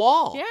 against the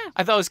wall. Yeah.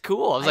 I thought it was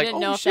cool. I was I like,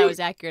 didn't oh, know if shoot. that was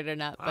accurate or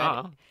not, but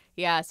Uh-huh.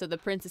 yeah. So the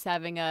prince is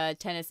having a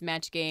tennis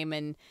match game,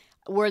 and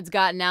word's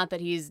gotten out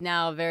that he's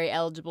now a very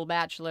eligible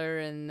bachelor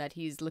and that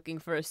he's looking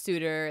for a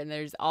suitor, and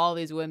there's all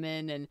these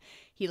women, and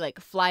he like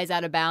flies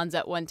out of bounds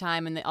at one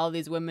time, and all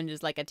these women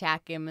just like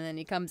attack him, and then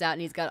he comes out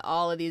and he's got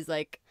all of these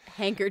like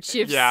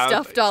handkerchiefs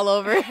stuffed all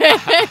over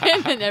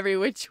him in every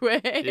which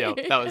way. Yeah,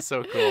 that was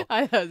so cool.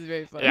 I thought it was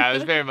very funny. Yeah, it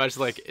was very much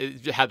like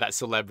it had that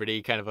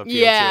celebrity kind of appeal to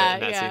it in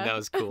that scene. That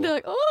was cool. They're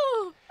like,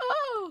 oh.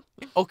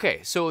 Okay,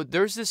 so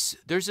there's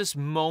this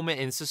moment,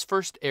 and it's this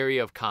first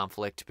area of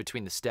conflict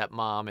between the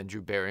stepmom and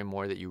Drew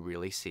Barrymore that you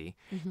really see.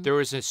 Mm-hmm. There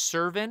was a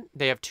servant.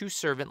 They have two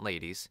servant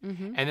ladies,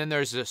 Mm-hmm. and then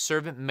there's a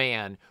servant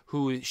man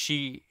who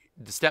the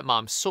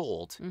stepmom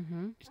sold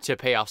Mm-hmm. to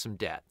pay off some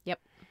debt. Yep.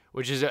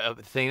 Which is a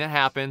thing that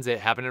happens. It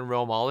happened in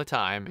Rome all the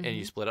time, and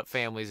you Mhm. split up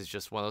families. It's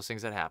just one of those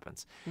things that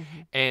happens.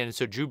 Mhm. And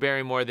so Drew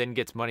Barrymore then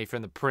gets money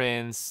from the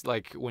prince,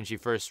 like when she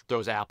first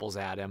throws apples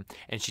at him,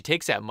 and she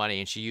takes that money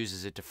and she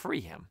uses it to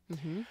free him.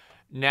 Mm-hmm.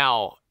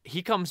 Now,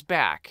 he comes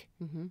back,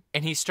 Mm-hmm.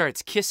 and he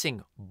starts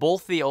kissing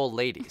both the old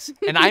ladies.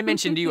 And I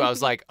mentioned to you, I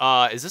was like,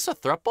 is this a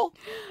throuple?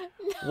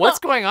 What's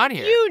going on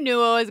here? You knew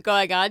what was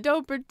going on.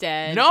 Don't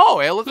pretend. No,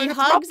 it looked He like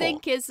a hugs throuple.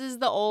 and kisses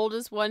the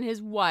oldest one,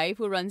 his wife,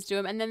 who runs to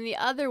him, and then the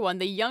other one,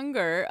 the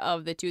younger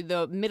of the two,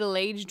 the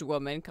middle-aged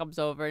woman, comes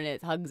over and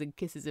it hugs and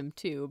kisses him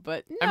too.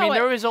 But no, I mean,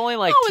 there was only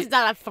like it's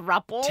not a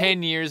throuple.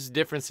 10 years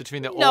difference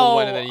between the No, old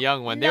one and the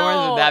young one. They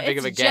weren't that big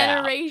of a it's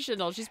gap.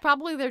 generational. She's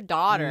probably their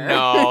daughter.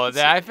 No,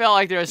 I felt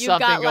like there was You've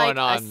something got going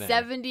like on a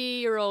there.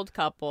 70-year-old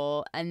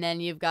couple, and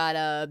then you've got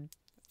a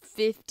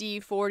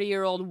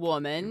 40-year-old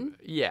woman.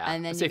 Yeah,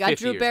 And then I'd you say got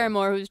 50 Drew years old.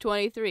 Barrymore, who's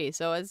 23.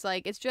 So it's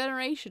like, it's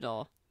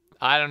generational.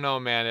 I don't know,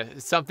 man.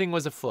 Something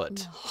was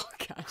afoot. Oh,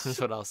 gosh. That's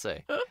what I'll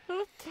say.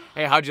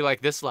 Hey, how'd you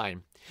like this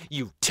line?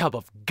 You tub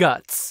of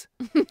guts.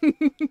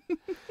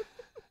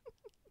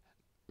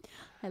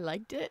 I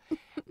liked it.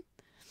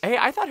 Hey,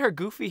 I thought her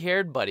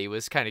goofy-haired buddy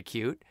was kind of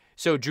cute.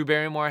 So Drew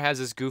Barrymore has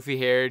this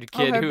goofy-haired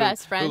kid her who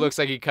best friend? looks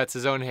like he cuts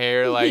his own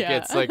hair. Like Yeah.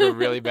 it's like a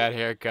really bad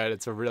haircut.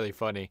 It's really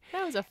funny.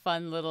 That was a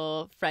fun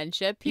little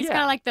friendship. He's Yeah.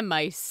 kind of like the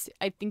mice.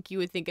 I think you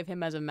would think of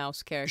him as a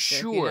mouse character.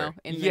 You Sure. know,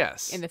 in the,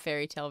 Yes. In the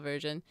fairy tale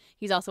version.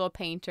 He's also a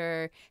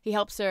painter. He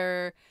helps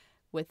her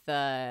with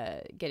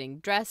getting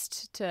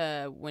dressed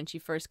to when she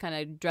first kind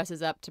of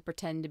dresses up to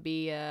pretend to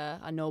be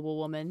a noble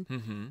woman.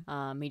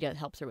 Mm-hmm. He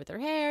helps her with her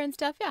hair and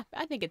stuff. Yeah,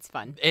 I think it's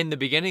fun. In the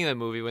beginning of the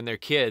movie, when they're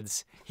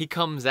kids, he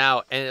comes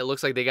out and it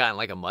looks like they got in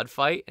like a mud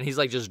fight, and he's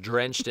like just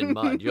drenched in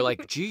mud. You're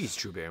like, geez,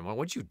 Drew Barrymore,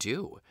 what'd you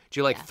do? Did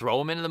you like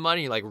throw him into the mud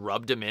and you like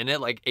rubbed him in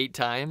it like 8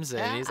 times?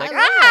 And he's like,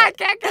 I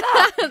can't get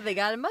up. They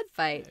got a mud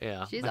fight.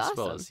 Yeah, She's I awesome.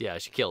 suppose. Yeah,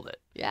 she killed it.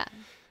 Yeah.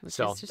 Which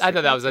So is just I her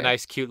thought that was a character.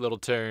 nice, cute little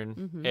turn.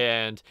 Mhm.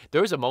 And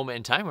there was a moment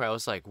in time where I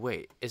was like,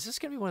 wait, is this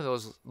going to be one of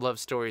those love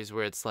stories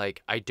where it's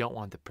like, I don't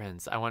want the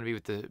prince. I want to be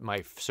with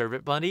my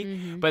servant buddy.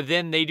 Mhm. But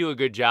then they do a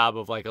good job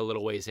of like a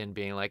little ways in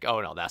being like,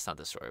 oh, no, that's not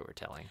the story we're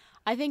telling.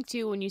 I think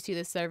too, when you see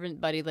the servant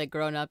buddy like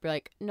grown up, you're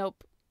like,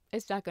 nope,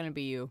 it's not gonna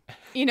be you.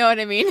 You know what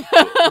I mean?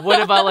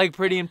 What about like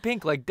Pretty in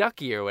Pink, like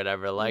Ducky or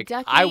whatever? Like,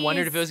 I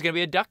wondered if it Ducky's- was going to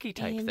be a Ducky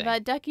type thing.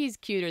 But Ducky's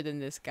cuter than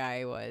this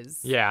guy was.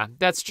 Yeah,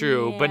 that's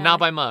true, but Yeah. not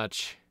by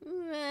much.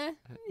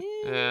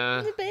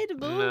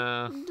 Debatable.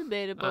 No.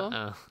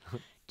 Debatable.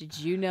 Did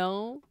you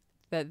know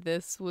that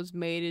this was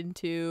made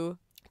into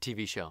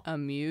TV show. a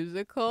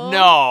musical?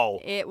 No.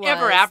 It was.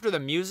 Ever After the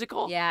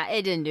musical? Yeah,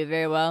 it didn't do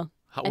very well.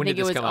 When did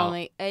this come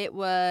out? It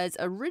was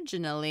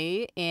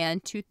originally in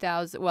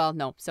 2000. Well,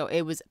 no. So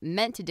it was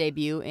meant to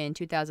debut in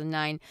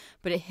 2009,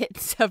 but it hit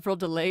several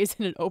delays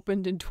and it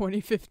opened in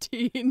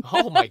 2015.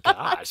 Oh my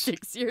gosh.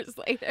 6 years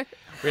later.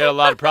 We had a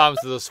lot of problems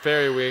with those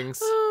fairy wings.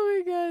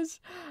 Oh my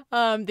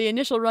gosh. The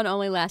initial run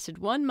only lasted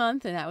 1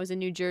 month, and that was in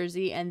New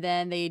Jersey. And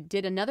then they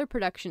did another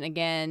production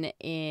again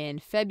in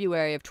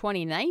February of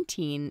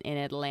 2019 in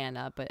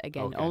Atlanta. But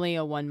again, Okay. only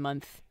a 1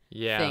 month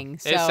Yeah. thing.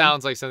 It So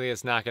sounds like something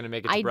that's not going to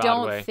make it to I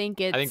Broadway. don't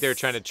think I think they were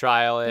trying to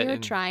trial it. They were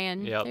and,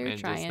 trying. Yep, They were and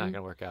trying. it's not going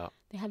to work out.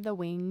 They had the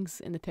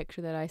wings in the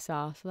picture that I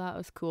saw, so that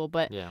was cool.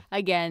 But Yeah.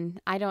 again,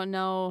 I don't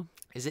know.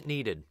 Is it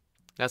needed?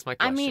 That's my I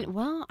question. mean,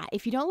 well,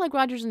 if you don't like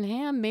Rodgers and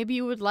Ham, maybe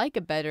you would like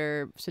a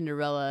better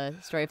Cinderella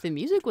story if the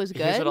music was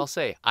good. Here's what I'll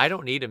say. I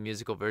don't need a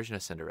musical version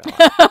of Cinderella.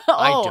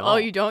 I don't. Oh,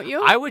 you don't?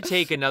 You? I would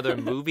take another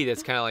movie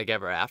that's kind of like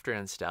Ever After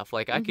and stuff.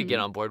 Like, I could get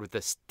on board with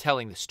this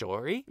telling the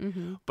story,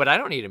 but I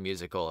don't need a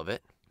musical of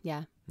it.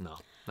 Yeah. No,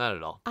 not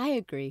at all. I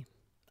agree.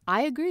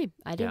 I agree.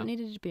 I don't Yeah. need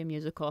it to be a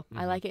musical.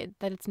 I like it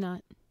that it's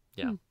not.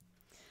 Yeah.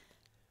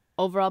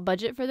 Overall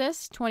budget for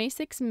this,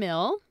 26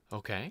 mil.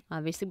 Okay.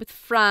 Obviously, with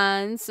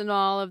France and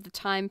all of the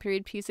time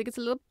period piece, it gets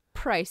a little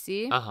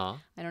pricey. Uh-huh.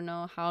 I don't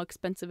know how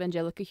expensive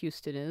Angelica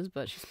Huston is,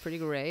 but she's pretty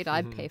great.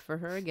 I'd pay for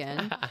her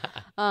again.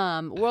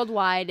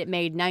 Worldwide, it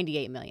made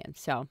 98 million.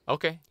 So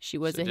Okay. she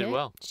was So a it did hit.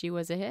 well. She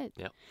was a hit.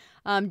 Yep.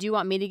 Do you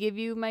want me to give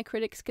you my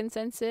critics'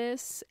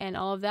 consensus and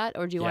all of that,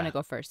 or do you want to Yeah.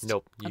 go first?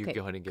 Nope. You Okay.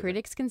 go ahead and give it.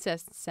 Critics'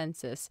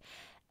 consensus.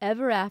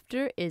 Ever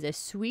After is a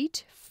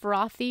sweet,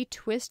 frothy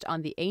twist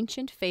on the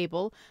ancient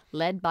fable,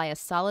 led by a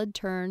solid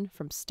turn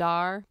from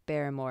star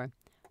Barrymore.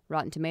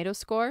 Rotten Tomatoes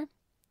score,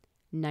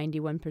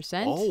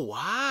 91%. Oh,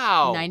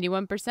 wow.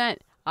 91%.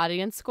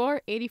 Audience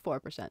score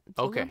 84%. It's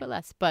a little bit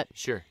less, but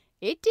Sure.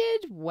 it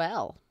did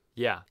well.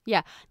 Yeah.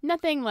 Yeah,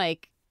 nothing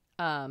like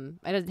I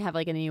doesn't have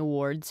like any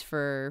awards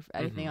for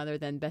anything other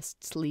than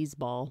best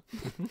sleazeball.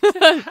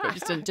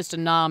 just a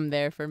nom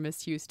there for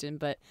Miss Houston,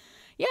 but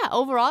yeah,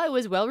 overall it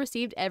was well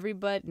received.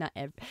 Everybody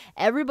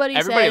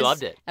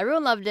loved it.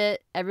 Everyone loved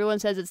it. Everyone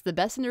says it's the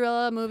best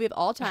Cinderella movie of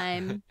all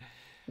time,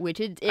 which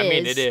it is. I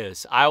mean, it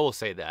is. I will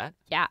say that.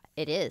 Yeah,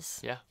 it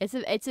is. Yeah.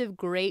 It's a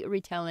great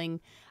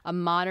retelling, a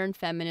modern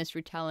feminist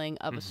retelling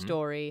of a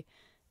story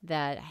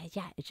that,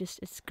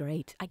 it's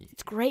great.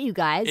 It's great, you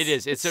guys. It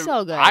is. It's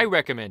so good. I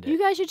recommend it. You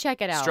guys should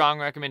check it out. Strong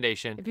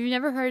recommendation. If you've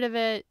never heard of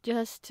it,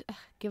 just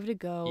give it a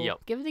go. Yep.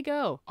 Give it a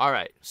go. All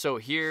right. So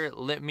here,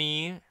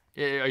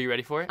 are you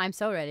ready for it? I'm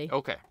so ready.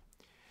 Okay.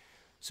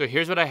 So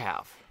here's what I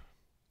have.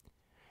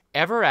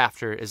 Ever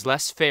After is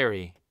less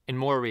fairy and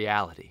more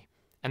reality.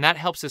 And that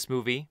helps this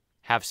movie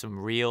have some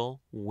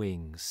real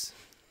wings.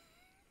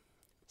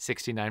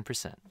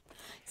 69%.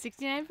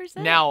 69%?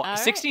 Now, All right.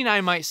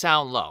 69 might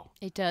sound low.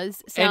 It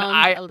does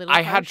sound a little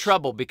I had harsh.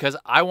 trouble because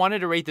I wanted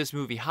to rate this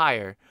movie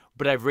higher,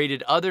 but I've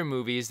rated other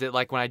movies that,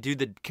 like, when I do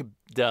the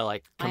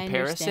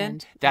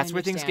comparison, that's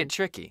where things get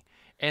tricky.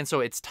 And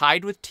so it's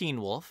tied with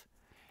Teen Wolf.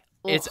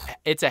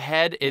 It's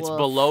ahead. It's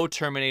below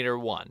Terminator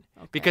 1.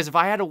 Okay. Because if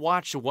I had to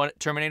watch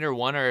Terminator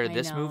 1 or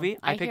this movie,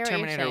 I picked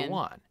Terminator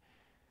 1.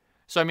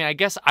 So, I mean, I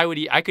guess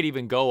I could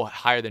even go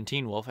higher than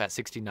Teen Wolf at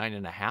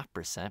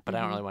 69.5%, but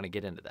I don't really want to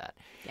get into that.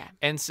 Yeah.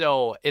 And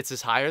so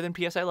it's higher than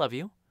P.S. I Love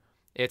You.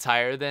 It's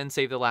higher than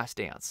Save the Last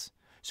Dance.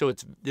 So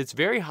it's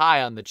very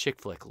high on the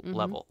chick flick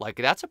level. Like,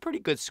 that's a pretty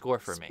good score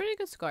for me. Pretty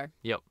good score.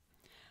 Yep.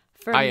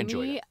 I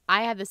enjoyed it.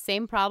 I have the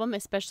same problem,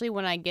 especially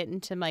when I get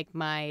into like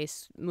my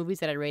movies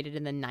that I rated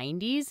in the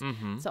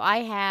 90s. So I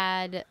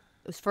had it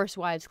was First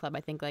Wives Club, I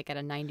think, like at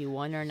a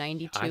 91 or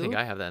 92. I think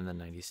I have that in the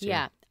 90s too.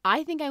 Yeah.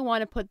 I think I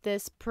want to put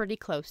this pretty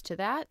close to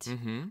that.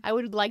 I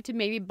would like to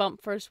maybe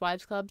bump First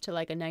Wives Club to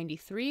like a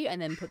 93 and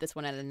then put this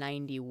one at a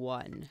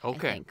 91, I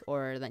think,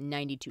 or like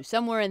 92,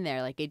 somewhere in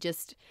there. Like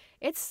it's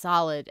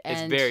solid. And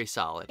it's very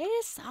solid. It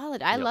is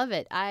solid. I love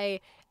it.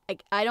 I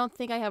don't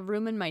think I have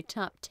room in my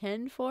top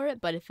 10 for it,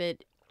 but if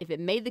it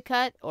made the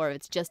cut or if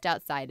it's just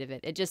outside of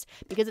it,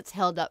 because it's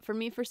held up for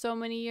me for so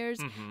many years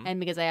and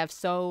because I have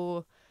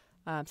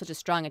such a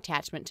strong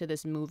attachment to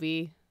this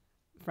movie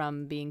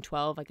from being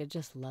 12, like I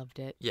just loved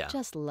it. Yeah.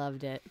 Just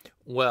loved it.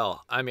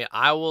 Well, I mean,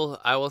 I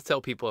will tell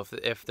people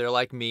if they're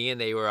like me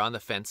and they were on the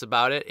fence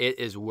about it, it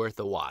is worth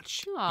a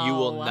watch. Oh. You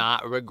will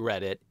not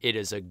regret it. It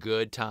is a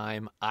good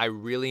time. I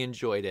really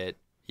enjoyed it.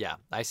 Yeah,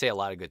 I say a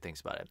lot of good things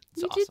about it.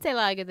 It's you awesome. did say a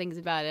lot of good things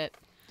about it.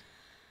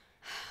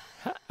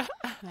 I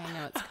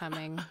know it's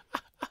coming.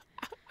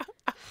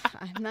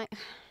 I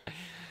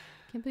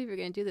can't believe you're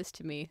going to do this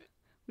to me.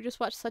 We just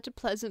watched such a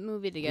pleasant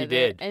movie together. We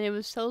did. And it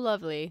was so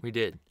lovely. We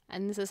did.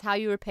 And this is how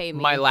you repay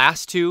me. My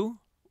last two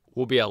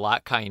will be a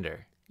lot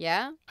kinder.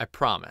 Yeah? I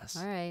promise.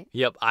 All right.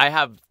 Yep, I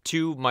have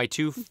my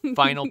two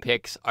final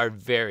picks are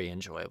very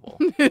enjoyable.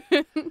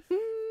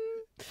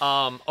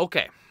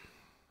 Okay.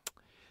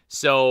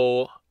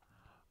 So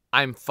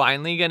I'm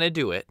finally going to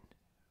do it.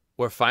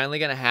 We're finally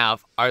going to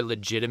have our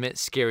legitimate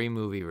scary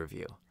movie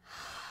review.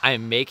 I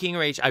am making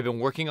Rach. I've been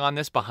working on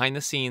this behind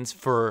the scenes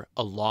for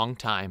a long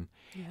time.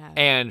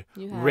 And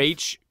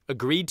Rach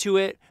agreed to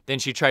it. Then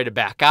she tried to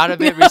back out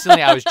of it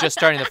recently. I was just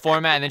starting the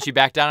format, and then she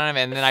backed down on it.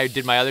 And then I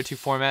did my other two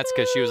formats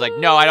because she was like,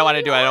 no, I don't want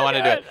to do it. I don't want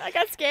to do it. I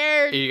got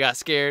scared. You got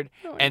scared.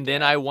 And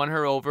then I won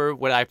her over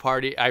when I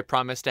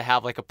promised to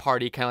have like a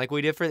party, kind of like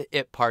we did for the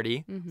It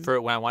party. For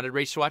when I wanted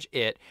Rach to watch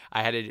It.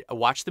 I had to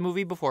watch the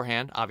movie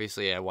beforehand.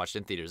 Obviously, I watched it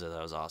in theaters. That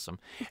was awesome.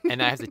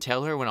 And I have to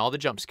tell her when all the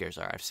jump scares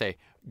are. I have to say,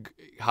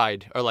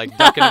 hide or like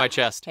duck into my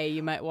chest. Hey,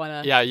 you might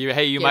want to. Yeah,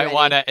 you might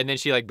want to. And then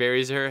she like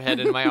buries her head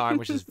in my arm,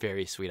 which is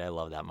very sweet. I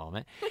love that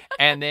moment.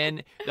 And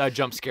then a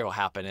jump scare will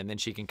happen, and then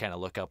she can kind of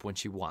look up when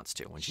she wants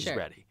to, when she's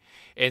ready.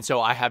 And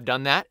so I have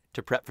done that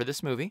to prep for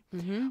this movie.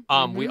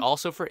 We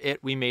also, for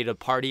It, we made a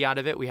party out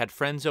of it. We had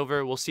friends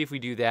over. We'll see if we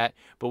do that.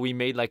 But we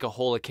made like a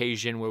whole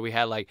occasion where we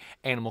had like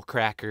animal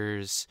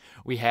crackers.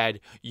 We had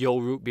Yo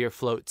root beer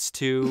floats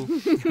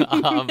too.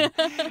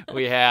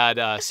 We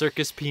had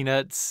circus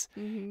peanuts.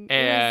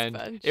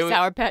 And it was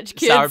Sour Patch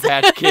Kids. Sour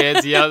Patch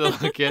Kids, yeah, the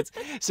little kids.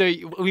 So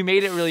we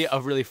made it really a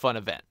really fun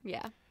event.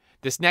 Yeah.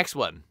 This next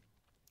one,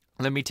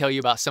 let me tell you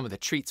about some of the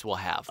treats we'll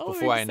have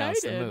before I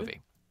announce the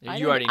movie.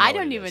 You already know I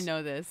don't even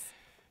know this.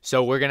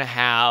 So we're going to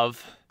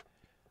have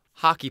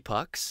hockey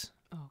pucks.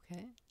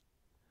 Okay.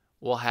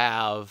 We'll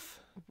have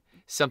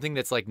something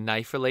that's like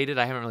knife related.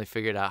 I haven't really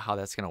figured out how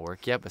that's going to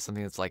work yet, but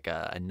something that's like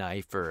a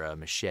knife or a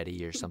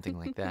machete or something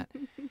like that.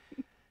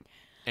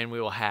 And we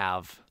will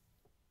have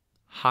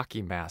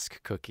hockey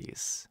mask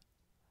cookies.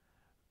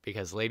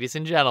 Because, ladies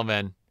and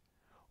gentlemen,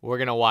 we're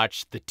going to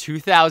watch the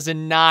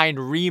 2009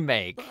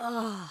 remake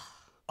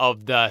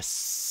of the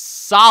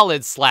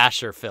solid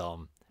slasher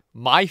film,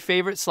 my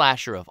favorite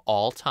slasher of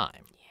all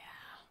time. Yeah.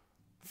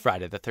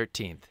 Friday the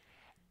 13th.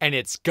 And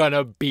it's going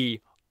to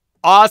be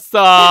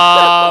awesome.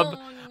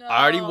 Oh, no.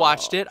 I already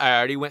watched it. I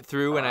already went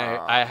through, and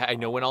I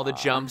know when all the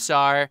jumps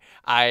are.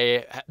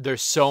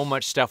 There's so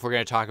much stuff we're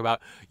going to talk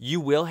about. You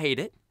will hate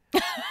it.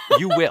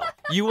 You will.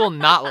 You will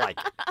not like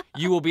it.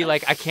 You will be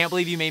like, I can't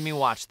believe you made me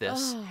watch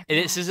this. And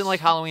this isn't like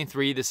Halloween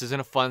 3. This isn't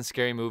a fun,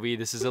 scary movie.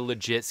 This is a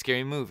legit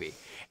scary movie.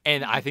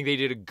 And I think they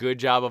did a good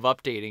job of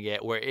updating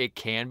it where it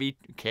can be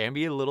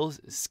a little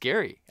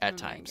scary at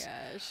times. Oh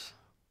my gosh.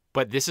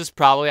 But this is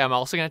probably, I'm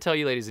also going to tell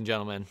you, ladies and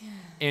gentlemen,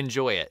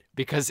 enjoy it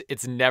because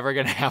it's never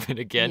going to happen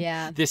again.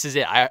 Yeah. This is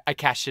it. I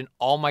cashed in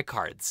all my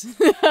cards.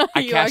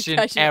 I You cashed are in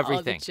cashing all the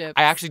everything. chips.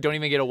 I actually don't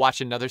even get to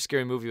watch another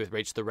scary movie with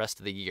Rach the rest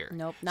of the year.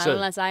 Nope, not So-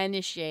 unless I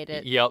initiate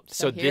it. Yep.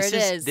 So here this it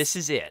is is. this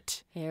is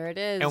it. Here it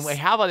is. And we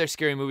have other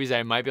scary movies that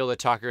I might be able to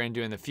talk her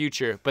into in the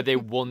future, but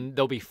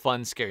they'll be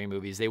fun scary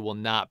movies. They will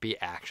not be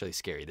actually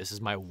scary. This is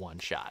my one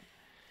shot.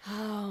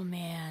 Oh,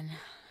 man.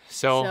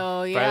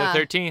 So yeah.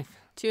 Friday the 13th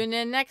Tune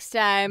in next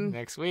time.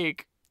 next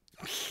week.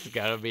 It's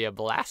gotta be a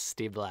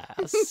blasty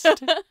blast. All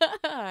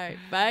right.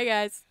 Bye,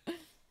 guys.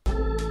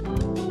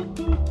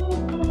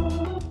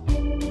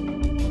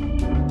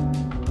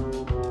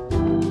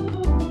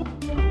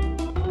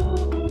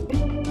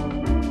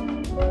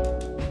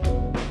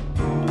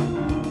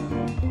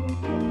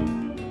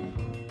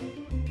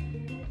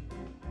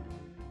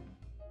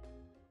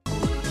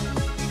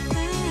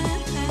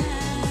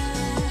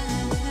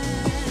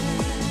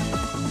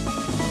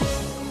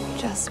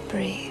 Just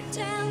breathe.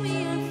 Tell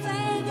me